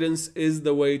direct guidance is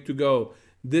the way to go.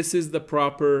 This is the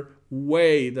proper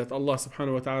way that Allah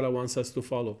subhanahu wa ta'ala wants us to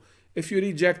follow. If you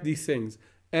reject these things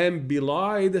and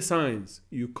belie the signs,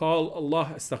 you call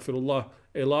Allah, astaghfirullah,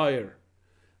 a liar,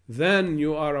 then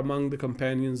you are among the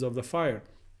companions of the fire.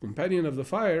 Companion of the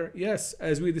fire, yes,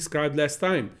 as we described last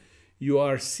time, you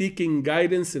are seeking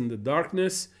guidance in the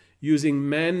darkness, using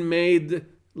man-made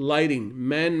lighting,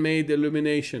 man-made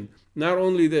illumination. Not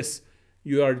only this,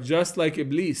 you are just like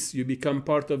Iblees. You become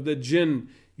part of the jinn.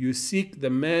 You seek the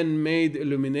man-made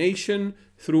illumination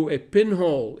through a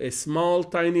pinhole, a small,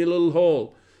 tiny little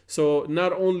hole. So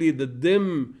not only the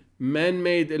dim,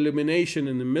 man-made illumination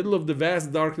in the middle of the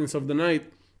vast darkness of the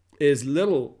night is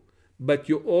little, but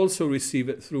you also receive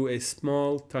it through a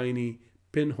small, tiny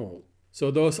pinhole.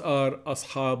 So those are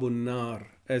Ashabun Nar,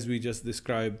 as we just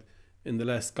described in the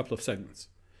last couple of segments.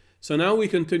 So now we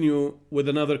continue with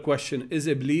another question. Is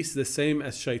Iblees the same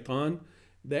as Shaytan?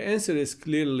 The answer is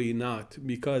clearly not,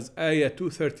 because Ayah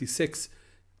 236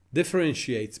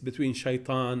 differentiates between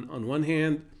Shaytan on one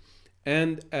hand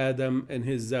and Adam and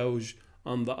his Zawj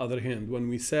on the other hand. When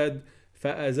we said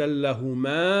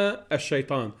فَأَزَلَّهُمَا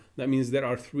الشَّيْطَانِ, that means there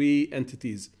are three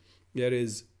entities. There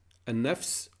is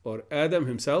An-Nafs, or Adam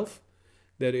himself,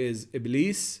 there is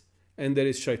Iblees, and there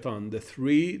is Shaytan, the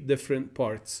three different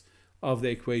parts of the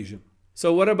equation.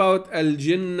 So what about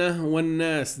Al-Jinnah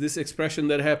wal-Nas, this expression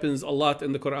that happens a lot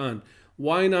in the Quran?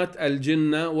 Why not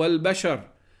Al-Jinnah wal-Bashar?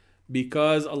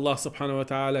 Because Allah subhanahu wa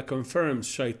ta'ala confirms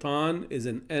Shaytan is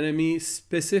an enemy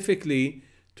specifically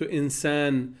to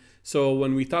insan. So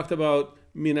when we talked about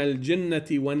min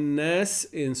al-jinnati wan-nas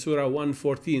in Surah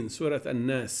 114, Surah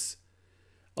An-Nas,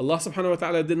 Allah subhanahu wa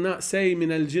ta'ala did not say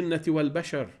min al-jinnati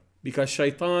wal-bashar, because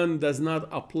Shaytan does not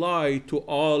apply to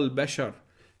all bashar.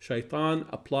 Shaytan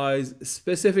applies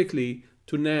specifically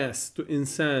to nas, to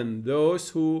insan,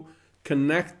 those who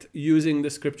connect using the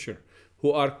scripture,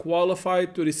 who are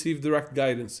qualified to receive direct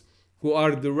guidance, who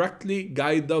are directly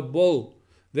guidable.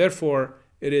 Therefore,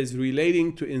 it is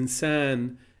relating to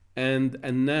insan and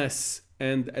an-nas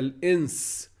and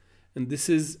al-ins. And this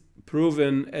is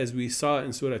proven, as we saw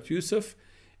in Surah Yusuf.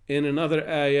 In another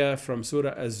ayah from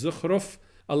Surah Az-Zukhruf,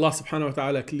 Allah subhanahu wa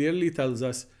ta'ala clearly tells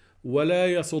us, وَلَا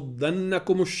يَصُدَّنَّكُمُ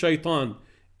الشَّيْطَانِ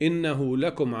إِنَّهُ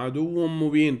لَكُمْ عَدُوٌّ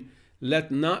مُبِينٌ.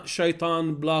 Let not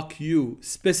Shaytan block you,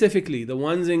 specifically the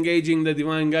ones engaging the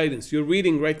divine guidance. You're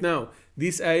reading right now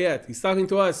these ayat. He's talking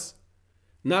to us,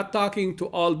 not talking to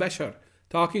all bashar,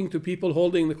 talking to people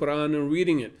holding the Quran and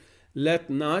reading it. Let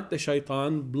not the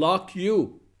Shaytan block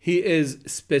you. He is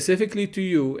specifically to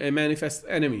you a manifest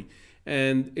enemy.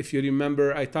 And if you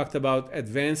remember, I talked about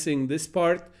advancing this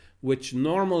part, which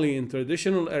normally in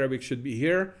traditional Arabic should be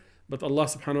here, but Allah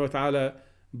subhanahu wa ta'ala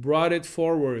brought it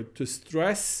forward to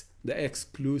stress the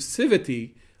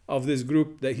exclusivity of this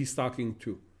group that he's talking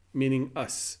to, meaning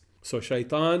us. So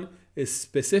Shaytan is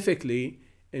specifically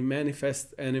a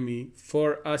manifest enemy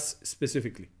for us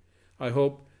specifically. I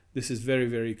hope this is very,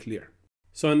 very clear.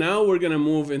 So now we're going to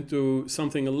move into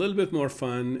something a little bit more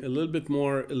fun, a little bit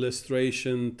more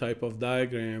illustration type of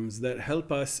diagrams that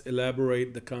help us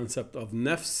elaborate the concept of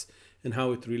nafs and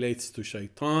how it relates to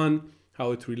Shaytan,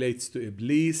 how it relates to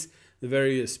Iblees, the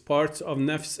various parts of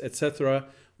nafs, etc.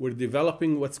 We're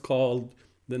developing what's called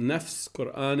the nafs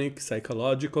Quranic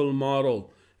psychological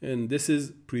model. And this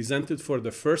is presented for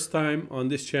the first time on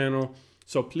this channel.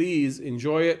 So please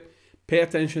enjoy it, pay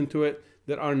attention to it.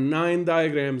 There are 9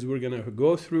 diagrams we're going to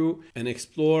go through and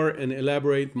explore and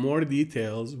elaborate more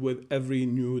details with every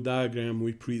new diagram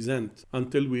we present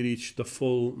until we reach the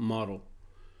full model.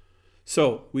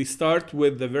 So we start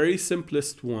with the very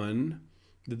simplest one,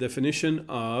 the definition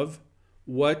of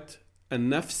what a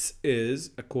nafs is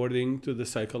according to the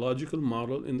psychological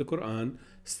model in the Quran,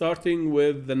 starting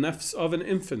with the nafs of an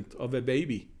infant, of a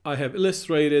baby. I have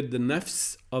illustrated the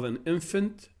nafs of an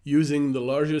infant using the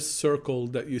largest circle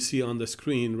that you see on the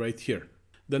screen right here.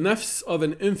 The nafs of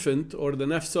an infant, or the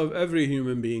nafs of every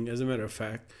human being, as a matter of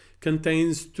fact,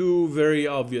 contains 2 very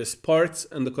obvious parts,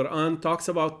 and the Quran talks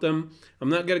about them. I'm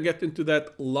not going to get into that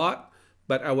a lot,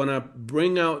 but I want to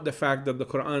bring out the fact that the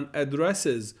Quran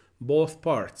addresses both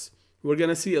parts. We're going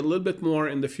to see a little bit more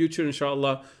in the future,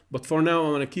 inshallah, but for now I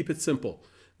want to keep it simple.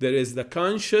 There is the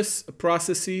conscious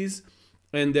processes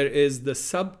and there is the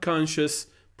subconscious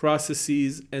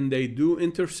processes, and they do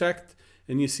intersect,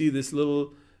 and you see this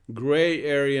little gray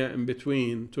area in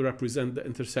between to represent the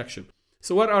intersection.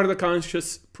 So what are the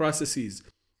conscious processes?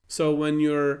 So when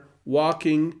you're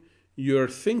walking, you're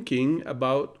thinking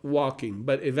about walking,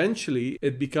 but eventually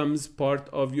it becomes part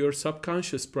of your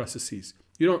subconscious processes.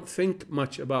 You don't think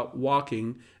much about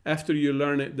walking after you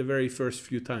learn it the very first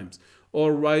few times,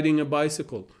 or riding a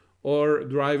bicycle, or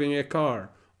driving a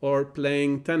car, or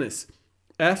playing tennis.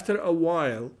 After a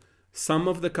while, some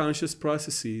of the conscious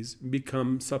processes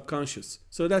become subconscious.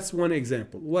 So that's one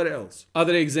example. What else?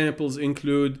 Other examples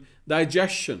include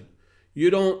digestion. You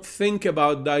don't think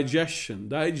about digestion.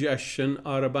 Digestion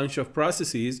are a bunch of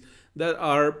processes that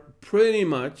are pretty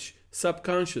much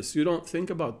subconscious. You don't think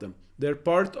about them. They're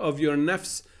part of your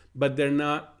nafs, but they're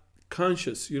not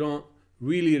conscious. You don't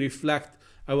really reflect,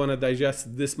 I want to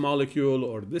digest this molecule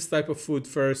or this type of food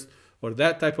first or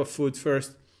that type of food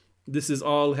first. This is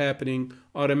all happening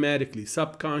automatically,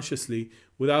 subconsciously,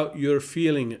 without your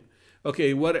feeling it.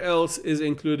 Okay, what else is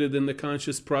included in the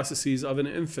conscious processes of an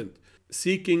infant?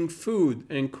 Seeking food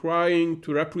and crying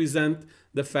to represent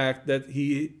the fact that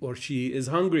he or she is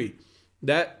hungry.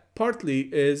 That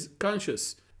partly is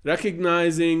conscious.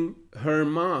 Recognizing her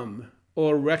mom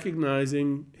or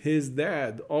recognizing his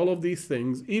dad, all of these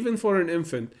things, even for an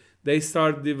infant, they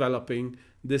start developing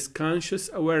this conscious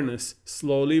awareness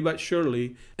slowly but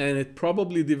surely, and it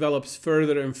probably develops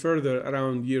further and further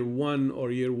around year 1 or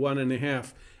year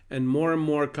 1.5, and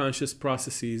more conscious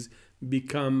processes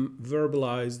become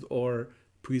verbalized or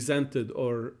presented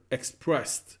or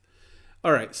expressed.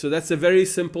 All right, so that's a very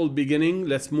simple beginning.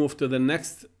 Let's move to the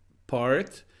next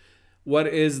part. What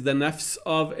is the nafs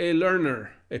of a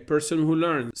learner, a person who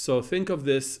learns? So think of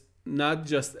this not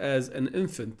just as an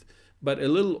infant, but a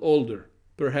little older,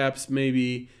 perhaps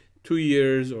maybe 2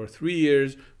 years or 3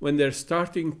 years, when they're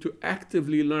starting to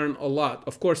actively learn a lot.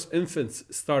 Of course, infants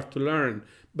start to learn,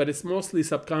 but it's mostly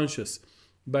subconscious.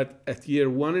 But at year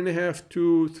 1.5,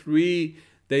 2, 3,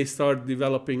 they start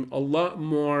developing a lot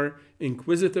more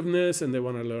inquisitiveness, and they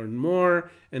want to learn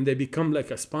more, and they become like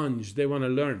a sponge. They want to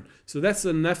learn. So that's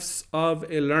the nafs of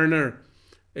a learner.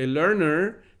 A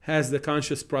learner has the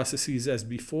conscious processes as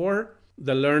before.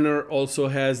 The learner also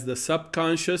has the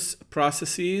subconscious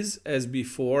processes as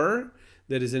before.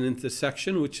 There is an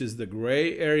intersection, which is the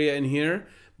gray area in here,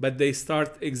 but they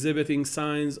start exhibiting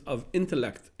signs of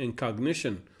intellect and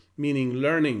cognition, meaning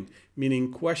learning,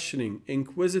 meaning questioning,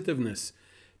 inquisitiveness,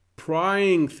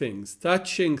 prying things,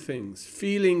 touching things,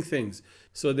 feeling things.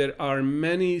 So there are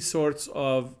many sorts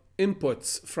of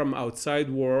inputs from outside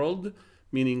world,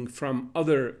 meaning from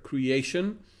other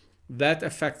creation, that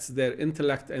affects their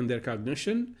intellect and their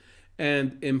cognition.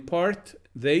 And in part,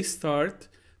 they start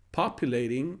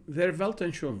populating their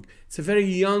Weltanschauung. It's a very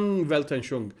young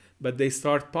Weltanschauung, but they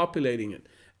start populating it.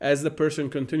 As the person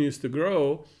continues to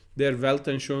grow, their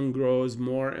Weltanschauung grows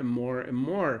more and more and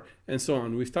more, and so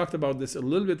on. We've talked about this a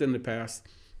little bit in the past,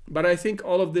 but I think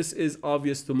all of this is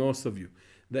obvious to most of you.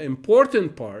 The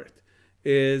important part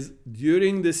is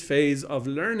during this phase of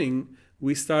learning,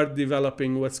 we start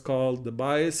developing what's called the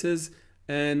biases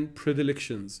and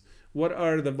predilections. What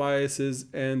are the biases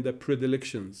and the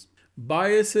predilections?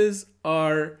 Biases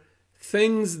are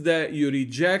things that you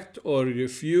reject or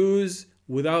refuse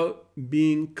without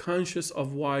being conscious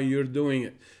of why you're doing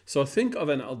it. So think of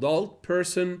an adult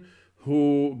person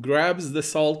who grabs the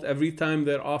salt every time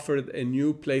they're offered a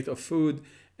new plate of food,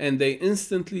 and they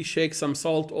instantly shake some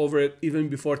salt over it even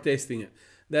before tasting it.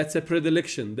 That's a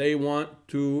predilection. They want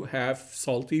to have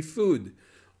salty food,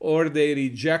 or they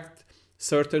reject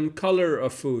certain color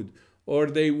of food, or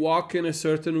they walk in a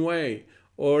certain way,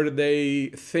 or they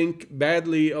think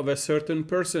badly of a certain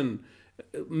person.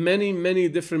 Many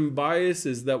different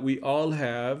biases that we all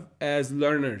have as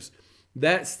learners.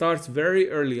 That starts very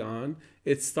early on.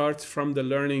 It starts from the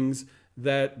learnings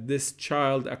that this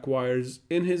child acquires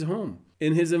in his home,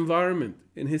 in his environment,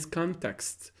 in his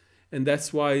context. And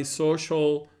that's why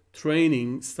social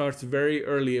training starts very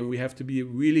early, and we have to be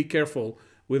really careful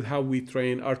with how we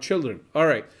train our children. All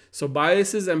right, so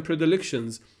biases and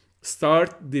predilections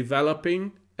start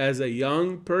developing as a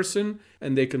young person,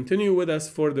 and they continue with us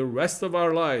for the rest of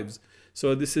our lives.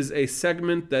 So this is a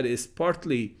segment that is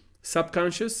partly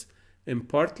subconscious and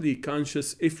partly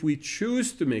conscious if we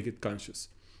choose to make it conscious.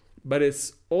 But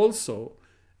it's also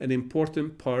an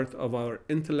important part of our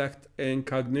intellect and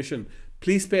cognition.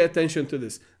 Please pay attention to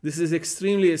this. This is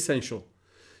extremely essential.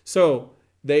 So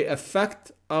they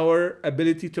affect our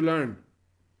ability to learn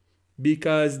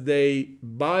because they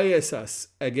bias us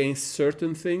against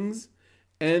certain things,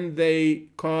 and they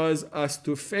cause us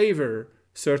to favor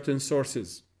certain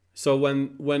sources. So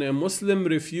when a Muslim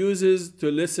refuses to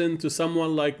listen to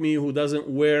someone like me who doesn't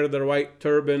wear the right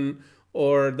turban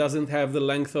or doesn't have the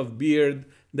length of beard,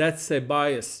 that's a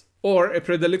bias or a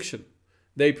predilection.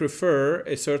 They prefer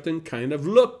a certain kind of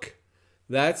look.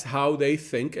 That's how they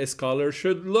think a scholar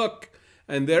should look.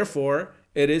 And therefore,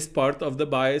 it is part of the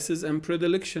biases and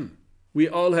predilection. We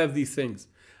all have these things.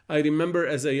 I remember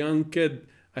as a young kid,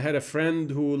 I had a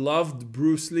friend who loved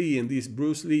Bruce Lee in these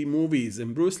Bruce Lee movies.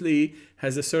 And Bruce Lee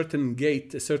has a certain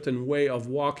gait, a certain way of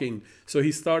walking. So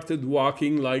he started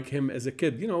walking like him as a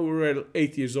kid. You know, we were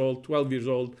 8 years old, 12 years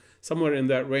old, somewhere in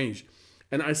that range.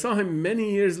 And I saw him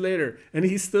many years later, and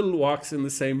he still walks in the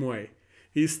same way.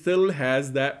 He still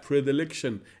has that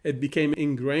predilection. It became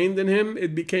ingrained in him.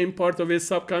 It became part of his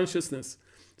subconsciousness.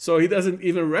 So he doesn't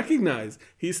even recognize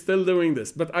he's still doing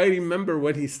this. But I remember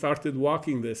when he started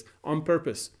walking this on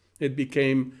purpose, it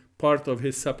became part of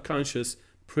his subconscious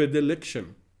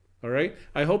predilection. All right.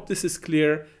 I hope this is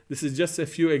clear. This is just a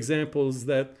few examples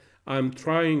that I'm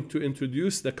trying to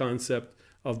introduce the concept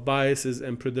of biases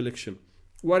and predilection.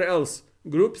 What else?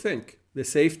 Groupthink, the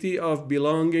safety of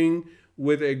belonging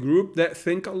with a group that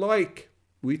think alike.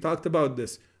 We talked about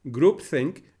this.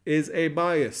 Groupthink is a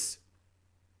bias,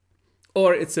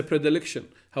 or it's a predilection,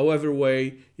 however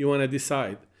way you want to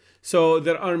decide. So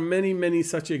there are many, many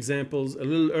such examples. A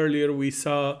little earlier we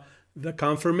saw the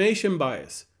confirmation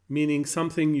bias, meaning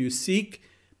something you seek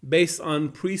based on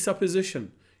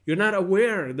presupposition. You're not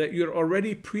aware that you're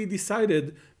already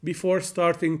pre-decided before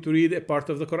starting to read a part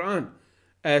of the Quran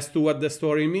as to what the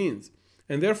story means.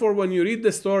 And therefore, when you read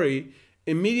the story,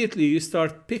 immediately you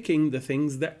start picking the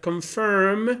things that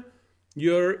confirm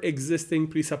your existing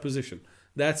presupposition.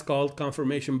 That's called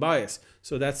confirmation bias.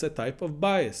 So that's a type of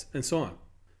bias, and so on.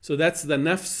 So that's the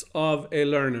nafs of a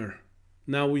learner.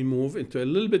 Now we move into a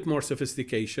little bit more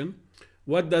sophistication.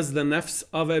 What does the nafs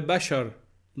of a bashar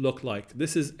look like?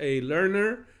 This is a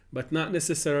learner, but not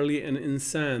necessarily an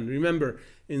insan. Remember,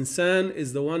 insan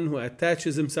is the one who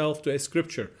attaches himself to a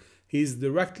scripture. He's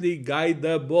directly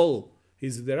guidable.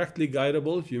 He's a directly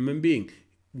guidable human being.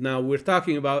 Now we're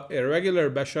talking about a regular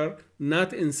bashar,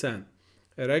 not insan.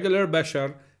 A regular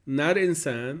bashar, not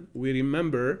insan, we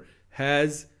remember,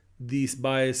 has these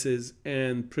biases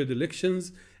and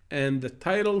predilections, and the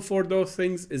title for those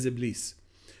things is Iblees.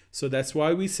 So that's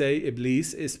why we say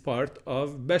Iblees is part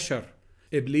of bashar.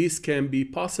 Iblees can be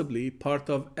possibly part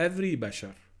of every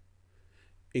bashar,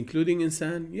 including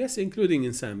insan. Yes, including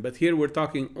insan, but here we're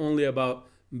talking only about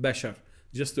bashar,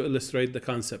 just to illustrate the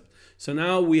concept. So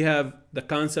now we have the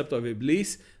concept of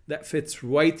Iblees that fits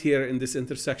right here in this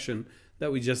intersection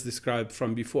that we just described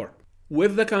from before.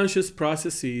 With the conscious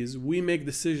processes, we make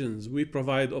decisions, we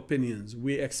provide opinions,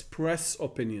 we express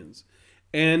opinions,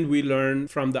 and we learn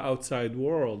from the outside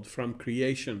world, from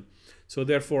creation. So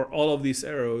therefore, all of these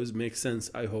arrows make sense,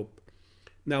 I hope.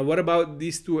 Now, what about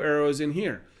these two arrows in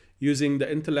here? Using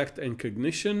the intellect and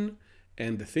cognition,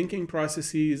 and the thinking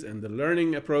processes, and the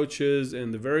learning approaches,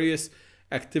 and the various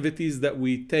activities that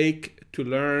we take to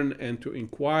learn and to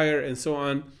inquire, and so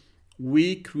on,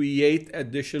 we create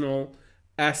additional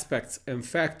aspects and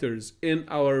factors in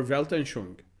our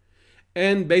Weltanschauung.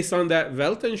 And based on that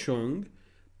Weltanschauung,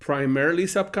 primarily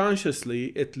subconsciously,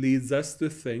 it leads us to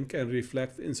think and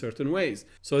reflect in certain ways.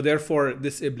 So therefore,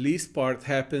 this Iblees part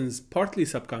happens partly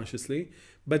subconsciously,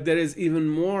 but there is even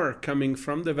more coming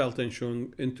from the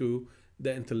Weltanschauung into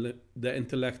the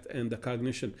intellect and the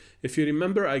cognition. If you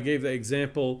remember, I gave the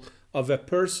example of a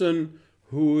person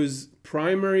whose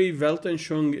primary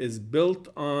Weltanschauung is built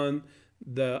on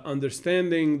the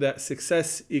understanding that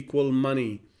success equal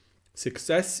money.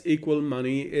 Success equal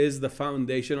money is the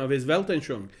foundation of his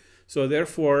Weltanschauung. So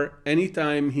therefore,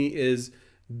 anytime he is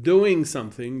doing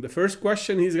something, the first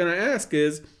question he's going to ask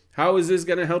is, how is this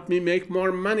going to help me make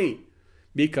more money?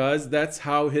 Because that's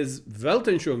how his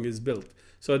Weltanschauung is built.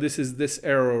 So this is this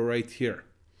arrow right here.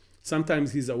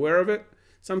 Sometimes he's aware of it,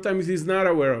 sometimes he's not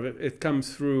aware of it. It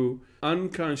comes through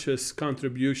unconscious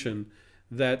contribution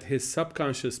that his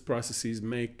subconscious processes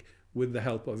make with the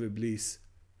help of Iblees,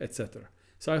 etc.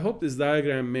 So I hope this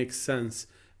diagram makes sense.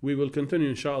 We will continue,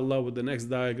 inshallah, with the next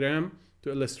diagram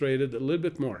to illustrate it a little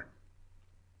bit more.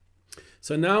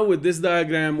 So now with this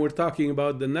diagram, we're talking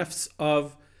about the nafs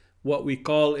of what we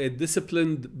call a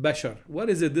disciplined bashar. What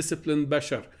is a disciplined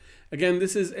bashar? Again,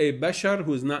 this is a bashar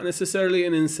who's not necessarily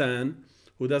an insan,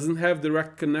 who doesn't have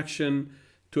direct connection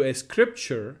to a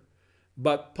scripture,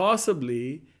 but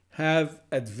possibly have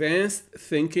advanced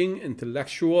thinking,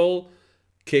 intellectual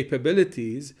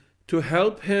capabilities to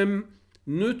help him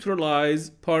neutralize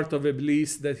part of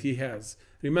Iblees that he has.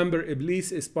 Remember,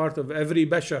 Iblees is part of every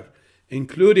bashar,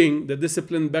 including the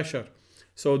disciplined bashar.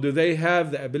 So do they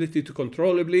have the ability to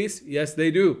control Iblees? Yes,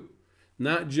 they do.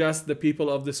 Not just the people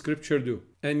of the scripture do.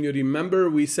 And you remember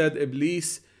we said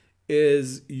Iblees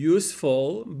is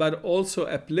useful, but also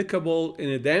applicable in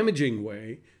a damaging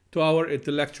way to our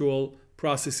intellectual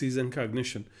processes and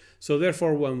cognition. So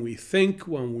therefore, when we think,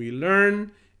 when we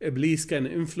learn, Iblees can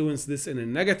influence this in a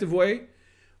negative way,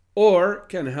 or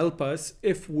can help us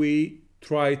if we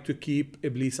try to keep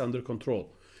Iblees under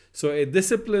control. So a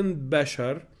disciplined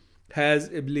bashar has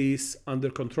Iblees under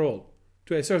control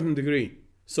to a certain degree.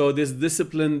 So this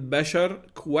disciplined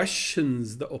bashar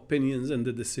questions the opinions and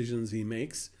the decisions he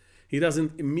makes. He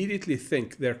doesn't immediately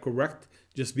think they're correct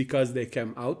just because they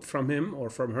came out from him or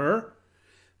from her.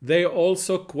 They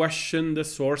also question the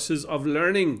sources of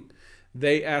learning.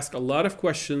 they ask a lot of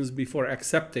questions before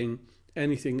accepting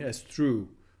anything as true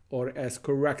or as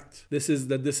correct. This is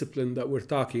the discipline that we're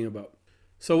talking about.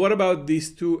 So what about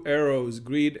these two arrows,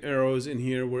 green arrows in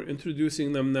here? We're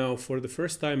introducing them now for the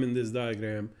first time in this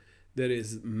diagram. There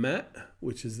is ma,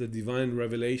 which is the divine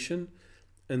revelation,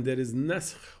 and there is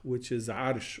nasakh, which is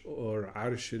arsh or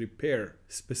arsh repair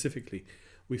specifically.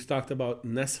 We've talked about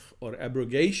nasakh or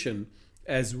abrogation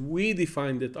as we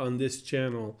defined it on this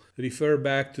channel. Refer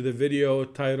back to the video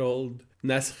titled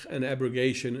Nasakh and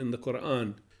Abrogation in the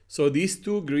Quran. So these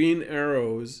two green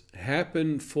arrows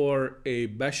happen for a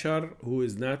bashar who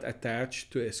is not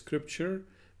attached to a scripture,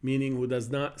 meaning who does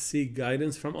not seek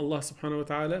guidance from Allah subhanahu wa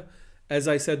ta'ala. As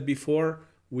I said before,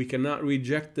 we cannot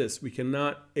reject this. We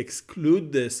cannot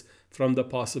exclude this from the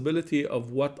possibility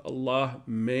of what Allah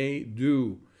may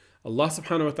do. Allah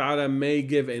subhanahu wa ta'ala may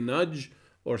give a nudge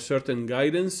or certain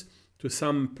guidance to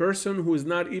some person who is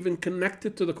not even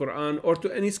connected to the Quran or to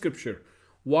any scripture.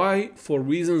 Why? For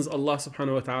reasons Allah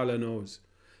subhanahu wa ta'ala knows.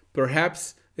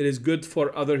 Perhaps it is good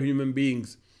for other human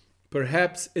beings.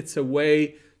 Perhaps it's a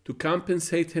way to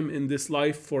compensate him in this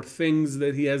life for things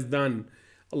that he has done.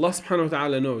 Allah subhanahu wa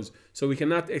ta'ala knows. So we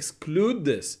cannot exclude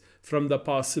this from the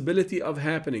possibility of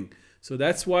happening. So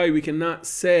that's why we cannot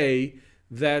say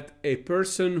that a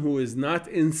person who is not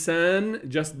insan,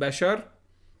 just bashar,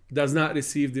 does not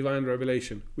receive divine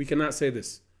revelation. We cannot say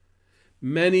this.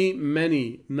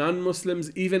 Many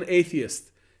non-Muslims, even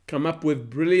atheists, come up with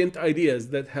brilliant ideas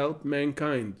that help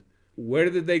mankind. Where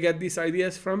did they get these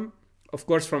ideas from? Of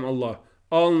course, from Allah.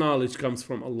 All knowledge comes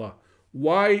from Allah.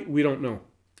 Why? We don't know.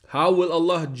 How will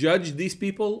Allah judge these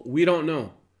people? We don't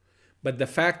know. But the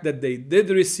fact that they did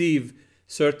receive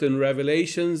certain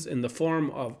revelations in the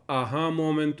form of aha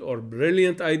moment or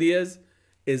brilliant ideas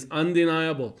is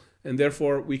undeniable. And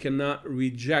therefore, we cannot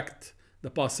reject the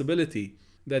possibility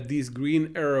that these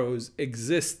green arrows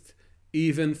exist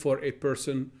even for a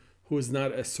person who is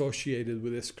not associated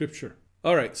with a scripture.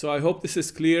 All right, so I hope this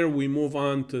is clear. We move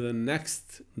on to the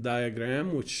next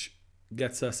diagram, which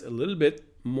gets us a little bit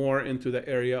more into the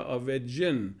area of a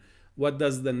jinn. What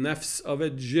does the nafs of a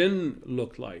jinn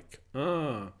look like?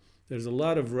 There's a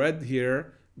lot of red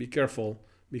here. Be careful,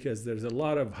 because there's a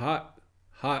lot of hot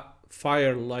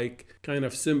fire-like kind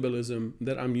of symbolism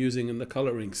that I'm using in the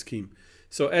coloring scheme.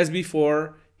 So as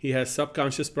before, he has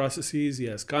subconscious processes, he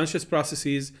has conscious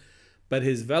processes, but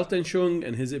his Weltanschauung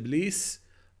and his Iblees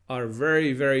are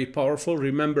very powerful.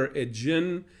 Remember, a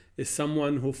jinn is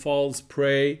someone who falls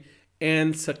prey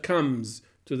and succumbs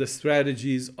to the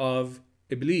strategies of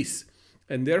Iblees.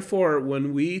 And therefore,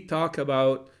 when we talk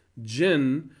about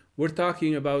jinn, we're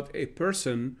talking about a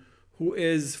person who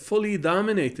is fully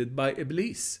dominated by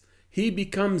Iblees. He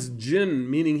becomes jinn,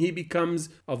 meaning he becomes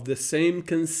of the same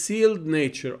concealed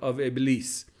nature of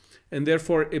Iblees. And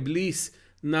therefore, Iblees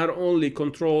not only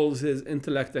controls his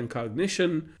intellect and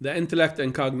cognition, the intellect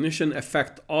and cognition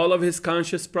affect all of his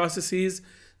conscious processes,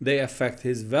 they affect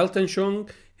his Weltanschauung.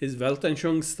 His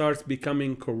Weltanschauung starts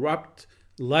becoming corrupt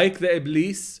like the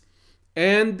Iblees,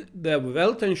 and the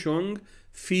Weltanschauung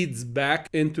feeds back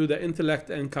into the intellect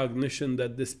and cognition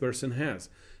that this person has.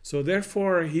 So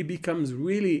therefore, he becomes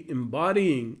really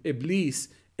embodying Iblees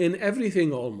in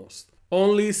everything almost.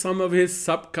 Only some of his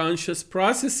subconscious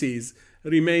processes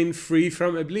remain free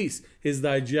from Iblees. His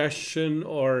digestion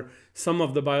or some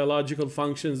of the biological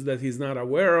functions that he's not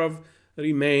aware of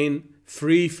remain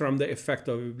free from the effect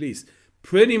of Iblees.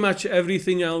 Pretty much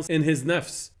everything else in his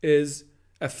nafs is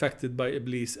affected by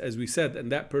Iblees, as we said,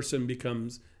 and that person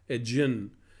becomes a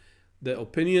jinn. The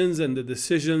opinions and the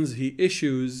decisions he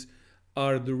issues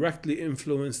are directly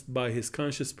influenced by his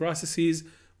conscious processes,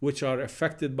 which are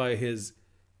affected by his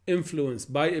influence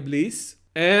by Iblees,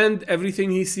 and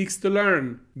everything he seeks to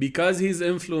learn, because he's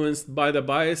influenced by the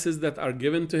biases that are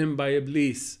given to him by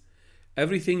Iblees.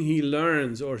 Everything he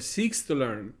learns or seeks to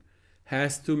learn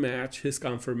has to match his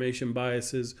confirmation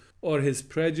biases or his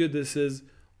prejudices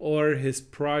or his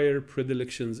prior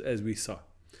predilections, as we saw.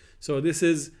 So this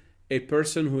is a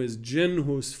person who is jinn,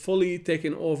 who's fully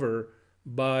taken over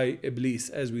by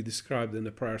Iblees, as we described in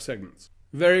the prior segments.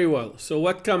 Very well, so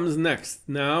what comes next?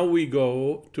 Now we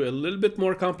go to a little bit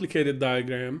more complicated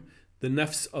diagram, the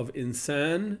nafs of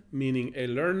insan, meaning a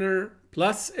learner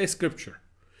plus a scripture.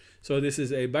 So this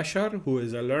is a bashar who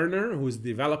is a learner, who is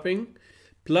developing,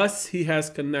 plus he has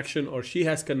connection or she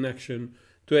has connection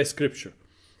to a scripture.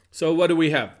 So what do we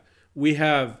have? We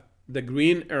have the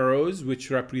green arrows,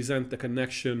 which represent the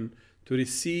connection to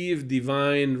receive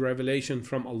divine revelation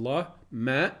from Allah,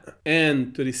 ma,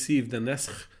 and to receive the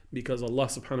nasakh, because Allah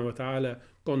subhanahu wa ta'ala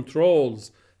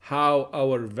controls how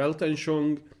our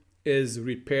Weltanschauung is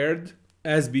repaired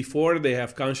As before, they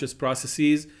have conscious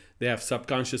processes, they have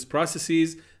subconscious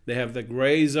processes, they have the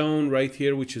gray zone right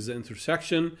here, which is the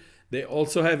intersection. They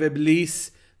also have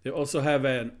Iblees, they also have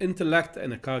an intellect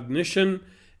and a cognition,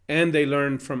 and they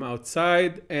learn from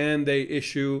outside, and they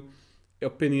issue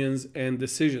opinions and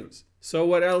decisions. So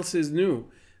what else is new?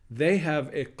 They have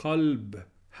a qalb.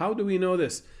 How do we know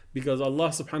this? Because Allah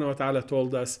subhanahu wa ta'ala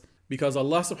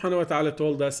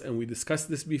told us, and we discussed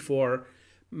this before,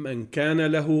 من كان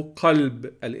له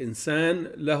قلب,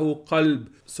 الإنسان له قلب.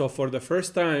 So for the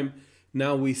first time,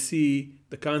 now we see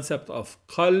the concept of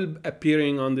qalb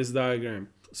appearing on this diagram.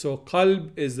 So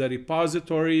qalb is the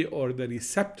repository or the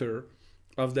receptor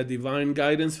of the divine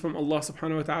guidance from Allah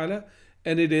subhanahu wa ta'ala,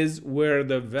 and it is where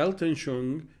the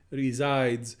Weltanschauung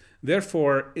resides.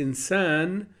 Therefore,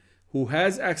 insan who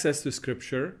has access to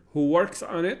scripture, who works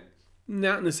on it,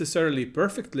 not necessarily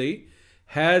perfectly,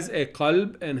 has a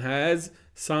qalb and has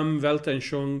some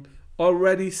Weltanschauung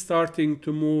already starting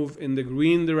to move in the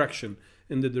green direction,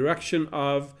 in the direction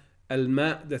of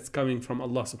al-ma' that's coming from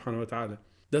Allah subhanahu wa ta'ala.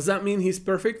 Does that mean he's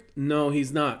perfect? No,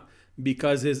 he's not,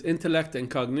 because his intellect and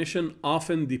cognition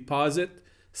often deposit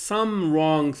some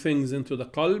wrong things into the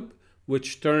qalb,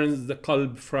 which turns the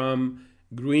qalb from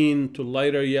green to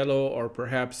lighter yellow or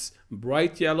perhaps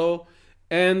bright yellow.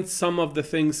 And some of the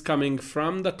things coming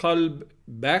from the qalb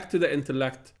back to the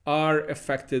intellect are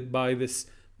affected by this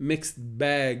mixed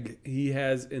bag he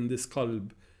has in this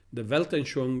qalb. The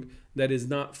Weltanschauung that is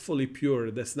not fully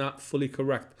pure, that's not fully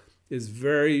correct, is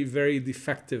very, very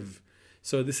defective.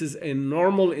 So this is a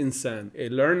normal insan, a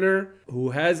learner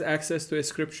who has access to a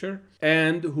scripture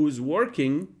and who's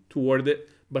working toward it,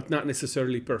 but not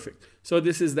necessarily perfect. So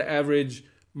this is the average.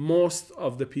 Most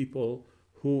of the people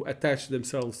who attach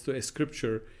themselves to a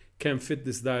scripture can fit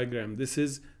this diagram. This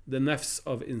is the nafs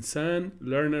of insan,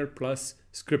 learner plus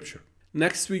scripture.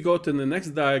 Next we go to the next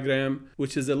diagram,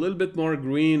 which is a little bit more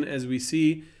green. As we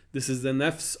see, this is the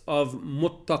nafs of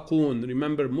muttaqun.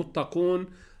 Remember, muttaqun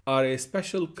are a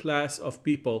special class of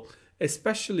people,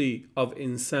 especially of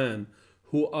insan,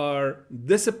 who are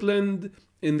disciplined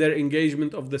in their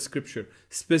engagement of the scripture,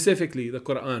 specifically the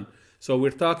Quran. So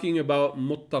we're talking about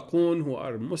muttaqun who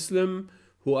are Muslim,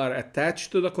 who are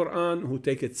attached to the Quran, who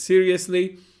take it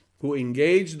seriously, who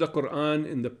engage the Quran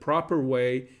in the proper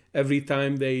way every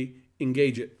time they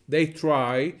engage it. They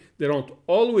try, they don't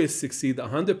always succeed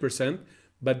 100%,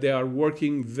 but they are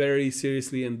working very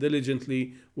seriously and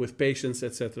diligently with patience,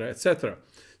 etc., etc.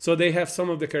 So they have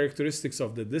some of the characteristics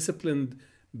of the disciplined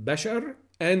bashar,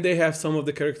 and they have some of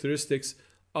the characteristics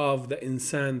of the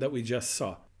insan that we just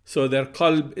saw. So their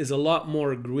qalb is a lot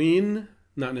more green,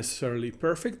 not necessarily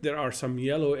perfect. There are some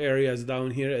yellow areas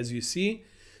down here, as you see.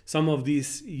 Some of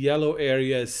these yellow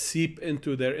areas seep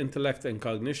into their intellect and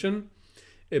cognition.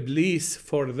 Iblees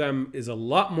for them is a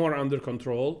lot more under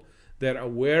control. They're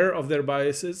aware of their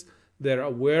biases. They're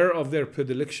aware of their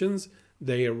predilections.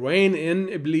 They rein in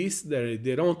Iblees.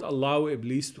 They don't allow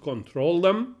Iblees to control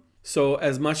them. So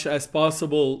as much as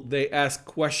possible, they ask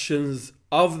questions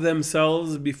of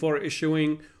themselves before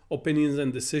issuing opinions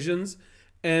and decisions.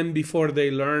 And before they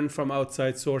learn from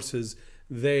outside sources,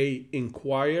 they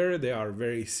inquire. They are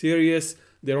very serious.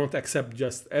 They don't accept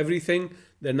just everything.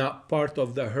 They're not part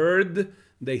of the herd.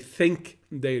 They think,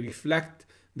 they reflect,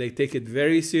 they take it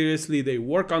very seriously, they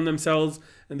work on themselves,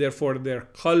 and therefore their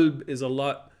qalb is a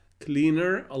lot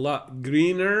cleaner, a lot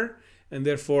greener, and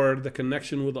therefore the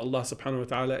connection with Allah subhanahu wa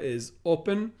ta'ala is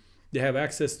open. They have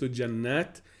access to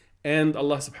Jannat, and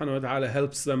Allah subhanahu wa ta'ala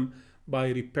helps them by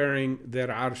repairing their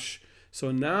arsh.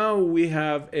 So now we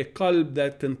have a qalb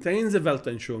that contains a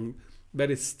Weltanschauung,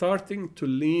 but it's starting to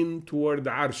lean toward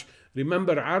the arsh.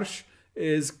 Remember, arsh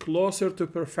is closer to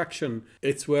perfection.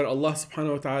 It's where Allah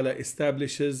subhanahu wa ta'ala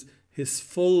establishes his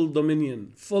full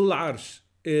dominion. Full arsh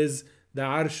is the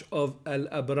arsh of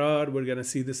al-abrar. We're going to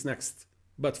see this next.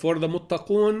 But for the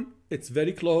muttaqun, it's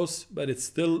very close, but it's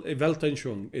still a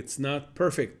Weltanschauung. It's not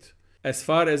perfect. As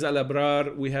far as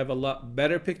al-abrar, we have a lot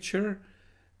better picture.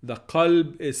 The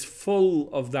qalb is full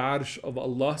of the arsh of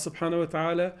Allah subhanahu wa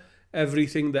ta'ala.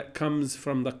 Everything that comes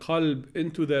from the qalb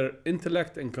into their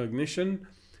intellect and cognition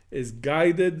is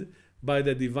guided by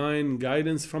the divine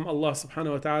guidance from Allah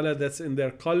subhanahu wa ta'ala that's in their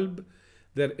qalb.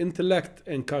 Their intellect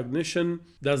and cognition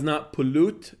does not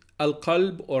pollute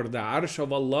al-qalb or the arsh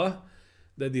of Allah.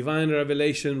 The divine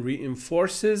revelation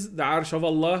reinforces the arsh of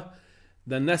Allah.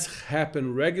 The naskh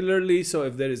happen regularly, so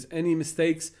if there is any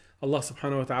mistakes, Allah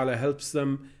subhanahu wa ta'ala helps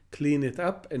them clean it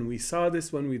up. And we saw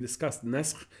this when we discussed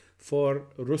naskh for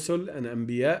Rusul and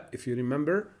Anbiya, if you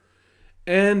remember.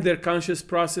 And their conscious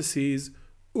processes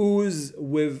ooze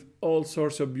with all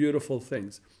sorts of beautiful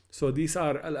things. So these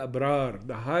are al-abrar,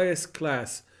 the highest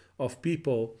class of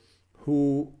people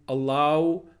who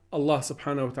allow Allah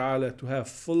subhanahu wa ta'ala to have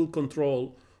full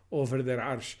control over their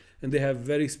arsh, and they have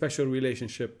very special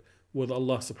relationship with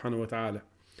Allah subhanahu wa ta'ala.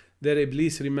 Their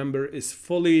Iblees, remember, is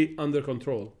fully under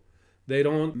control. They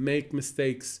don't make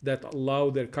mistakes that allow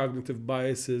their cognitive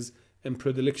biases and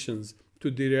predilections to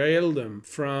derail them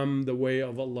from the way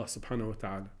of Allah subhanahu wa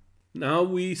ta'ala. Now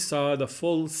we saw the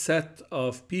full set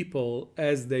of people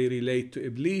as they relate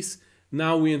to Iblees.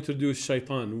 Now we introduce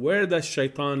Shaytan. Where does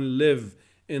Shaytan live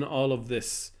in all of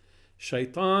this?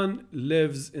 Shaytan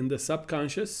lives in the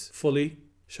subconscious fully.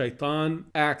 Shaytan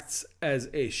acts as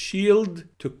a shield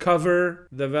to cover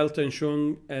the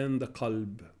Weltanschauung and the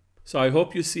qalb. So I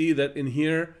hope you see that in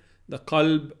here the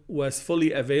qalb was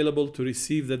fully available to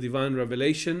receive the divine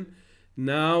revelation.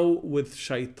 Now with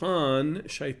Shaytan,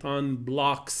 Shaytan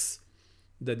blocks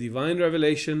the divine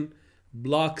revelation,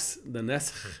 blocks the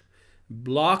nisaaꜤ,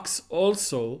 blocks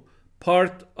also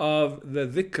part of the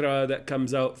Zikr that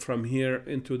comes out from here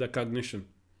into the cognition.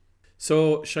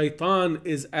 So Shaytan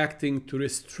is acting to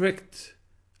restrict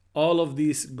all of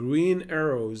these green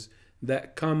arrows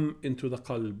that come into the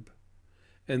qalb.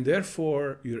 And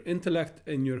therefore your intellect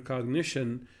and your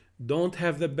cognition don't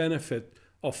have the benefit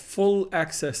of full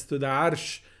access to the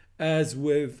arsh as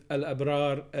with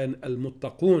al-abrar and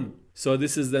al-muttaqun. So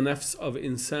this is the nafs of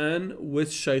insan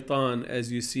with Shaytan,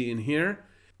 as you see in here.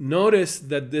 Notice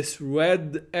that this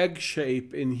red egg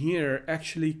shape in here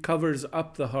actually covers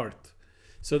up the heart.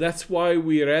 So that's why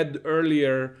we read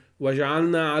earlier,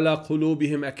 وَجَعَلْنَا عَلَى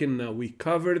قُلُوبِهِمْ أَكِنَّةً. We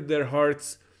covered their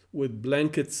hearts with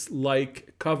blankets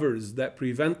like covers that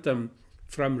prevent them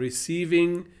from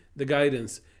receiving the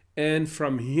guidance and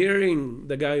from hearing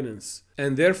the guidance.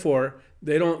 And therefore,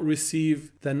 they don't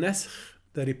receive the nisaaꜤ,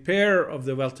 the repair of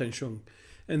the Weltanschauung.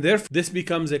 And therefore, this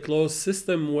becomes a closed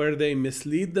system where they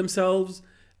mislead themselves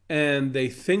and they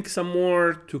think some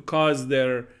more to cause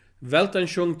their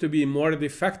Weltanschauung to be more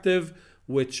defective,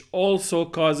 which also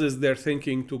causes their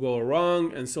thinking to go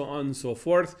wrong, and so on and so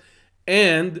forth.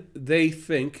 And they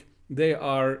think they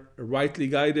are rightly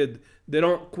guided. They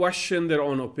don't question their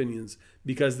own opinions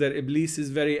because their Iblees is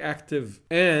very active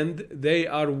and they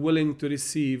are willing to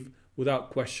receive without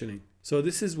questioning. So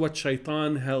this is what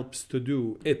Shaytan helps to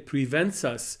do. It prevents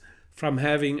us from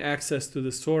having access to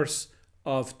the source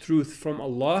of truth from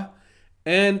Allah,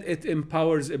 and it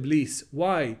empowers Iblees.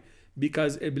 Why?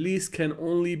 Because Iblees can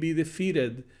only be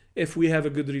defeated if we have a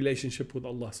good relationship with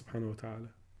Allah subhanahu wa ta'ala.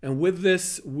 And with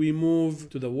this, we move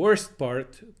to the worst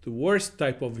part, the worst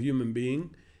type of human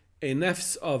being, a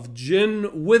nafs of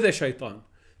jinn with a shaytan.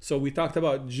 So we talked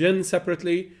about jinn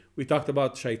separately, we talked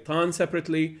about shaytan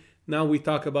separately. Now we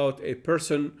talk about a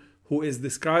person who is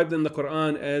described in the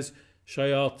Quran as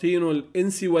shayateen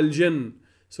al-insi wal-jinn.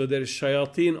 So there is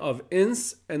shayateen of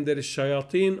ins and there is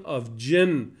shayateen of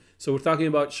jinn. So we're talking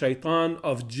about shaytan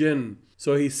of jinn.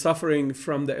 So he's suffering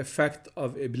from the effect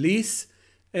of Iblees,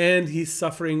 and he's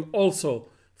suffering also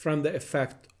from the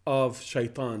effect of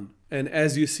Shaytan. And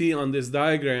as you see on this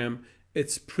diagram,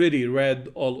 it's pretty red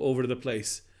all over the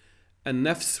place.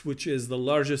 An-nafs, which is the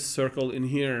largest circle in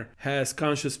here, has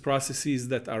conscious processes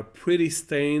that are pretty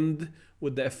stained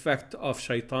with the effect of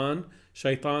Shaytan.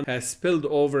 Shaytan has spilled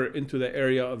over into the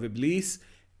area of Iblees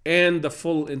and the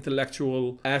full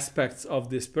intellectual aspects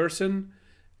of this person.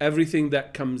 Everything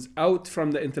that comes out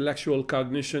from the intellectual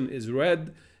cognition is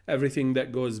red. Everything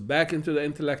that goes back into the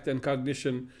intellect and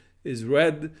cognition is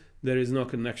red. There is no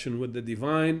connection with the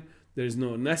divine. There is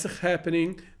no nisaaꜤ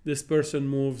happening. This person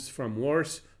moves from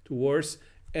worse to worse,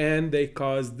 and they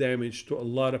cause damage to a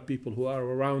lot of people who are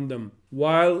around them,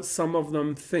 while some of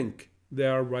them think they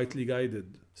are rightly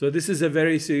guided. So this is a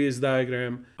very serious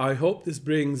diagram. I hope this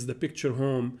brings the picture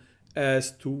home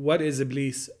as to what is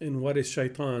Iblees and what is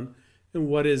Shaytan and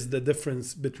what is the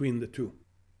difference between the two.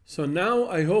 So now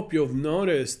I hope you've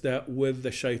noticed that with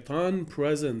the Shaytan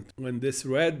present, when this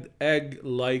red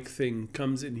egg-like thing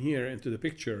comes in here into the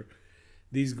picture,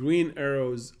 these green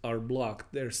arrows are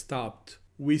blocked, they're stopped.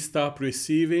 We stop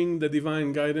receiving the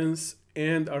divine guidance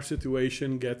and our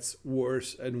situation gets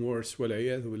worse and worse.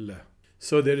 وَالْعِيَاذُ بِاللَّهِ.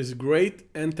 So there is great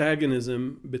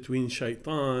antagonism between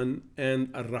Shaytan and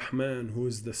Ar-Rahman, who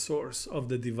is the source of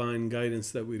the divine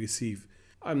guidance that we receive.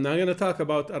 I'm not going to talk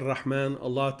about Ar-Rahman a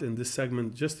lot in this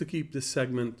segment, just to keep this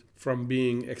segment from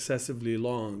being excessively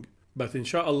long. But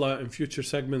inshallah, in future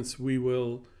segments, we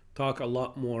will talk a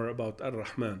lot more about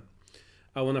Ar-Rahman.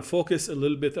 I want to focus a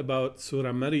little bit about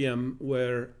Surah Maryam,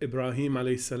 where Ibrahim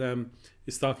alayhi salam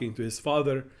is talking to his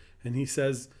father, and he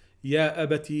says, يا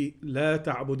أبتي لا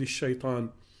تعبد الشيطان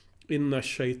إن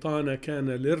الشيطان كان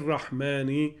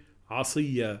للرحمن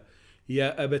عصيا.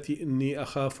 يا أبت إني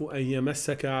أخاف أن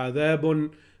يمسك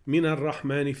عذاب من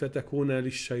الرحمن فتكون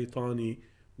للشيطان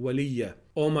وليا.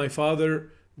 Oh my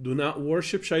father, do not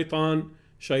worship Shaytan.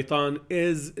 Shaytan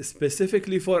is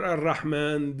specifically for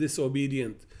Ar-Rahman,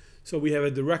 disobedient. So we have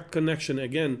a direct connection.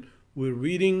 Again, we're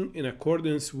reading in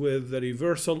accordance with the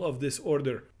reversal of this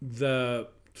order. The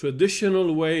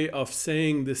traditional way of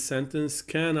saying this sentence,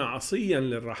 كان عصيا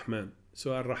للرحمن.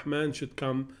 So Ar-Rahman should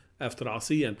come after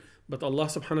عصيا. But Allah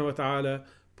subhanahu wa ta'ala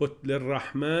put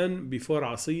للرحمن before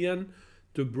عصيا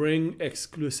to bring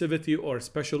exclusivity or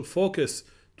special focus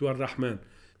to Ar-Rahman.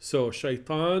 So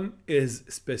Shaytan is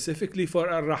specifically for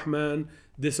Ar-Rahman,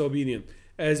 disobedient.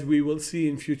 As we will see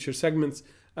in future segments,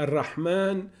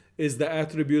 Ar-Rahman is the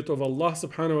attribute of Allah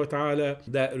subhanahu wa ta'ala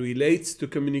that relates to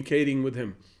communicating with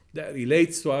Him, that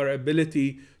relates to our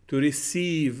ability to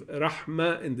receive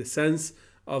rahmah in the sense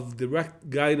of direct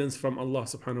guidance from Allah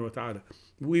subhanahu wa ta'ala.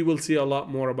 We will see a lot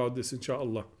more about this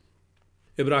inshaAllah.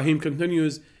 Ibrahim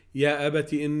continues, يا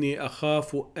أبت إني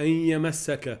أخاف أن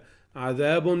يمسك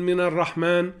عذاب من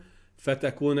الرحمن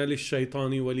فتكون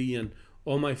للشيطان وليا.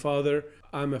 Oh my father,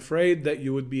 I'm afraid that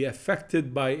you would be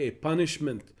affected by a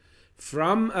punishment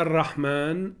from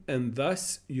Ar-Rahman and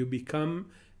thus you become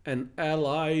an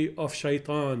ally of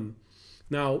Shaytan.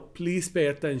 Now please pay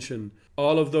attention.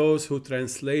 All of those who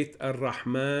translate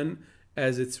Ar-Rahman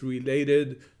as it's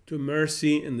related to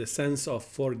mercy in the sense of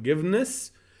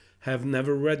forgiveness have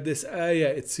never read this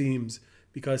ayah, it seems,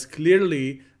 because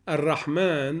clearly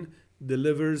Ar-Rahman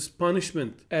delivers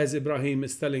punishment, as Ibrahim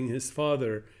is telling his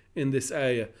father in this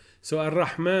ayah. So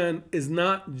Ar-Rahman is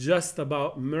not just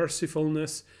about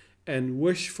mercifulness and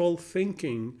wishful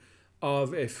thinking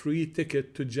of a free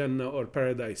ticket to Jannah or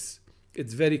paradise.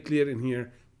 It's very clear in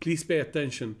here. Please pay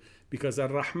attention, because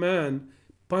Ar-Rahman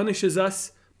punishes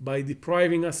us by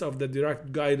depriving us of the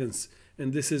direct guidance.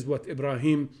 And this is what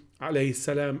Ibrahim alayhi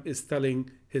salam is telling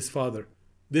his father.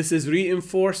 This is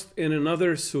reinforced in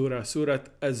another surah, Surah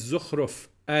Az-Zukhruf,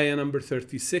 ayah number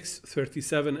 36,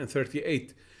 37 and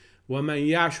 38. وَمَنْ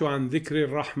يَعْشُ عَنْ ذِكْرِ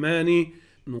الرَّحْمَنِ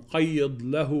نُقَيِّضْ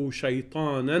لَهُ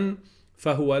شَيْطَانًا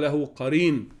فَهُوَ لَهُ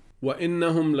قَرِينٌ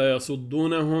وَإِنَّهُمْ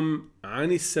لَيَصُدُّونَهُمْ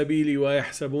عَنِ السَّبِيلِ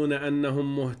وَيَحْسَبُونَ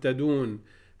أَنَّهُمْ مُهْتَدُونَ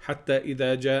حَتَّى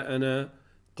إِذَا جَاءَنَا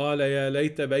قَالَ يَا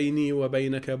لَيْتَ بَيْنِي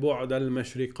وَبَيْنَكَ بُعْدَ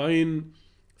الْمَشْرِقَيْنِ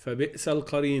فَبِئْسَ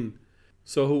الْقَرِينُ.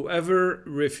 So whoever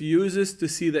refuses to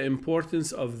see the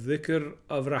importance of dhikr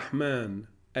of Rahman,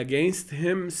 against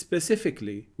him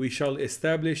specifically we shall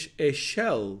establish a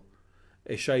shell,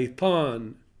 a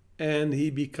shaytan, and he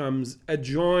becomes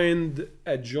adjoined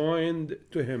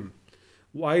to him.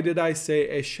 Why did I say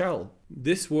a shell?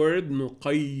 This word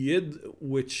nuqayyid,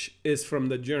 which is from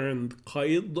the gerund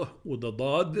qayd with the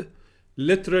dad,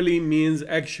 literally means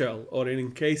eggshell or an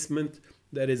encasement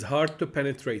that is hard to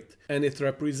penetrate, and it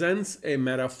represents a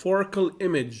metaphorical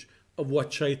image of what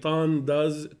Shaytan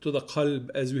does to the qalb,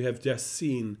 as we have just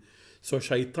seen. So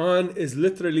Shaytan is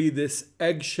literally this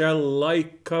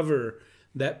eggshell-like cover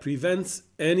that prevents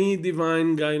any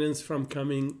divine guidance from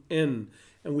coming in.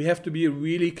 And we have to be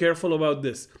really careful about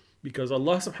this, because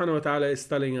Allah subhanahu wa ta'ala is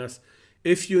telling us,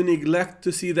 if you neglect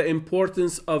to see the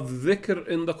importance of dhikr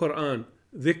in the Quran,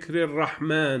 dhikr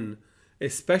ar-Rahman,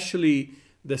 especially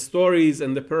the stories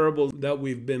and the parables that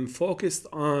we've been focused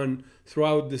on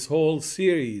throughout this whole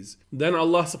series, then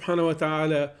Allah subhanahu wa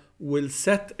ta'ala will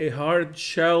set a hard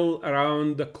shell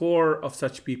around the core of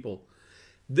such people.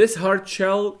 This hard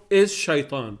shell is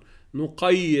Shaytan.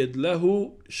 نُقَيِّضْ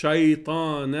لَهُ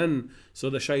شَيْطَانًا.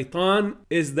 So the Shaytan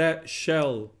is that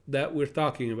shell that we're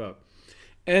talking about.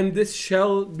 And this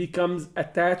shell becomes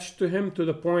attached to him to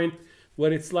the point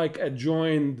where it's like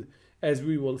adjoined. As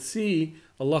we will see,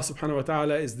 Allah subhanahu wa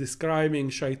ta'ala is describing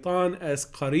Shaytan as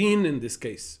Qareen in this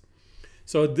case.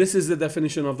 So this is the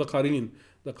definition of the Qareen.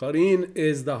 The Qareen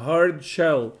is the hard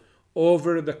shell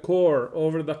over the core,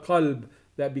 over the qalb,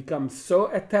 that becomes so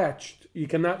attached you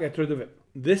cannot get rid of it.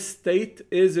 This state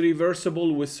is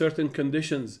reversible with certain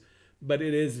conditions, but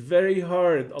it is very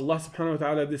hard. Allah subhanahu wa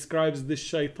ta'ala describes this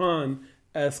Shaytan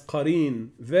as Qareen,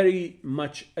 very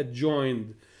much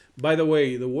adjoined. By the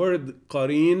way, the word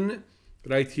Qareen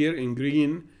right here in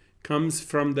green comes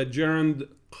from the gerund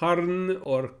qarn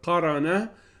or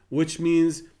qarana, which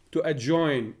means to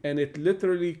adjoin, and it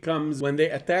literally comes when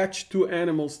they attach two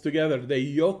animals together, they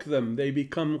yoke them, they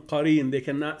become qareen, they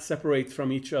cannot separate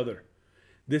from each other.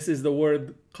 This is the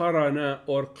word qarana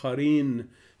or qareen.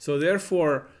 So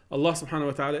therefore Allah subhanahu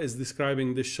wa ta'ala is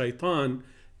describing this Shaytan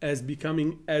as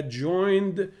becoming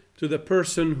adjoined to the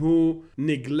person who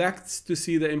neglects to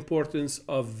see the importance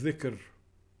of dhikr.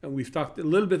 And we've talked a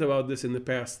little bit about this in the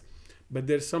past, but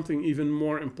there's something even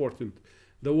more important.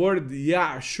 The word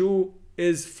ya'shu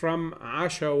is from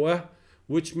ashawa,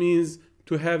 which means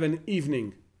to have an evening.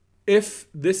 If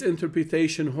this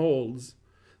interpretation holds,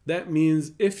 that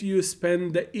means if you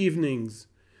spend the evenings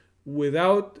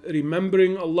without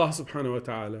remembering Allah subhanahu wa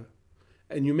ta'ala,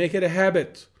 and you make it a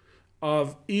habit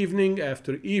of evening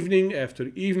after evening after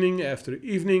evening after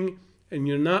evening, and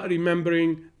you're not remembering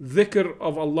dhikr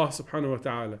of Allah subhanahu wa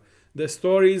ta'ala, the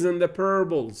stories and the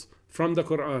parables from the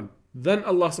Quran, then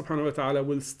Allah subhanahu wa ta'ala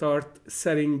will start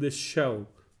setting this shell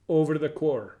over the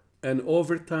core. And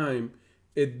over time,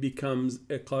 it becomes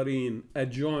a qareen,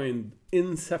 adjoined,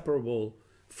 inseparable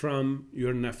from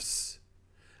your nafs.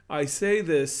 I say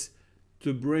this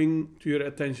to bring to your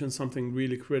attention something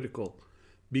really critical,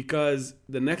 because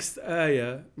the next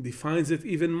ayah defines it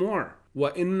even more.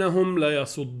 وَإِنَّهُمْ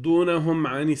لَيَصُدُّونَهُمْ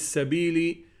عَنِ السَّبِيلِ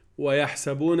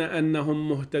وَيَحْسَبُونَ أَنَّهُمْ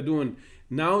مُهْتَدُونَ.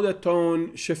 Now the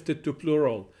tone shifted to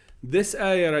plural. This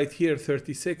ayah right here,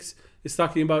 36, is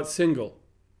talking about single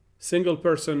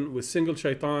person with single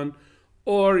shaitan,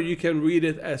 or you can read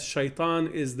it as shaitan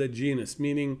is the genus,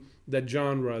 meaning the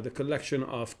genre, the collection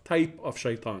of type of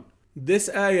shaitan. This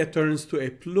ayah turns to a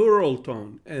plural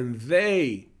tone, and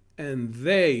they,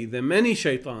 the many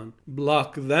shaitan,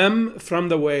 block them from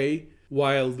the way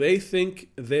while they think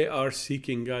they are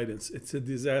seeking guidance. It's a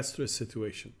disastrous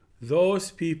situation. Those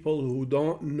people who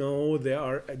don't know they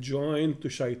are adjoined to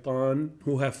shaitan,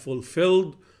 who have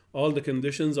fulfilled all the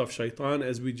conditions of shaitan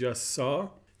as we just saw,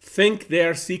 think they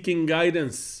are seeking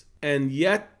guidance, and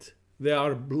yet they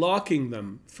are blocking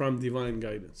them from divine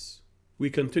guidance. We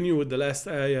continue with the last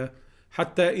ayah.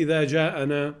 حتى إذا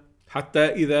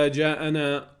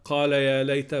جاءنا قال يا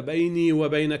ليت بيني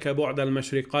وبينك بعد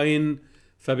المشرقين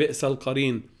فبئس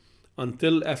القرين.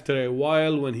 Until after a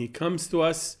while, when he comes to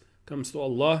us, comes to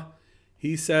Allah,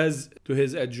 he says to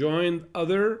his adjoined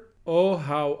other, oh,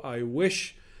 how I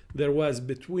wish there was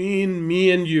between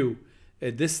me and you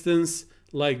a distance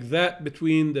like that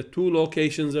between the two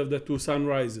locations of the two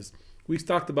sunrises. We've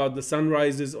talked about the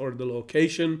sunrises, or the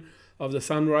location of the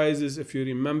sunrises, if you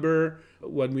remember,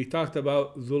 when we talked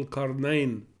about Dhul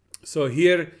Qarnayn. So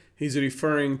here he's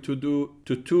referring to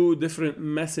two different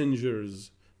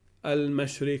messengers,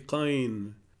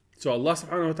 Al-Mashriqain. So Allah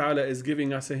subhanahu wa ta'ala is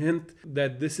giving us a hint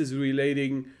that this is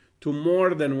relating to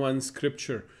more than one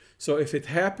scripture. So if it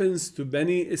happens to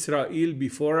Bani Israel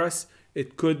before us,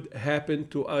 it could happen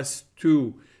to us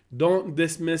too. Don't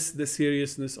dismiss the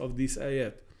seriousness of these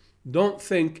ayat. Don't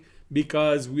think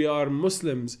because we are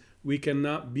Muslims we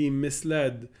cannot be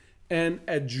misled and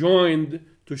adjoined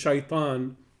to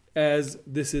shaitan as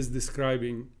this is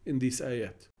describing in these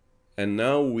ayat. And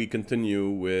now we continue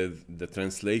with the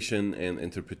translation and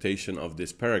interpretation of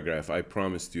this paragraph I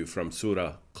promised you from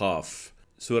Surah Qaf.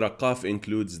 Surah Qaf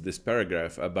includes this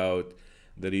paragraph about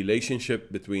the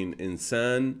relationship between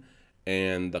insan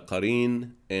and the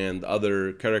Qareen and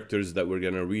other characters that we're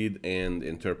going to read and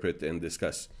interpret and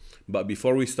discuss. But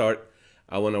before we start,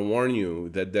 I want to warn you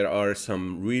that there are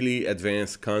some really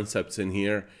advanced concepts in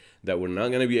here that we're not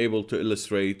going to be able to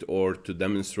illustrate or to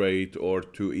demonstrate or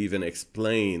to even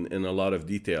explain in a lot of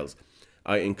details.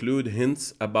 I include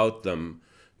hints about them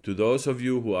to those of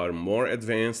you who are more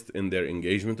advanced in their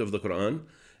engagement of the Quran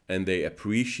and they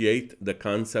appreciate the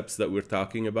concepts that we're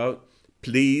talking about.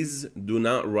 Please do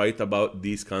not write about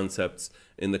these concepts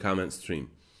in the comment stream.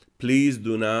 Please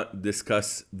do not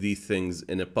discuss these things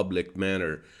in a public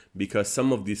manner, because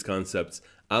some of these concepts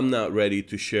I'm not ready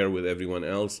to share with everyone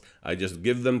else. I just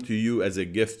give them to you as a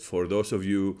gift for those of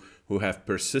you who have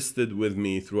persisted with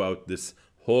me throughout this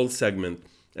whole segment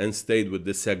and stayed with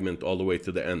this segment all the way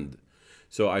to the end.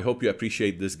 So I hope you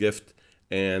appreciate this gift,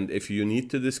 and if you need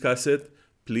to discuss it,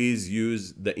 please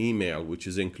use the email which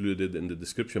is included in the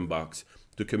description box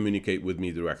to communicate with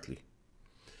me directly.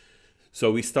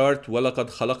 So we start,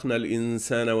 وَلَقَدْ خَلَقْنَا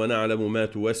الْإِنسَانَ وَنَعْلَمُ مَا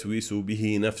تُوَسْوِسُ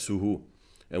بِهِ نَفْسُهُ.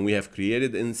 And we have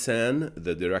created insan,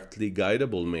 the directly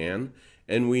guidable man,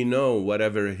 and we know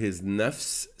whatever his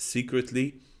nafs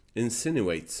secretly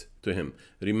insinuates to him.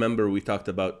 Remember, we talked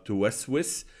about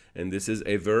tuwaswis, and this is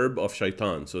a verb of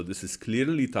shaitan. So this is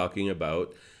clearly talking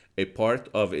about a part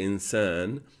of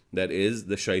insan that is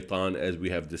the shaitan, as we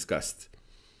have discussed.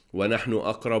 وَنَحْنُ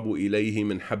أَقْرَبُ إِلَيْهِ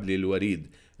مِنْ حَبْلِ الْوَرِيدِ.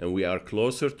 And we are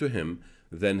closer to him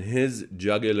than his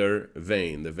jugular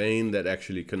vein, the vein that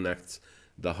actually connects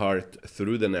the heart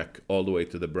through the neck all the way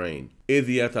to the brain. إِذْ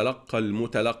يَتَلَقَّى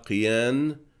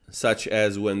الْمُتَلَقِّيَانِ. Such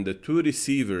as when the two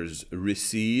receivers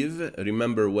receive.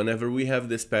 Remember, whenever we have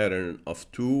this pattern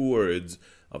of two words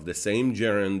of the same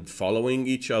gerund following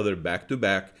each other back to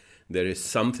back, there is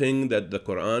something that the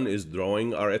Quran is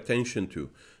drawing our attention to.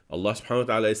 Allah subhanahu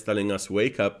wa ta'ala is telling us,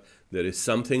 wake up, there is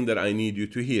something that I need you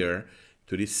to hear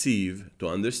to receive, to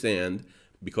understand,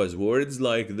 because words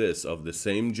like this of the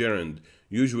same gerund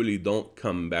usually don't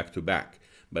come back to back.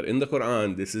 But in the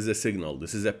Quran, this is a signal,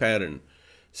 this is a pattern.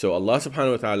 So Allah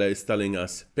subhanahu wa ta'ala is telling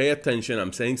us, pay attention,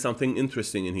 I'm saying something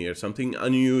interesting in here, something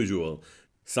unusual,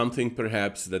 something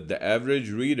perhaps that the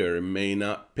average reader may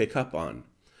not pick up on.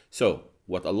 So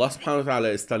what Allah subhanahu wa ta'ala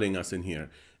is telling us in here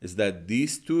is that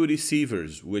these two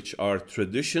receivers, which are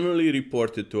traditionally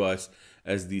reported to us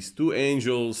as these two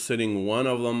angels sitting, one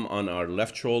of them on our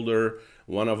left shoulder,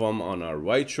 one of them on our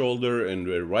right shoulder, and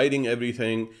we're writing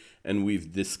everything, and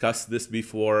we've discussed this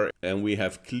before, and we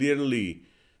have clearly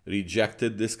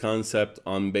rejected this concept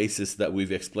on basis that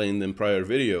we've explained in prior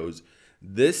videos.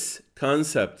 This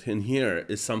concept in here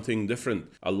is something different.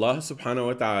 Allah subhanahu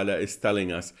wa ta'ala is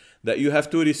telling us that you have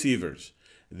two receivers.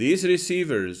 These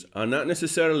receivers are not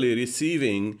necessarily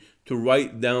receiving to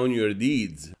write down your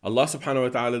deeds. Allah subhanahu wa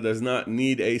ta'ala does not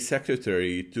need a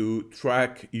secretary to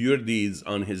track your deeds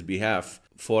on his behalf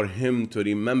for him to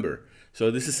remember.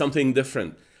 So this is something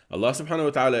different. Allah subhanahu wa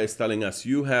ta'ala is telling us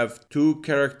you have two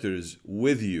characters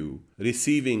with you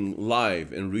receiving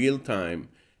live in real time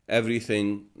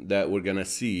everything that we're gonna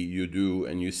see you do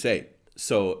and you say.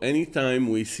 So anytime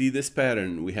we see this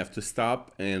pattern, we have to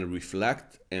stop and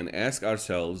reflect and ask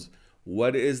ourselves,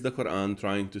 what is the Quran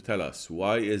trying to tell us?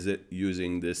 Why is it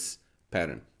using this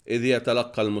pattern? إِذْ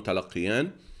يَتَلَقَّى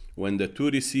الْمُتَلَقِّيَانِ, when the two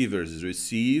receivers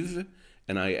receive,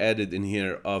 and I added in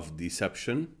here of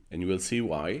deception, and you will see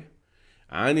why.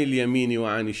 عَنِ الْيَمِينِ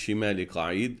وَعَنِ الشِّمَالِ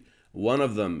قَعِيدٌ, one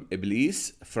of them,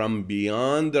 Iblees, from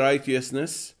beyond the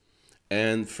righteousness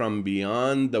and from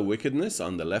beyond the wickedness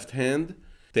on the left hand,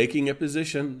 taking a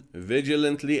position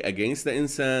vigilantly against the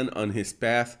insan on his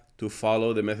path to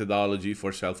follow the methodology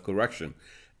for self-correction.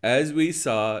 As we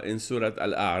saw in Surah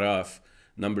Al-A'raf,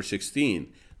 number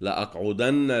 16,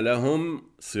 لَأَقْعُدَنَّ لَهُمْ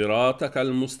صِرَاطَكَ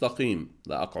الْمُسْتَقِيمِ.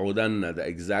 لَأَقْعُدَنَّ, the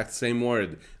exact same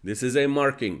word. This is a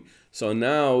marking. So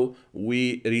now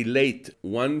we relate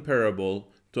one parable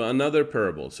to another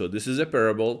parable. So this is a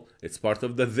parable. It's part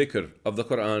of the Zikr of the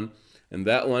Quran. And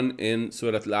that one in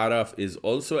Surah Al-A'raf is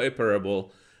also a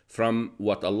parable from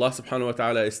what Allah subhanahu wa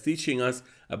ta'ala is teaching us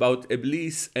about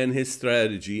Iblees and his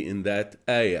strategy in that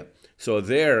ayah. So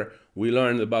there we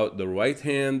learned about the right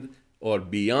hand, or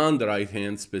beyond the right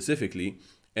hand specifically,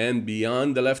 and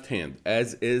beyond the left hand,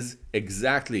 as is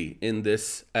exactly in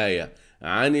this ayah.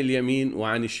 عَنِ الْيَمِينِ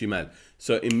وَعَنِ الشِّمَالِ.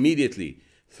 So immediately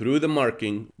through the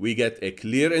marking, we get a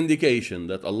clear indication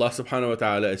that Allah subhanahu wa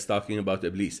ta'ala is talking about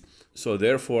Iblees. So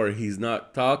therefore, he's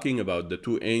not talking about the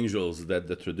two angels that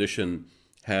the tradition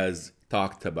has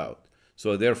talked about.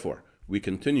 So therefore, we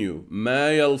continue.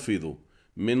 مَا يَلْفِظُ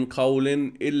مِنْ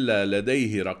قَوْلٍ إِلَّا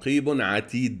لَدَيْهِ رَقِيبٌ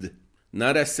عَتِيدٌ.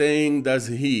 Not a saying does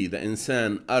he, the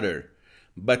insan, utter,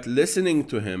 but listening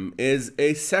to him is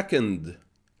a second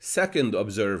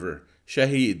observer,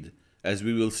 shahid, as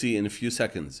we will see in a few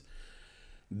seconds.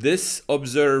 This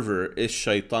observer is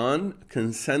Shaytan,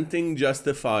 consenting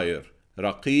justifier.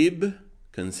 Raqib,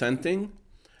 consenting.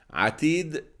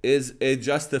 Atid is a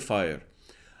justifier.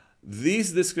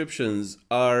 These descriptions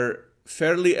are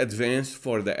fairly advanced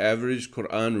for the average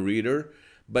Quran reader,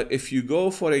 but if you go,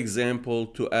 for example,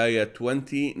 to ayah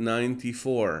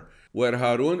 2094, where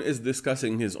Harun is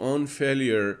discussing his own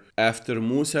failure after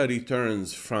Musa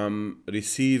returns from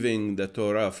receiving the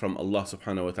Torah from Allah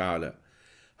subhanahu wa ta'ala,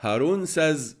 Harun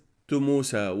says to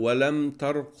Musa, وَلَمْ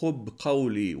تَرْقُبْ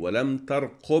قَوْلِي وَلَمْ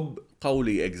تَرْقُبْ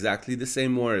قَوْلِي, exactly the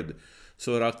same word.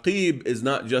 So Raqib is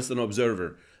not just an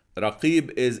observer.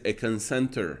 Raqib is a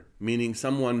consenter, meaning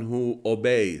someone who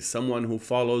obeys, someone who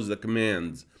follows the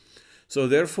commands. So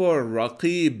therefore,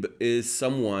 Raqib is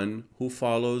someone who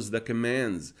follows the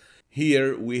commands.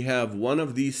 Here we have one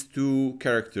of these two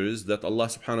characters that Allah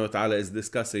subhanahu wa ta'ala is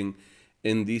discussing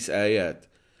in these ayat.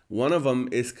 One of them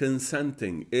is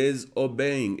consenting, is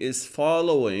obeying, is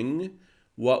following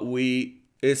what we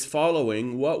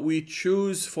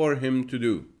choose for him to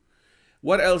do.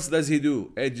 What else does he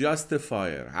do? A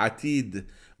justifier, atid.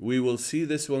 We will see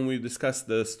this when we discuss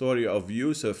the story of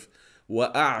Yusuf.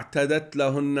 وَأَعْتَدَتْ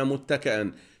لَهُنَّ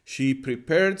مُتَّكَأً. She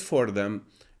prepared for them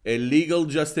a legal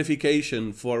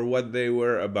justification for what they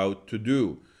were about to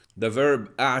do. The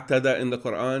verb أَعْتَدَ in the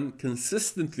Quran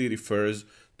consistently refers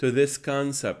to this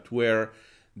concept where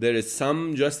there is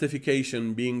some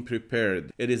justification being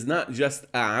prepared. It is not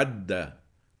just أَعَدَّ.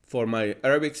 For my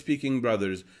Arabic speaking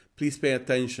brothers, please pay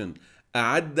attention.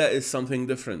 أَعَدَّ is something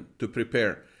different, to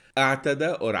prepare.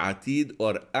 أَعْتَدَ or atid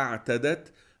or أَعْتَدَت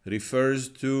refers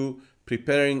to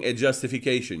preparing a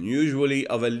justification, usually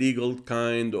of a legal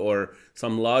kind or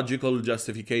some logical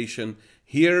justification.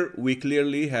 Here we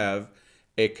clearly have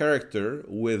a character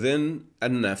within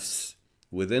An-NissaaꜤ,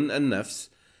 within An-Nafs,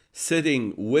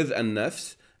 sitting with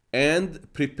An-Nafs,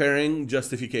 and preparing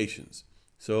justifications.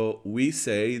 So we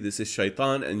say this is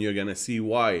Shaytan, and you're going to see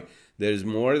why. There's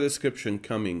more description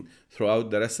coming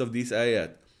throughout the rest of these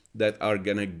ayat that are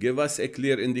going to give us a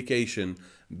clear indication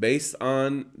based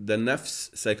on the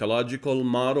nafs psychological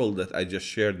model that I just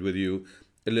shared with you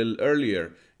a little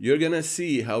earlier. You're going to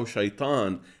see how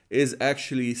Shaytan is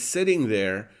actually sitting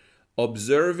there,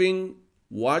 observing,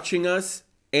 watching us,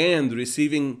 and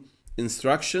receiving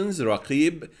instructions,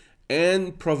 raqib,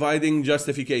 and providing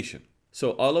justification.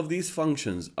 So all of these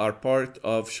functions are part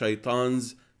of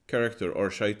Shaytan's character or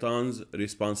Shaytan's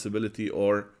responsibility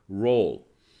or role.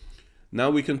 Now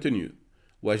we continue.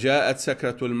 وَجَاءَتْ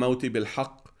سَكْرَةُ الْمَوْتِ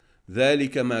بِالْحَقِّ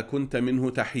ذَلِكَ مَا كُنْتَ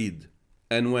مِنْهُ تَحِيدٌ.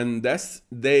 And when death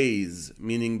days,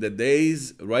 meaning the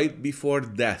days right before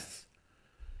death,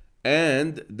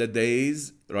 and the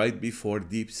days right before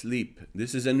deep sleep.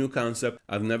 This is a new concept.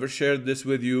 I've never shared this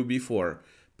with you before.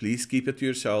 Please keep it to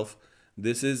yourself.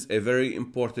 This is a very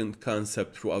important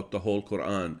concept throughout the whole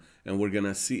Quran, and we're going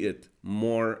to see it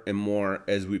more and more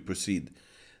as we proceed.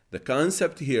 The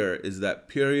concept here is that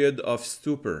period of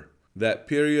stupor, that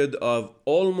period of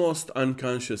almost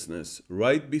unconsciousness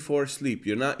right before sleep.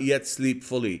 You're not yet asleep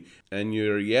fully, and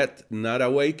you're yet not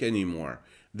awake anymore.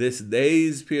 This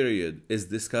days period is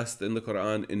discussed in the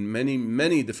Quran in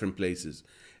many different places,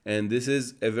 and this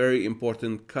is a very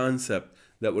important concept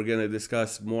that we're going to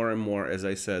discuss more and more, as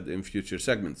I said, in future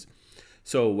segments.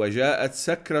 So وَجَاءَتْ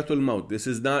سَكْرَةُ الْمَوْتِ. This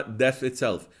is not death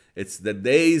itself. It's the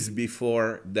days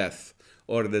before death,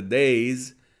 or the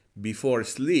days before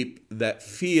sleep that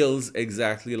feels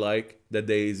exactly like the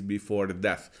days before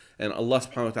death. And Allah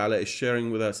subhanahu wa ta'ala is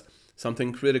sharing with us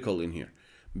something critical in here.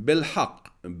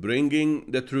 Bil-haq,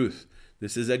 bringing the truth.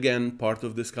 This is again part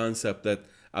of this concept that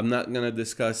I'm not going to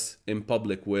discuss in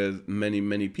public with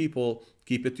many people.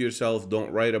 Keep it to yourself.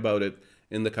 Don't write about it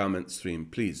in the comment stream,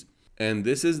 please. And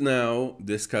this is now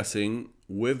discussing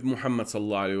with Muhammad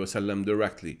sallallahu alaihi wasallam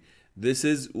directly. This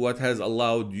is what has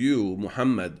allowed you,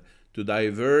 Muhammad, to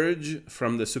diverge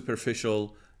from the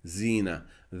superficial zina.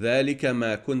 ذَلِكَ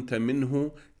مَا كُنْتَ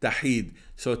مِنْهُ تَحِيدٌ.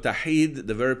 So tahid,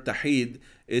 the verb tahid,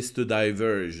 is to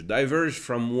diverge. Diverge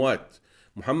from what?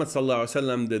 Muhammad sallallahu alaihi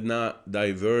wasallam did not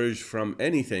diverge from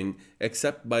anything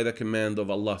except by the command of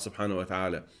Allah subhanahu wa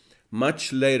ta'ala.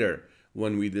 Much later,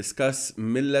 when we discuss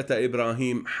Millata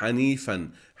Ibrahim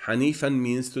Hanifan, Hanifan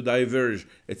means to diverge.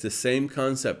 It's the same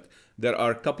concept. There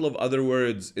are a couple of other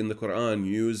words in the Quran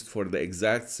used for the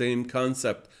exact same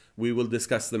concept. We will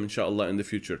discuss them inshallah in the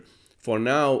future. For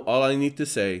now, all I need to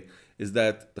say is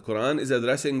that the Quran is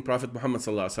addressing Prophet Muhammad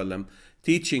sallallahu alaihi wasallam,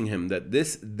 teaching him that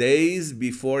this days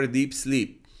before deep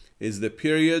sleep is the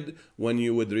period when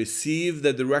you would receive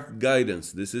the direct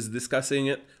guidance. This is discussing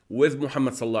it with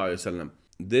Muhammad sallallahu alaihi wasallam.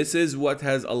 This is what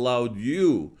has allowed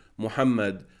you,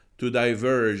 Muhammad, to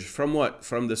diverge from what?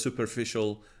 From the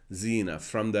superficial zina,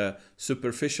 from the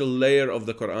superficial layer of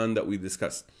the Quran that we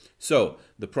discussed. So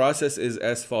the process is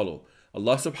as follows.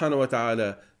 Allah subhanahu wa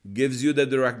ta'ala gives you the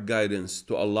direct guidance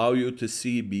to allow you to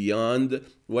see beyond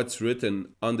what's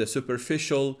written on the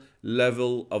superficial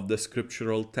level of the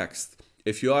scriptural text.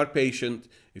 If you are patient,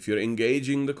 if you're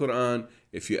engaging the Quran,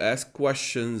 if you ask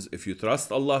questions, if you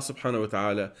trust Allah subhanahu wa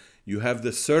ta'ala, you have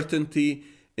the certainty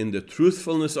in the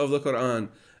truthfulness of the Quran.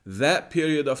 That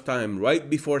period of time right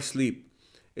before sleep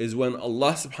is when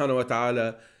Allah subhanahu wa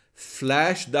ta'ala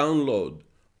download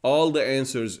all the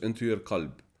answers into your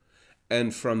qalb.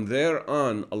 And from there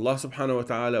on, Allah subhanahu wa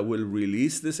ta'ala will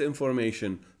release this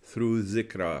information through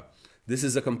Zikr. This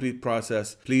is a complete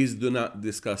process. Please do not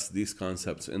discuss these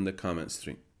concepts in the comment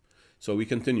stream. So we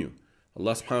continue.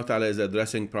 Allah subhanahu wa ta'ala is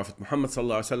addressing Prophet Muhammad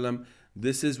sallallahu alaihi wasallam.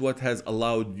 This is what has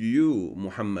allowed you,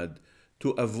 Muhammad,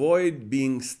 to avoid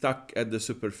being stuck at the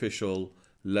superficial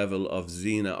level of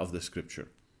zina of the scripture.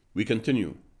 We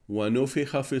continue. وَنُفِخَ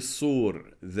فِي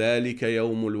الصُّورِ ذَلِكَ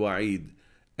يَوْمُ الْوَعِيدِ.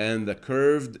 And the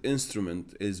curved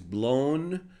instrument is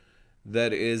blown.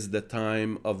 That is the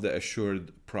time of the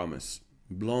assured promise.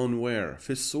 Blown where?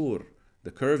 في الصور,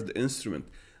 the curved instrument.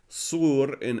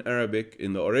 Sur in Arabic,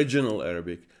 in the original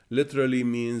Arabic, literally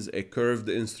means a curved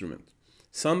instrument.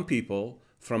 Some people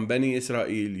from Bani Israel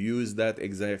use that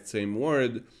exact same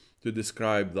word to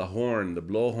describe the horn, the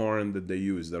blowhorn that they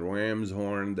use, the ram's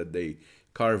horn that they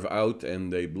carve out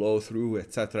and they blow through,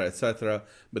 etc., etc.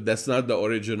 But that's not the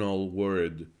original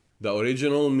word. The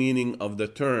original meaning of the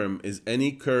term is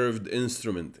any curved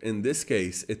instrument. In this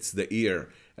case, it's the ear.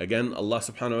 Again, Allah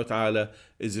subhanahu wa ta'ala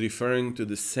is referring to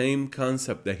the same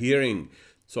concept, the hearing.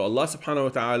 So Allah subhanahu wa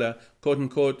ta'ala, quote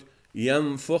unquote,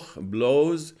 ينفخ,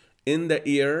 blows in the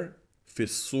ear, في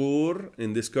الصور,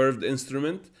 in this curved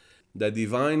instrument, the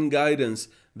divine guidance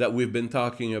that we've been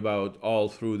talking about all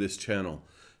through this channel.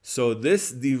 So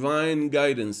this divine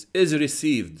guidance is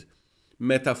received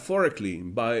metaphorically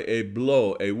by a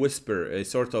blow, a whisper, a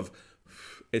sort of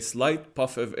a slight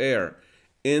puff of air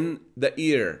in the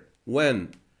ear.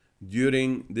 When?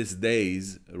 During these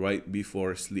days right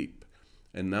before sleep.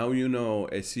 And now you know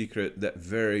a secret that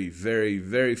very, very,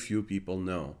 very few people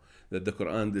know, that the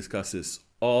Quran discusses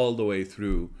all the way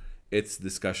through its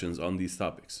discussions on these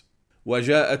topics.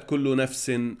 وَجَاءَتْ كُلُّ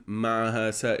نَفْسٍ مَعَهَا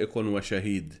سَائِقٌ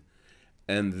وَشَهِيدٌ.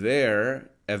 And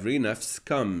there, every nafs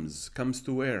comes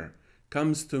to where?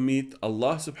 Comes to meet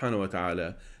Allah subhanahu wa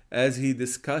ta'ala, as he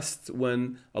discussed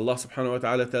when Allah subhanahu wa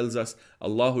ta'ala tells us,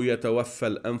 Allahu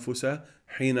yatawaffa al-anfusa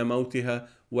hina mawtiha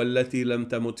wallati lam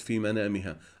tamut fi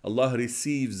manamiha. Allah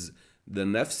receives the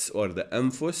nafs or the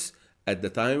anfus at the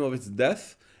time of its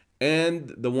death,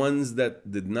 and the ones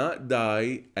that did not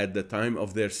die at the time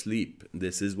of their sleep.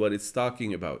 This is what it's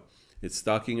talking about. It's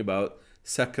talking about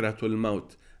sakratul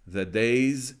maut, the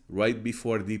days right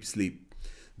before deep sleep.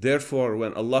 Therefore,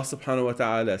 when Allah subhanahu wa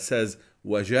ta'ala says,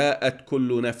 وَجَاءَتْ كُلُّ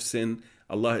نَفْسٍ,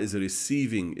 Allah is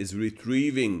receiving, is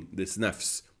retrieving this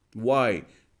nafs. Why?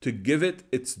 To give it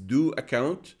its due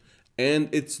account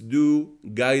and its due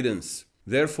guidance.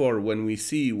 Therefore, when we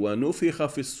see وَنُفِخَ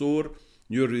فِي الصُّورِ,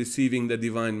 you're receiving the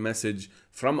divine message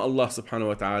from Allah subhanahu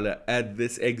wa ta'ala at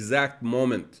this exact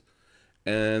moment.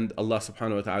 And Allah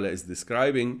subhanahu wa ta'ala is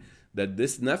describing that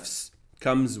this nafs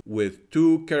comes with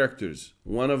two characters.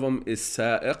 One of them is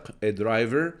sa'iq, a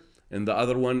driver, and the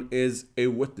other one is a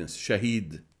witness,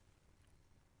 shaheed.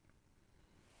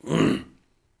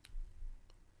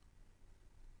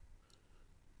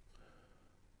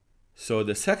 So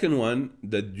the second one,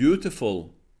 the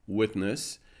dutiful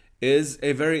witness, is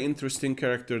a very interesting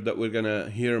character that we're gonna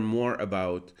hear more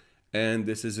about, and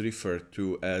this is referred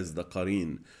to as the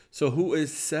Qareen. So who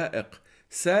is sa'iq?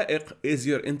 Sa'iq is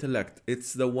your intellect.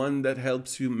 It's the one that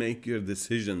helps you make your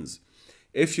decisions.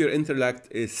 If your intellect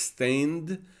is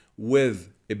stained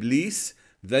with Iblees,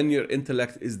 then your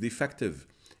intellect is defective.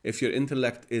 If your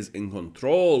intellect is in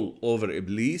control over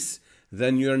Iblees,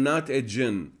 then you're not a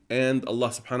jinn. And Allah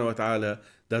subhanahu wa ta'ala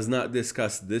does not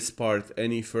discuss this part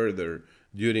any further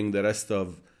during the rest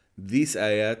of these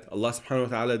ayat. Allah subhanahu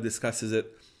wa ta'ala discusses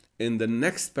it in the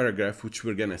next paragraph, which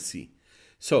we're gonna see.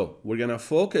 So we're gonna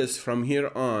focus from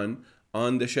here on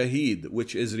the shaheed,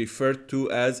 which is referred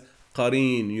to as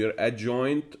Qareen, your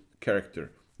adjoint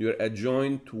character, your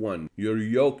adjoint one, your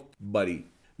yoked buddy.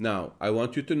 Now, I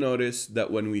want you to notice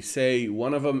that when we say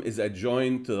one of them is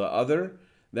adjoined to the other,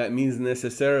 that means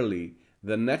necessarily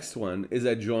the next one is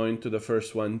adjoined to the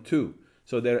first one too.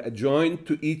 So they're adjoined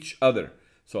to each other.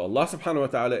 So Allah subhanahu wa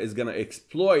ta'ala is gonna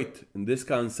exploit this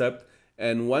concept,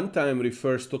 and one time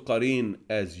refers to Qareen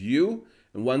as you,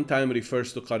 and one time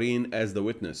refers to Qareen as the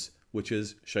witness, which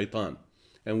is Shaytan.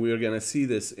 And we are going to see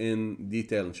this in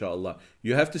detail, inshallah.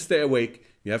 You have to stay awake.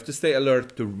 You have to stay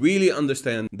alert to really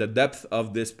understand the depth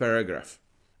of this paragraph.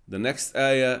 The next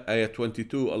ayah, ayah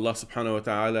 22, Allah subhanahu wa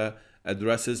ta'ala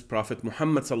addresses Prophet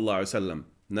Muhammad sallallahu alaihi wasallam.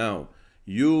 Now,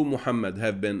 you, Muhammad,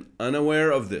 have been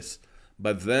unaware of this,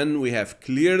 but then we have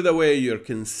cleared away your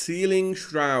concealing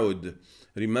shroud.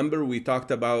 Remember, we talked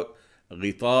about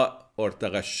غطاء or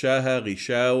تغشاها,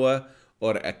 غشاوة,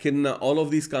 or akinna, all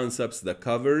of these concepts, the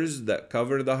covers that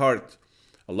cover the heart.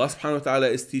 Allah subhanahu wa ta'ala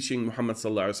is teaching Muhammad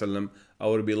sallallahu alaihi wasallam,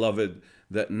 our beloved,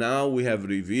 that now we have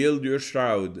revealed your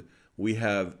shroud. We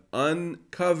have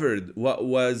uncovered what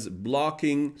was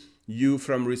blocking you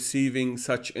from receiving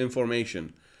such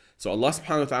information. So Allah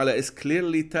subhanahu wa ta'ala is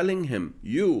clearly telling him,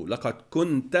 you, لَقَدْ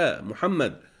كُنْتَ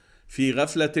Muhammad, فِي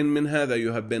غَفْلَةٍ مِّنْ هَذَا,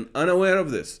 you have been unaware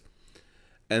of this.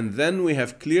 And then we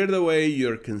have cleared away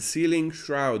your concealing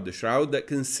shroud, the shroud that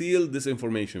concealed this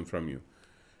information from you.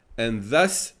 And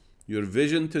thus, your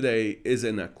vision today is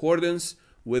in accordance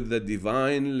with the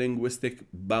divine linguistic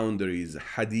boundaries,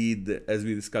 hadid, as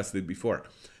we discussed it before.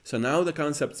 So now the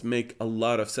concepts make a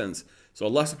lot of sense. So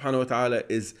Allah subhanahu wa ta'ala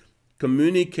is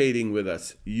communicating with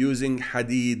us using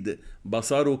hadid,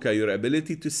 basaruka, your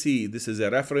ability to see. This is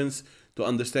a reference to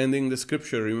understanding the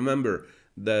scripture. Remember,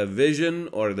 the vision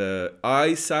or the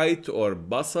eyesight or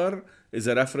basar is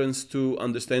a reference to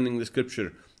understanding the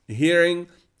scripture. Hearing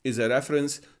is a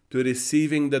reference to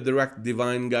receiving the direct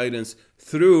divine guidance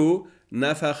through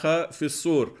nafakha fi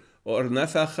sur or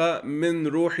nafakha min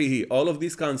ruhihi. All of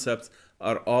these concepts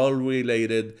are all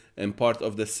related and part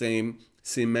of the same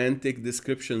semantic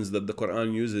descriptions that the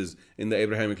Quran uses in the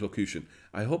Abrahamic Locution.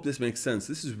 I hope this makes sense.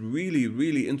 This is really,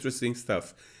 really interesting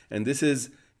stuff. And this is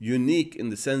unique in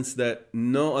the sense that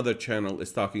no other channel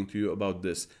is talking to you about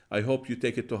this. I hope you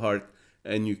take it to heart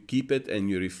and you keep it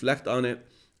and you reflect on it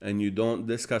and you don't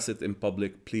discuss it in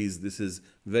public, please, this is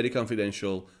very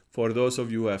confidential for those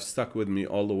of you who have stuck with me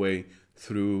all the way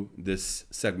through this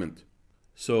segment.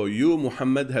 So you,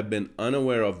 Muhammad, have been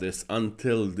unaware of this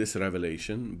until this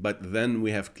revelation, but then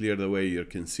we have cleared away your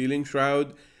concealing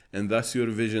shroud, and thus your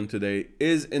vision today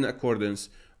is in accordance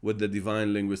with the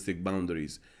divine linguistic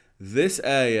boundaries. This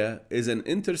ayah is an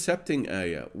intercepting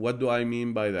ayah. What do I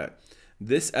mean by that?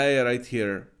 This ayah right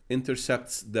here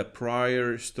intercepts the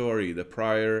prior story, the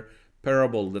prior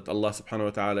parable that Allah subhanahu wa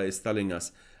ta'ala is telling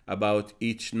us about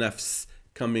each nafs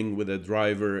coming with a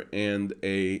driver and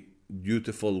a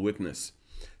dutiful witness.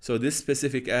 So this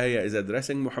specific ayah is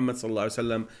addressing Muhammad sallallahu alaihi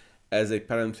wasallam as a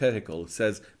parenthetical. It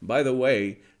says, by the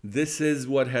way, this is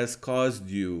what has caused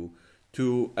you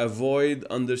to avoid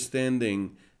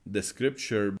understanding the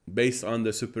scripture based on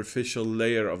the superficial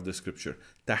layer of the scripture.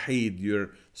 Tahid,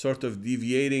 you're sort of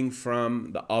deviating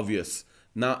from the obvious,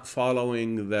 not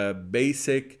following the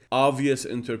basic obvious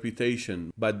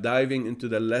interpretation, but diving into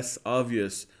the less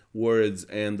obvious words,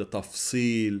 and the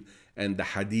tafsil and the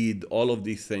hadid. All of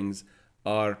these things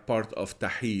are part of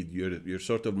tahid. You're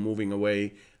sort of moving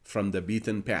away from the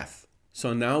beaten path.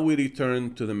 So now we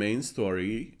return to the main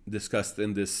story discussed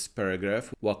in this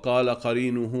paragraph. وَقَالَ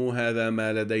قَرِينُهُ هَذَا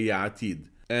مَا لَدَيَّ عَتِيدٌ.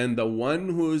 And the one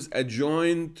who's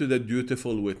adjoined to the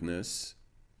dutiful witness,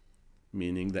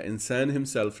 meaning the insan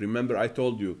himself. Remember, I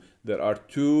told you there are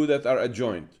two that are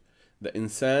adjoined: the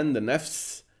insan, the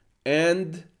nafs,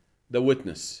 and the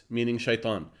witness, meaning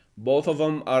shaitan. Both of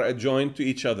them are adjoined to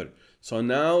each other. So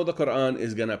now the Quran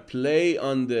is gonna play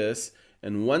on this,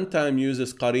 and one time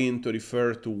uses Qareen to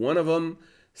refer to one of them,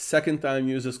 second time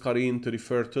uses Qareen to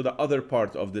refer to the other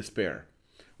part of this pair.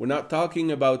 We're not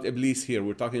talking about Iblees here,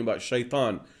 we're talking about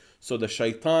Shaytan. So the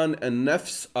Shaytan and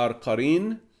nafs are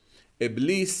Qareen,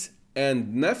 Iblees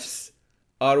and nafs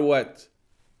are what?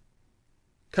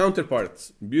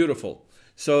 Counterparts. Beautiful.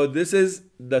 So this is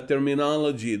the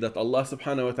terminology that Allah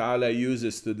subhanahu wa ta'ala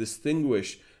uses to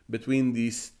distinguish between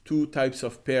these two types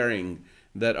of pairing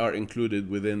that are included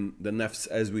within the nafs,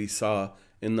 as we saw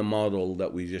in the model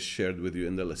that we just shared with you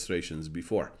in the illustrations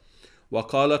before.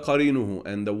 وَقَالَ قَرِينُهُ.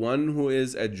 And the one who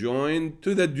is adjoined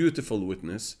to the dutiful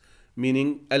witness,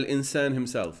 meaning al-insan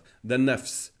himself, the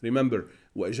nafs. Remember,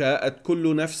 وَجَاءَتْ كُلُّ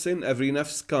نَفْسٍ. Every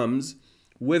nafs comes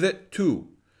with it too.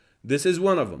 This is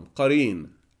one of them,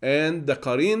 Qareen. And the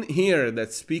Qareen here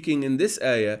that's speaking in this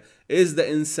ayah is the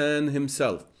insan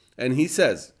himself. And he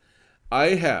says,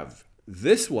 I have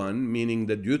this one, meaning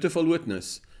the dutiful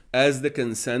witness, as the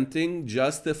consenting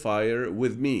justifier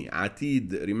with me.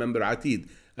 Atid. Remember Atid.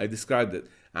 I described it.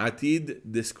 Atid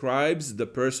describes the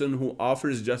person who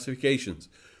offers justifications,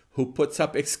 who puts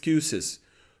up excuses,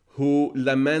 who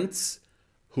laments,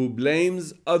 who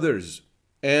blames others.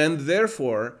 And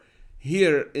therefore,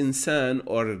 here insan,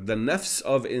 or the nafs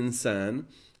of insan,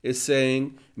 is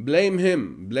saying, blame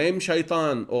him, blame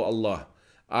shaitan, O Allah.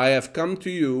 I have come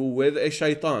to you with a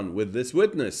shaitan, with this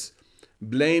witness.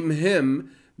 Blame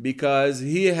him because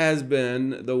he has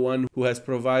been the one who has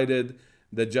provided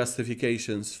the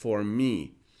justifications for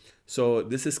me. So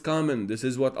this is common. This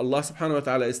is what Allah subhanahu wa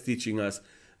ta'ala is teaching us,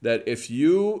 that if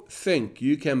you think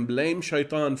you can blame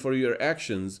shaitan for your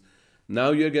actions,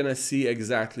 now you're going to see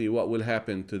exactly what will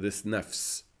happen to this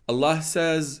nafs. Allah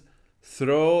says,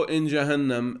 throw in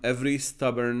Jahannam every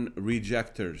stubborn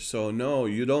rejecter. So no,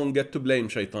 you don't get to blame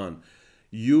shaitan.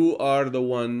 You are the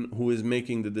one who is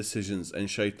making the decisions, and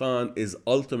shaitan is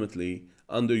ultimately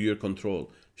under your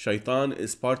control. Shaitan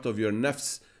is part of your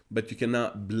nafs, but you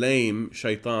cannot blame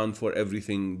shaitan for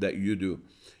everything that you do.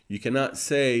 You cannot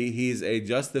say he's a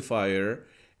justifier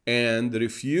and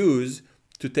refuse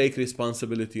to take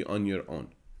responsibility on your own.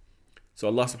 So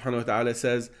Allah subhanahu wa ta'ala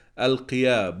says,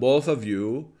 Al-Qiyah, both of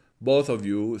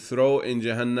you, throw in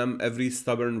Jahannam every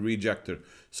stubborn rejecter.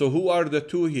 So who are the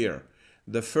two here?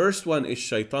 The first one is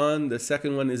Shaytan, the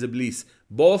second one is Iblees.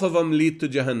 Both of them lead to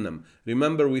Jahannam.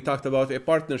 Remember, we talked about a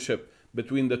partnership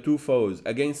between the two foes.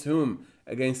 Against whom?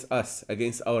 Against us,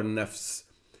 against our nafs.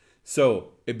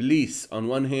 So Iblees on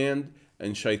one hand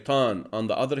and Shaytan on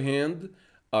the other hand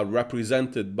are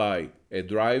represented by a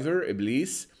driver,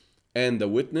 Iblees, and the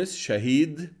witness,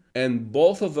 Shahid, and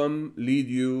both of them lead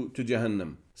you to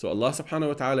Jahannam. So Allah subhanahu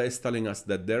wa ta'ala is telling us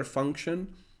that their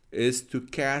function is to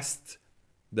cast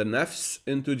the nafs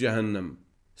into Jahannam.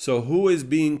 So who is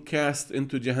being cast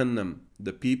into Jahannam?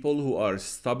 The people who are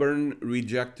stubborn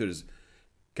rejectors,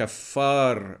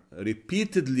 kaffar,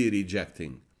 repeatedly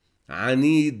rejecting,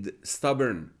 anid,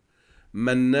 stubborn,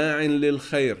 manna'in lil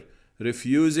khair,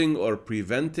 refusing or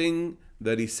preventing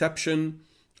the reception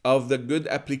of the good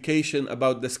application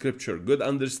about the scripture, good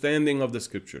understanding of the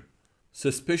scripture.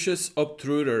 Suspicious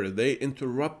obtruder, they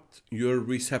interrupt your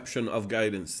reception of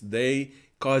guidance. They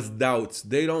cause doubts.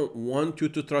 They don't want you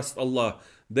to trust Allah.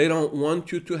 They don't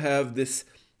want you to have this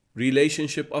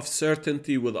relationship of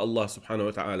certainty with Allah subhanahu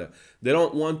wa ta'ala. They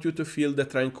don't want you to feel the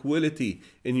tranquility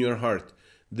in your heart.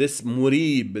 This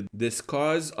murib, this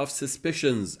cause of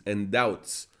suspicions and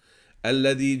doubts.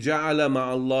 الذي جعل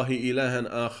مع الله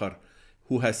إلها آخر,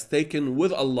 who has taken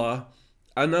with Allah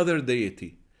another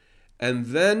deity. And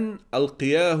then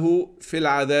ألقياه في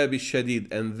العذاب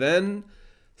الشديد, and then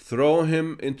throw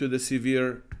him into the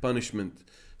severe punishment.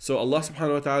 So Allah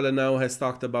subhanahu wa ta'ala now has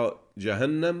talked about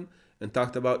Jahannam and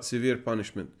talked about severe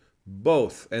punishment.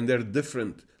 Both, and they're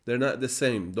different. They're not the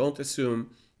same. Don't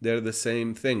assume they're the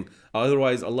same thing.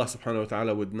 Otherwise Allah subhanahu wa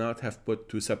ta'ala would not have put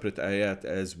two separate ayat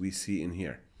as we see in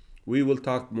here. We will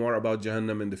talk more about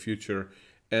Jahannam in the future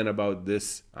and about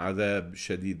this adab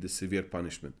shadid, the severe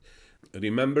punishment.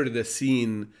 Remember, the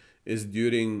scene is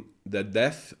during the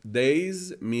death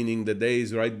days, meaning the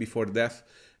days right before death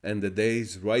and the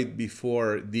days right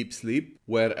before deep sleep,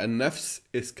 where an-nafs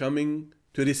is coming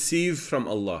to receive from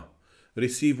Allah.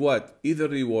 Receive what? Either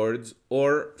rewards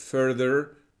or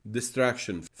further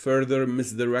distraction, further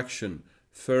misdirection,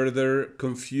 further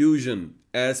confusion,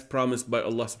 as promised by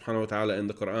Allah subhanahu wa ta'ala in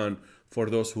the Quran for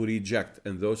those who reject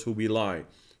and those who belie.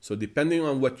 So depending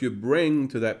on what you bring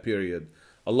to that period,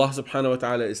 Allah subhanahu wa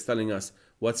ta'ala is telling us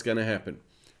what's going to happen.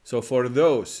 So for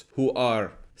those who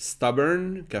are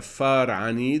stubborn, kaffar,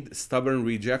 anid, stubborn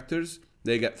rejectors,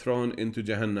 they get thrown into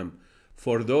Jahannam.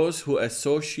 For those who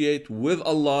associate with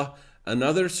Allah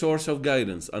another source of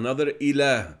guidance, another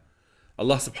ilah,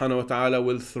 Allah subhanahu wa ta'ala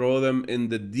will throw them in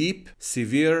the deep,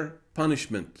 severe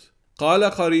punishment. قال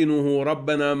قرينه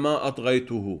ربنا ما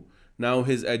أطغيته. Now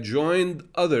his adjoined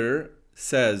other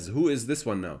says, who is this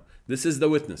one now? This is the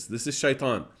witness. This is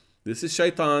Shaytan. This is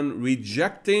Shaytan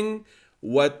rejecting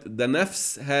what the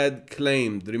nafs had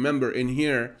claimed. Remember, in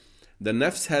here, the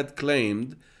nafs had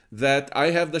claimed that I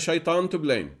have the Shaytan to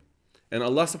blame. And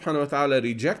Allah subhanahu wa ta'ala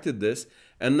rejected this.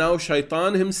 And now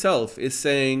Shaytan himself is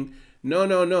saying, no,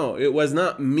 no, no, it was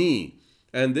not me.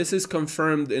 And this is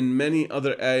confirmed in many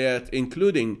other ayat,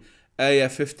 including ayah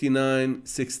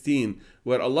 59:16,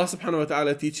 where Allah subhanahu wa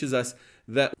ta'ala teaches us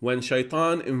that when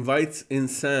Shaytan invites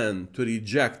insan to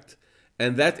reject,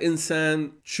 and that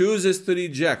insan chooses to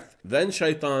reject, then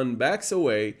Shaytan backs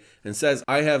away and says,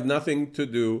 I have nothing to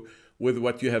do with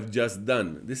what you have just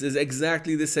done. This is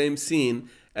exactly the same scene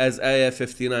as ayah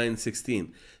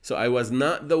 59:16. So I was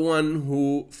not the one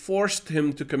who forced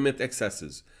him to commit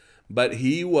excesses, but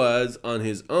he was on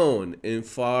his own in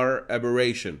far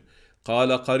aberration.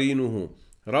 قال قرينه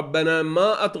ربنا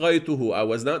ما أطغيته. I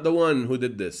was not the one who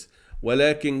did this.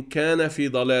 ولكن كان في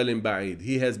ضلال بعيد.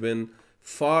 He has been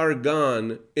far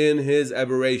gone in his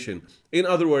aberration. In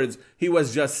other words, he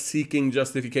was just seeking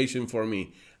justification for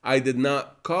me. I did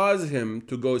not cause him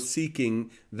to go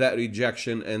seeking that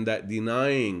rejection and that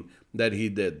denying that he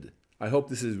did. I hope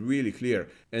this is really clear.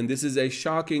 And this is a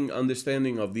shocking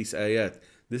understanding of these ayat.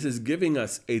 This is giving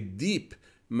us a deep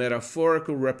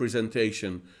metaphorical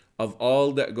representation of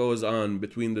all that goes on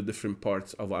between the different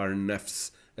parts of our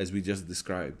nafs, as we just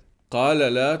described. قال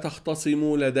لا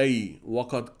تختصموا لدي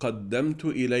وقد قدمت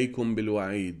إليكم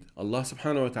بالوعيد. Allah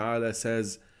subhanahu wa ta'ala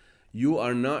says, you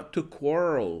are not to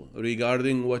quarrel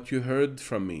regarding what you heard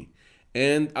from me.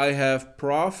 And I have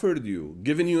proffered you,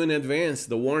 given you in advance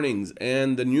the warnings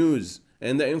and the news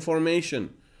and the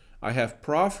information. I have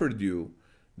proffered you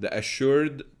the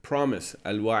assured promise,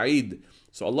 al-wa'id.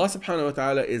 So Allah subhanahu wa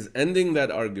ta'ala is ending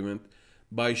that argument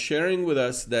by sharing with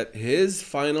us that his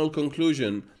final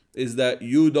conclusion is that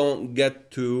you don't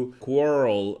get to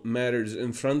quarrel matters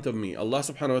in front of me. Allah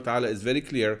subhanahu wa ta'ala is very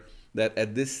clear that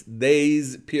at this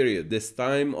day's period, this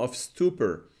time of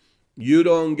stupor, you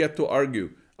don't get to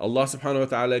argue. Allah subhanahu wa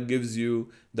ta'ala gives you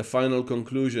the final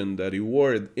conclusion, the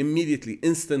reward, immediately,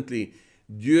 instantly,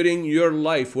 during your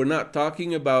life. We're not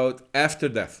talking about after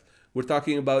death. We're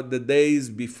talking about the days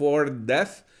before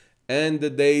death and the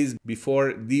days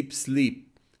before deep sleep.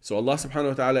 So Allah subhanahu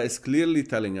wa ta'ala is clearly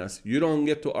telling us, you don't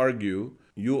get to argue.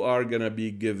 You are going to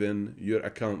be given your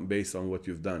account based on what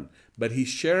you've done. But he's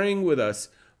sharing with us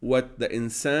what the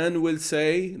insan will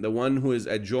say, the one who is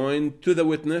adjoined to the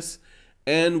witness,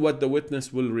 and what the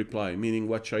witness will reply, meaning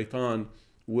what Shaytan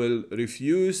will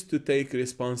refuse to take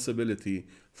responsibility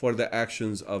for the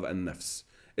actions of an-nafs.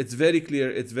 It's very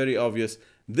clear, it's very obvious.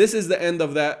 This is the end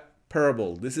of that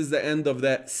parable. This is the end of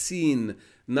that scene.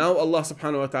 Now Allah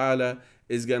subhanahu wa ta'ala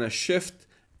is going to shift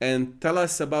and tell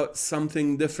us about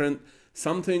something different,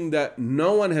 something that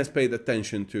no one has paid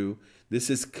attention to. This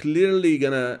is clearly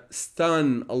going to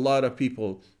stun a lot of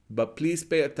people. But please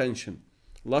pay attention.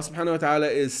 Allah subhanahu wa ta'ala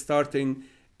is starting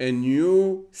a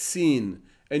new scene.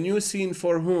 A new scene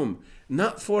for whom?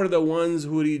 Not for the ones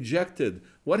who rejected.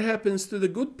 What happens to the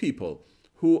good people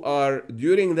who are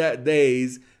during that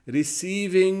days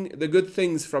receiving the good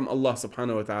things from Allah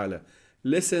subhanahu wa ta'ala?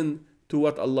 Listen to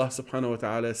what Allah subhanahu wa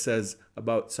ta'ala says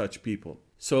about such people.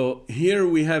 So here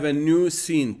we have a new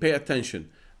scene. Pay attention.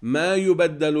 ما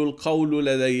يبدل القول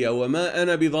لدي وما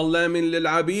أنا بظلام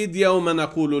للعبيد يوم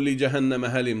نقول لجهنم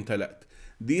هل امتلأت.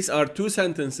 These are two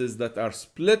sentences that are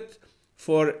split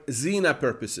for zina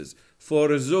purposes, for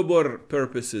zubur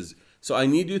purposes. So I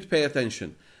need you to pay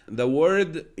attention. The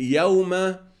word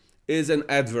يوم is an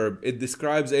adverb. It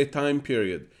describes a time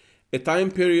period. A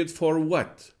time period for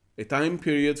what? A time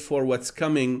period for what's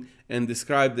coming and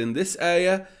described in this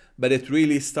ayah, but it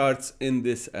really starts in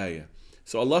this ayah.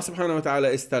 So Allah subhanahu wa ta'ala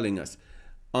is telling us,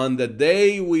 on the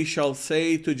day we shall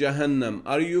say to Jahannam,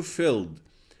 are you filled?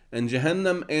 And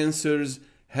Jahannam answers,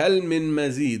 Hal min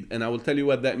mazid. And I will tell you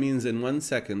what that means in 1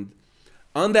 second.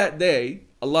 On that day,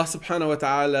 Allah subhanahu wa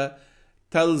ta'ala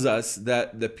tells us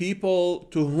that the people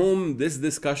to whom this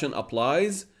discussion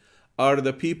applies are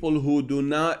the people who do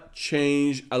not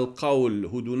change al-qawl,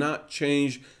 who do not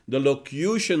change the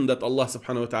locution that Allah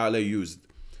subhanahu wa ta'ala used.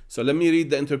 So let me read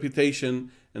the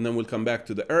interpretation and then we'll come back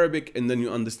to the Arabic, and then you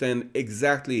understand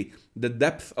exactly the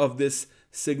depth of this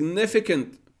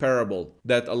significant parable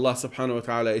that Allah subhanahu wa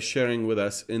ta'ala is sharing with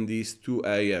us in these two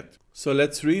ayat. So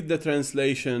let's read the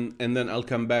translation and then I'll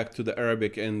come back to the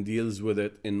Arabic and deals with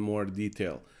it in more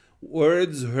detail.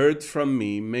 Words heard from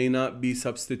me may not be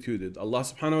substituted. Allah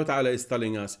subhanahu wa ta'ala is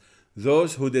telling us,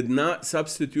 those who did not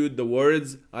substitute the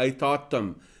words I taught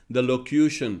them, the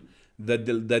locution, the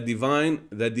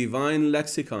divine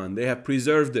lexicon, they have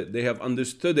preserved it, they have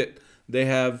understood it, they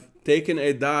have taken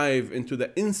a dive into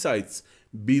the insights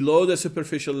below the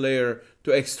superficial layer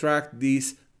to extract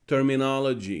these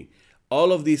terminology.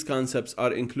 All of these concepts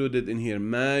are included in here.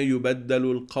 ما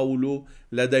يبدل القول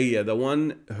لدي, the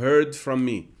one heard from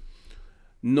me.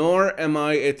 Nor am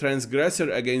I a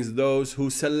transgressor against those who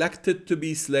selected to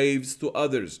be slaves to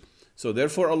others. So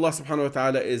therefore Allah subhanahu wa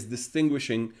ta'ala is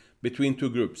distinguishing between two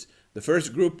groups. The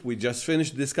first group we just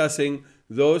finished discussing,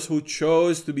 those who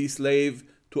chose to be slave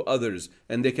to others,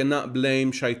 and they cannot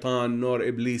blame Shaytan nor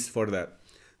Iblees for that.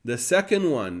 The second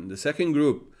one, the second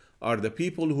group, are the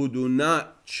people who do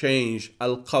not change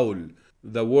al-qawl,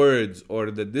 the words or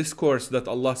the discourse that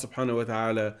Allah subhanahu wa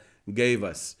ta'ala gave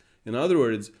us. In other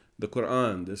words, the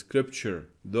Quran, the scripture,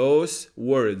 those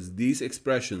words, these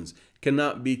expressions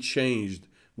cannot be changed.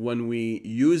 When we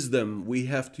use them, we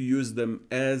have to use them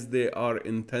as they are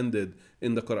intended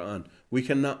in the Quran. We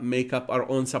cannot make up our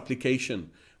own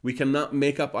supplication. We cannot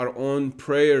make up our own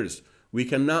prayers. We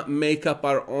cannot make up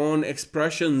our own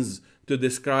expressions to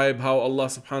describe how Allah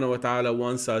subhanahu wa ta'ala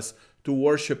wants us to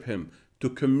worship Him, to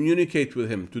communicate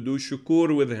with Him, to do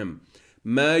shukur with Him.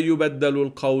 ما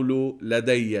يبدل القول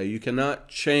لدي. You cannot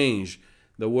change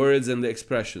the words and the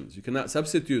expressions. You cannot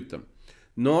substitute them.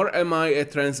 Nor am I a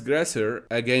transgressor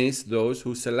against those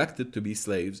who selected to be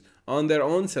slaves on their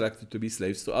own, selected to be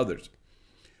slaves to others.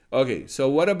 Okay, so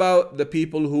what about the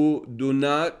people who do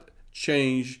not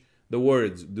change the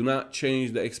words, do not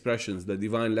change the expressions, the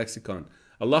divine lexicon?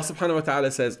 Allah subhanahu wa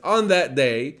ta'ala says, on that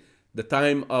day, the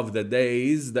time of the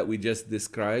days that we just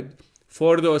described,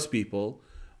 for those people,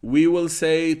 we will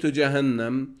say to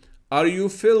Jahannam, are you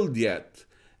filled yet?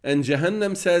 And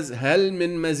Jahannam says, Hal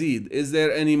min mazid, is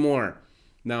there any more?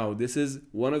 Now, this is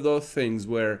one of those things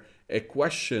where a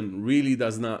question really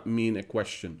does not mean a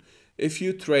question. If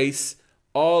you trace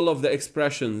all of the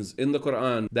expressions in the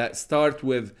Quran that start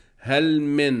with hal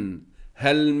min,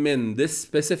 this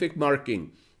specific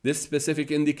marking, this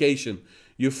specific indication,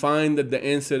 you find that the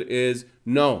answer is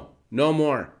no, no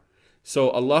more.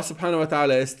 So Allah subhanahu wa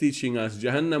ta'ala is teaching us,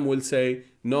 Jahannam will say,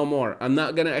 no more. I'm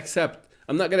not going to accept.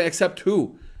 I'm not going to accept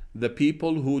who? The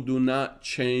people who do not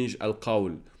change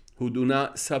al-qawl, who do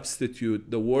not substitute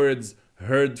the words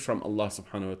heard from Allah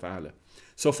subhanahu wa ta'ala.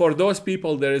 So for those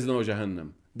people, there is no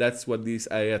Jahannam. That's what these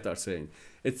ayat are saying.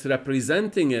 It's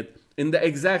representing it in the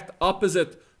exact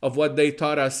opposite of what they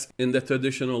taught us in the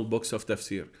traditional books of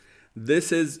tafsir.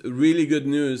 This is really good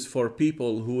news for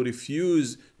people who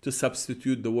refuse to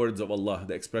substitute the words of Allah,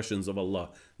 the expressions of Allah,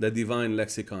 the divine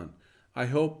lexicon. I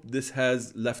hope this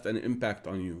has left an impact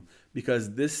on you,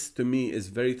 because this to me is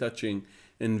very touching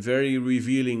and very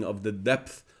revealing of the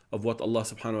depth of what Allah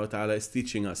subhanahu wa ta'ala is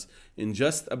teaching us. In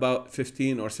just about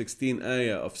 15 or 16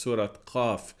 ayah of Surah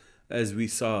Qaf, as we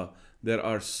saw, there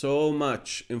are so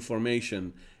much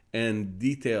information and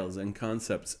details and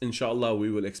concepts. Inshallah, we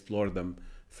will explore them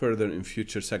further in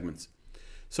future segments.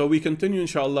 So we continue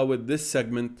inshallah with this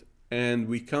segment, and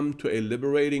we come to a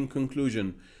liberating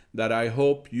conclusion that I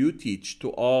hope you teach to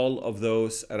all of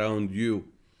those around you.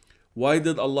 Why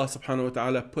did Allah subhanahu wa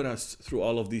ta'ala put us through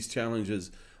all of these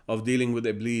challenges of dealing with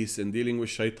Iblees and dealing with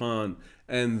Shaytan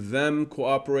and them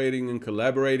cooperating and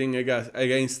collaborating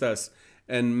against us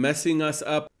and messing us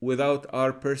up without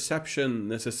our perception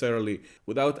necessarily,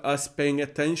 without us paying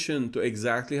attention to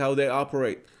exactly how they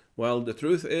operate? Well, the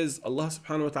truth is Allah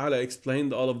subhanahu wa ta'ala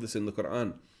explained all of this in the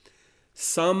Quran.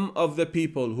 Some of the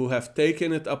people who have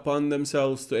taken it upon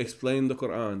themselves to explain the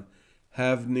Quran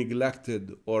have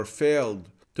neglected or failed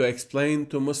to explain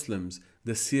to Muslims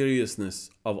the seriousness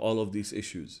of all of these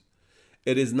issues.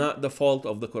 It is not the fault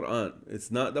of the Quran. It's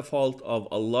not the fault of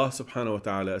Allah subhanahu wa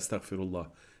ta'ala, astaghfirullah.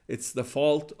 It's the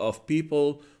fault of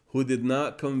people who did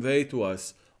not convey to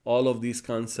us all of these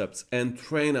concepts and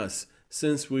train us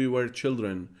since we were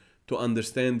children to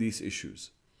understand these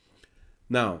issues.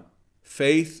 Now,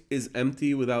 faith is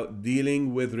empty without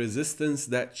dealing with resistance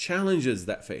that challenges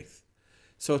that faith.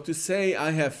 So to say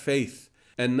I have faith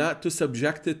and not to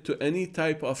subject it to any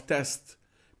type of test,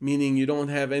 meaning you don't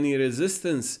have any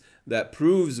resistance that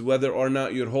proves whether or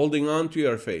not you're holding on to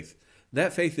your faith,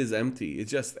 that faith is empty.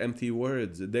 It's just empty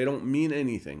words. They don't mean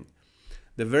anything.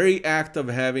 The very act of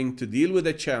having to deal with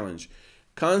a challenge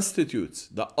constitutes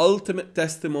the ultimate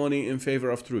testimony in favor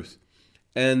of truth,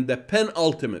 and the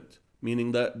penultimate,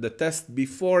 meaning the test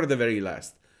before the very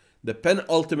last, the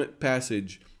penultimate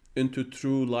passage into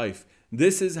true life.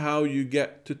 This is how you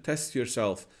get to test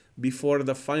yourself before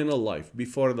the final life,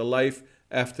 before the life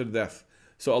after death.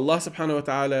 So Allah subhanahu wa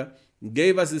ta'ala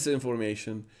gave us this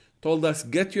information, told us,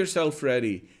 get yourself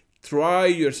ready, try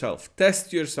yourself,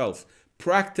 test yourself,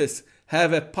 practice,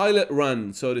 have a pilot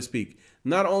run, so to speak.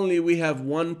 Not only we have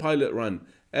one pilot run,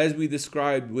 as we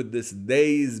described with this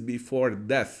days before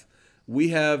death, we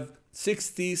have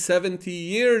 60, 70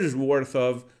 years worth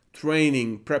of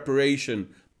training,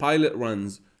 preparation, pilot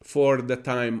runs for the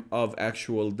time of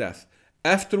actual death.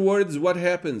 Afterwards, what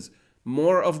happens?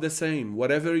 More of the same.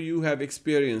 Whatever you have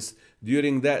experienced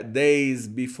during that days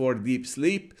before deep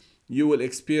sleep, you will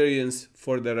experience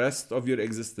for the rest of your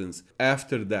existence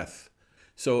after death.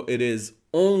 So it is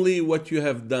only what you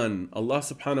have done. Allah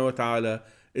subhanahu wa ta'ala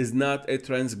is not a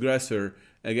transgressor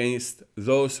against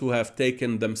those who have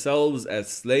taken themselves as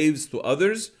slaves to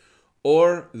others,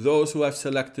 or those who have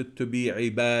selected to be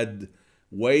ibad,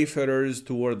 wayfarers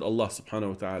toward Allah subhanahu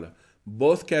wa ta'ala.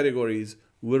 Both categories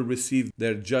will receive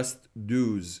their just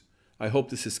dues. I hope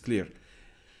this is clear.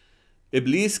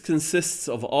 Iblis consists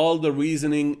of all the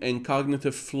reasoning and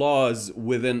cognitive flaws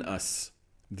within us.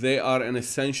 They are an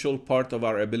essential part of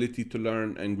our ability to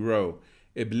learn and grow.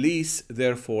 Iblis,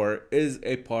 therefore, is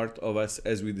a part of us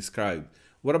as we described.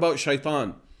 What about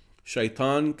Shaytan?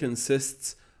 Shaytan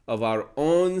consists of our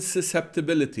own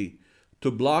susceptibility to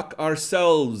block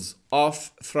ourselves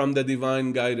off from the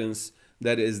divine guidance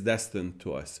that is destined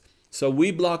to us. So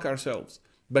we block ourselves,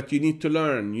 but you need to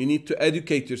learn, you need to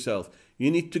educate yourself, you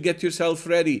need to get yourself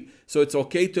ready. So it's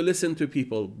okay to listen to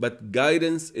people, but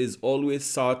guidance is always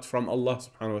sought from Allah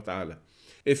subhanahu wa ta'ala.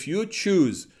 If you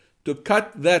choose to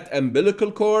cut that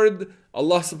umbilical cord,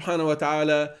 Allah subhanahu wa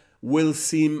ta'ala will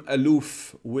seem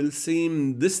aloof, will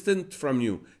seem distant from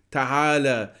you.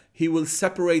 Ta'ala, He will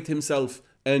separate Himself,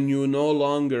 and you no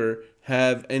longer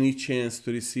have any chance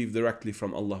to receive directly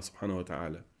from Allah subhanahu wa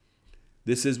ta'ala.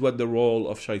 This is what the role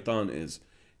of Shaytan is.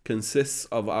 Consists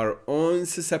of our own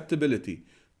susceptibility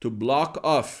to block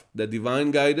off the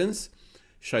divine guidance.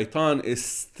 Shaytan is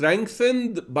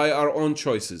strengthened by our own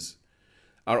choices.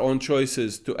 Our own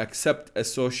choices to accept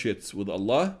associates with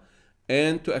Allah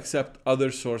and to accept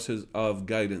other sources of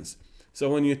guidance. So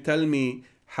when you tell me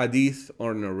hadith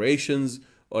or narrations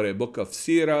or a book of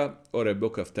seerah or a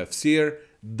book of tafsir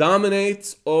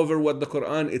dominates over what the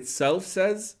Quran itself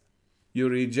says,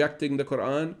 you're rejecting the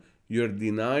Quran, you're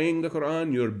denying the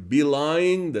Quran, you're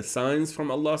belying the signs from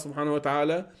Allah subhanahu wa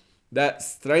ta'ala. That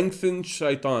strengthens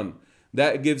Shaytan.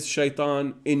 That gives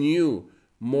Shaytan in you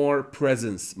more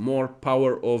presence, more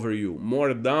power over you,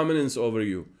 more dominance over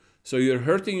you. So you're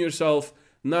hurting yourself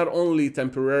not only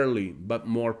temporarily, but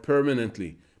more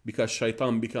permanently, because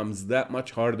Shaytan becomes that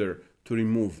much harder to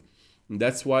remove. And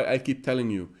that's why I keep telling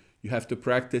you, you have to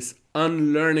practice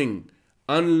unlearning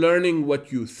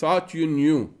what you thought you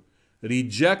knew.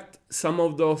 Reject some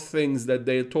of those things that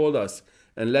they told us,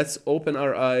 and let's open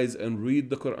our eyes and read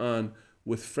the Quran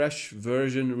with fresh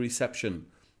version reception,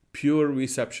 pure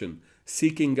reception,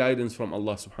 seeking guidance from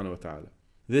Allah subhanahu wa ta'ala.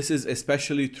 This is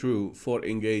especially true for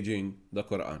engaging the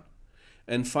Quran.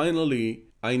 And finally,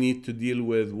 I need to deal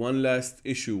with one last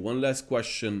issue, one last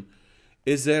question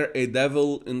Is there a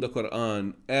devil in the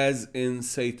Quran as in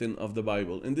Satan of the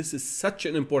Bible? And this is such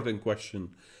an important question.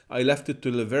 I left it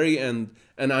to the very end,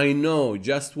 and I know,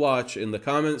 just watch in the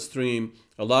comment stream,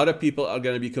 a lot of people are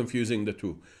going to be confusing the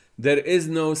two. There is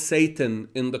no Satan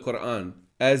in the Quran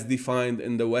as defined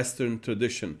in the Western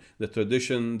tradition, the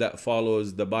tradition that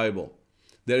follows the Bible.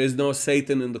 There is no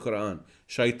Satan in the Quran.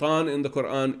 Shaytan in the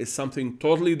Quran is something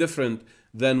totally different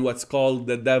than what's called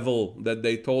the devil that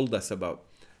they told us about.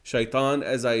 Shaytan,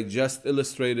 as I just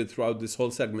illustrated throughout this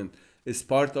whole segment, is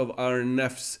part of our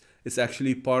nafs. It's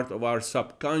actually part of our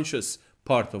subconscious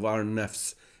part of our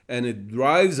nafs. And it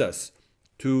drives us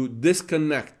to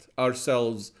disconnect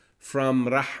ourselves from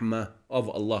rahmah of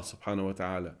Allah subhanahu wa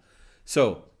ta'ala.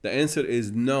 So the answer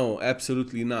is no,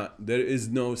 absolutely not. There is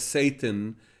no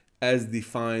Satan as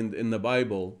defined in the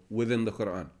Bible within the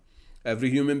Quran.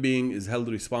 Every human being is held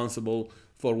responsible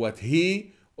for what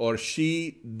he or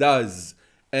she does.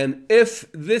 And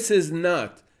if this is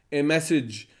not a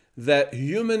message that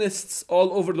humanists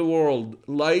all over the world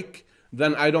like,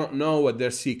 then I don't know what they're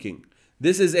seeking.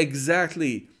 This is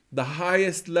exactly the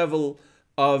highest level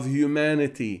of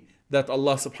humanity that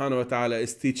Allah subhanahu wa ta'ala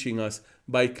is teaching us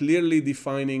by clearly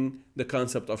defining the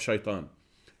concept of Shaytan.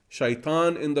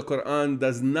 Shaytan in the Quran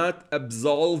does not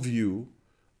absolve you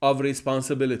of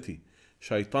responsibility.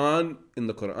 Shaytan in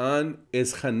the Quran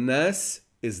is khannas,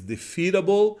 is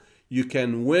defeatable. You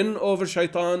can win over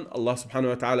Shaytan. Allah subhanahu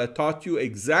wa ta'ala taught you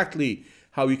exactly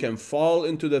how you can fall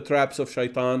into the traps of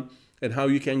Shaytan and how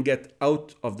you can get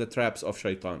out of the traps of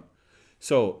Shaytan.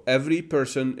 So every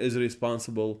person is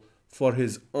responsible for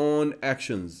his own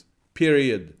actions,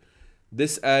 period.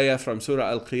 This ayah from Surah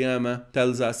Al-Qiyamah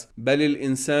tells us, بَلِ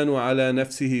الْإِنسَانُ عَلَى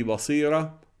نَفْسِهِ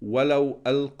بَصِيرًا وَلَوْ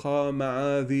أَلْقَى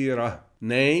مَعَاذِيرَهُ.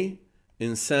 Nay,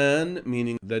 insan,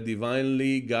 meaning the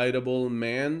divinely guidable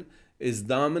man, is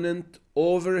dominant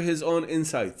over his own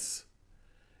insights,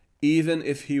 even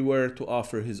if he were to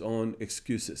offer his own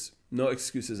excuses. No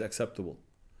excuses acceptable.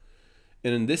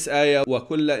 And in this ayah, وَكُلَّ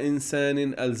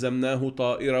إِنسَانٍ أَلْزَمْنَاهُ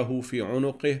طَائِرَهُ فِي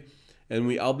عُنُقِهِ, and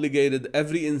we obligated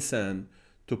every insan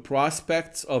to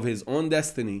prospects of his own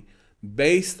destiny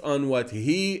based on what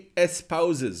he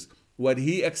espouses, what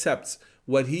he accepts,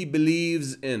 what he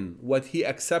believes in, what he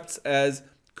accepts as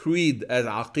creed, as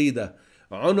aqidah.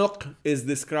 Unuq is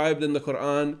described in the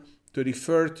Quran to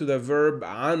refer to the verb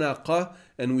anaqa,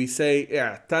 and we say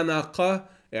i'tanaqa.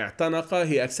 I'tanaqa,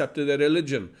 he accepted a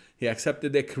religion, he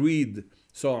accepted a creed.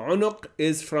 So unuq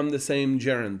is from the same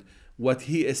gerund, what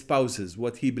he espouses,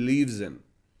 what he believes in.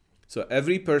 So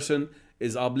every person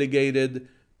is obligated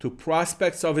to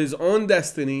prospects of his own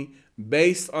destiny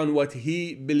based on what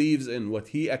he believes in, what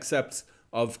he accepts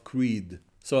of creed.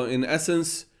 So in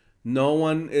essence, no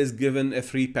one is given a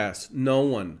free pass. No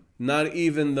one, not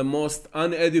even the most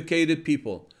uneducated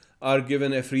people, are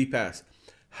given a free pass.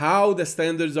 How the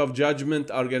standards of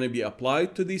judgment are going to be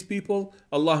applied to these people,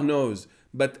 Allah knows.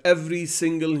 But every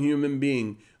single human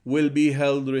being will be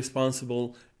held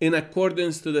responsible in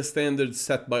accordance to the standards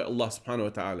set by Allah subhanahu wa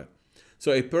ta'ala.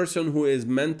 So a person who is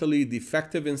mentally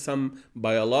defective in some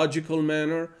biological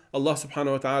manner, Allah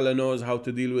subhanahu wa ta'ala knows how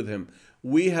to deal with him.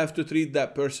 We have to treat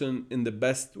that person in the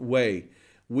best way.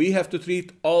 We have to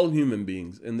treat all human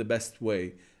beings in the best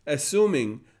way,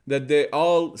 assuming that they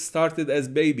all started as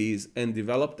babies and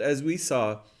developed as we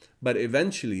saw, but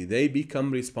eventually they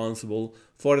become responsible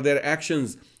for their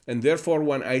actions. And therefore,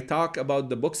 when I talk about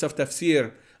the books of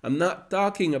tafsir, I'm not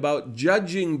talking about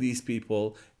judging these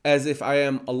people as if I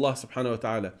am Allah subhanahu wa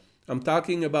ta'ala. I'm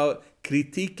talking about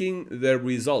critiquing their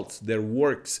results, their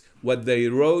works, what they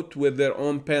wrote with their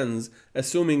own pens,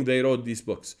 assuming they wrote these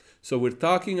books. So we're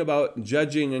talking about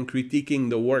judging and critiquing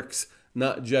the works,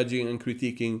 not judging and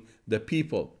critiquing the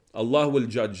people. Allah will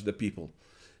judge the people.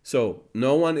 So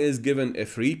no one is given a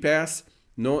free pass,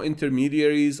 no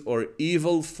intermediaries or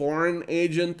evil foreign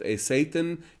agent, a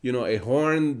Satan, a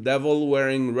horned devil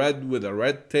wearing red with a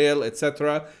red tail,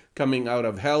 etc., coming out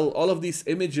of hell. All of these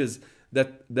images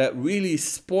that really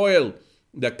spoil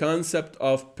the concept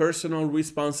of personal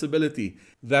responsibility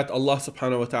that Allah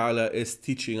subhanahu wa ta'ala is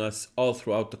teaching us all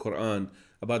throughout the Quran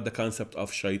about the concept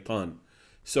of Shaytan.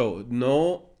 So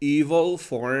no evil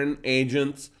foreign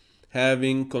agents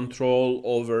having control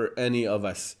over any of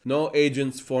us. No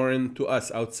agents foreign to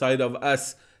us, outside of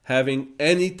us, having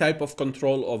any type of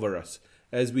control over us,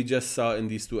 as we just saw in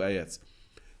these two ayats.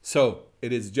 So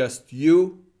it is just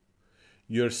you,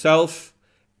 yourself,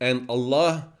 and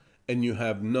Allah, and you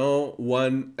have no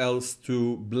one else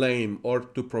to blame or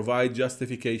to provide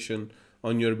justification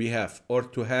on your behalf or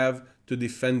to have to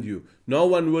defend you. No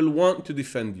one will want to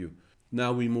defend you.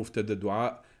 Now we move to the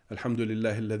dua. الحمد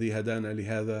لله الذي هدانا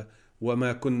لهذا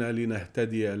وما كنا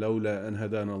لنهتدي لولا أن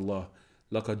هدانا الله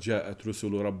لقد جاءت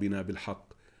رسل ربنا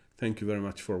بالحق. Thank you very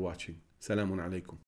much for watching. سلام عليكم.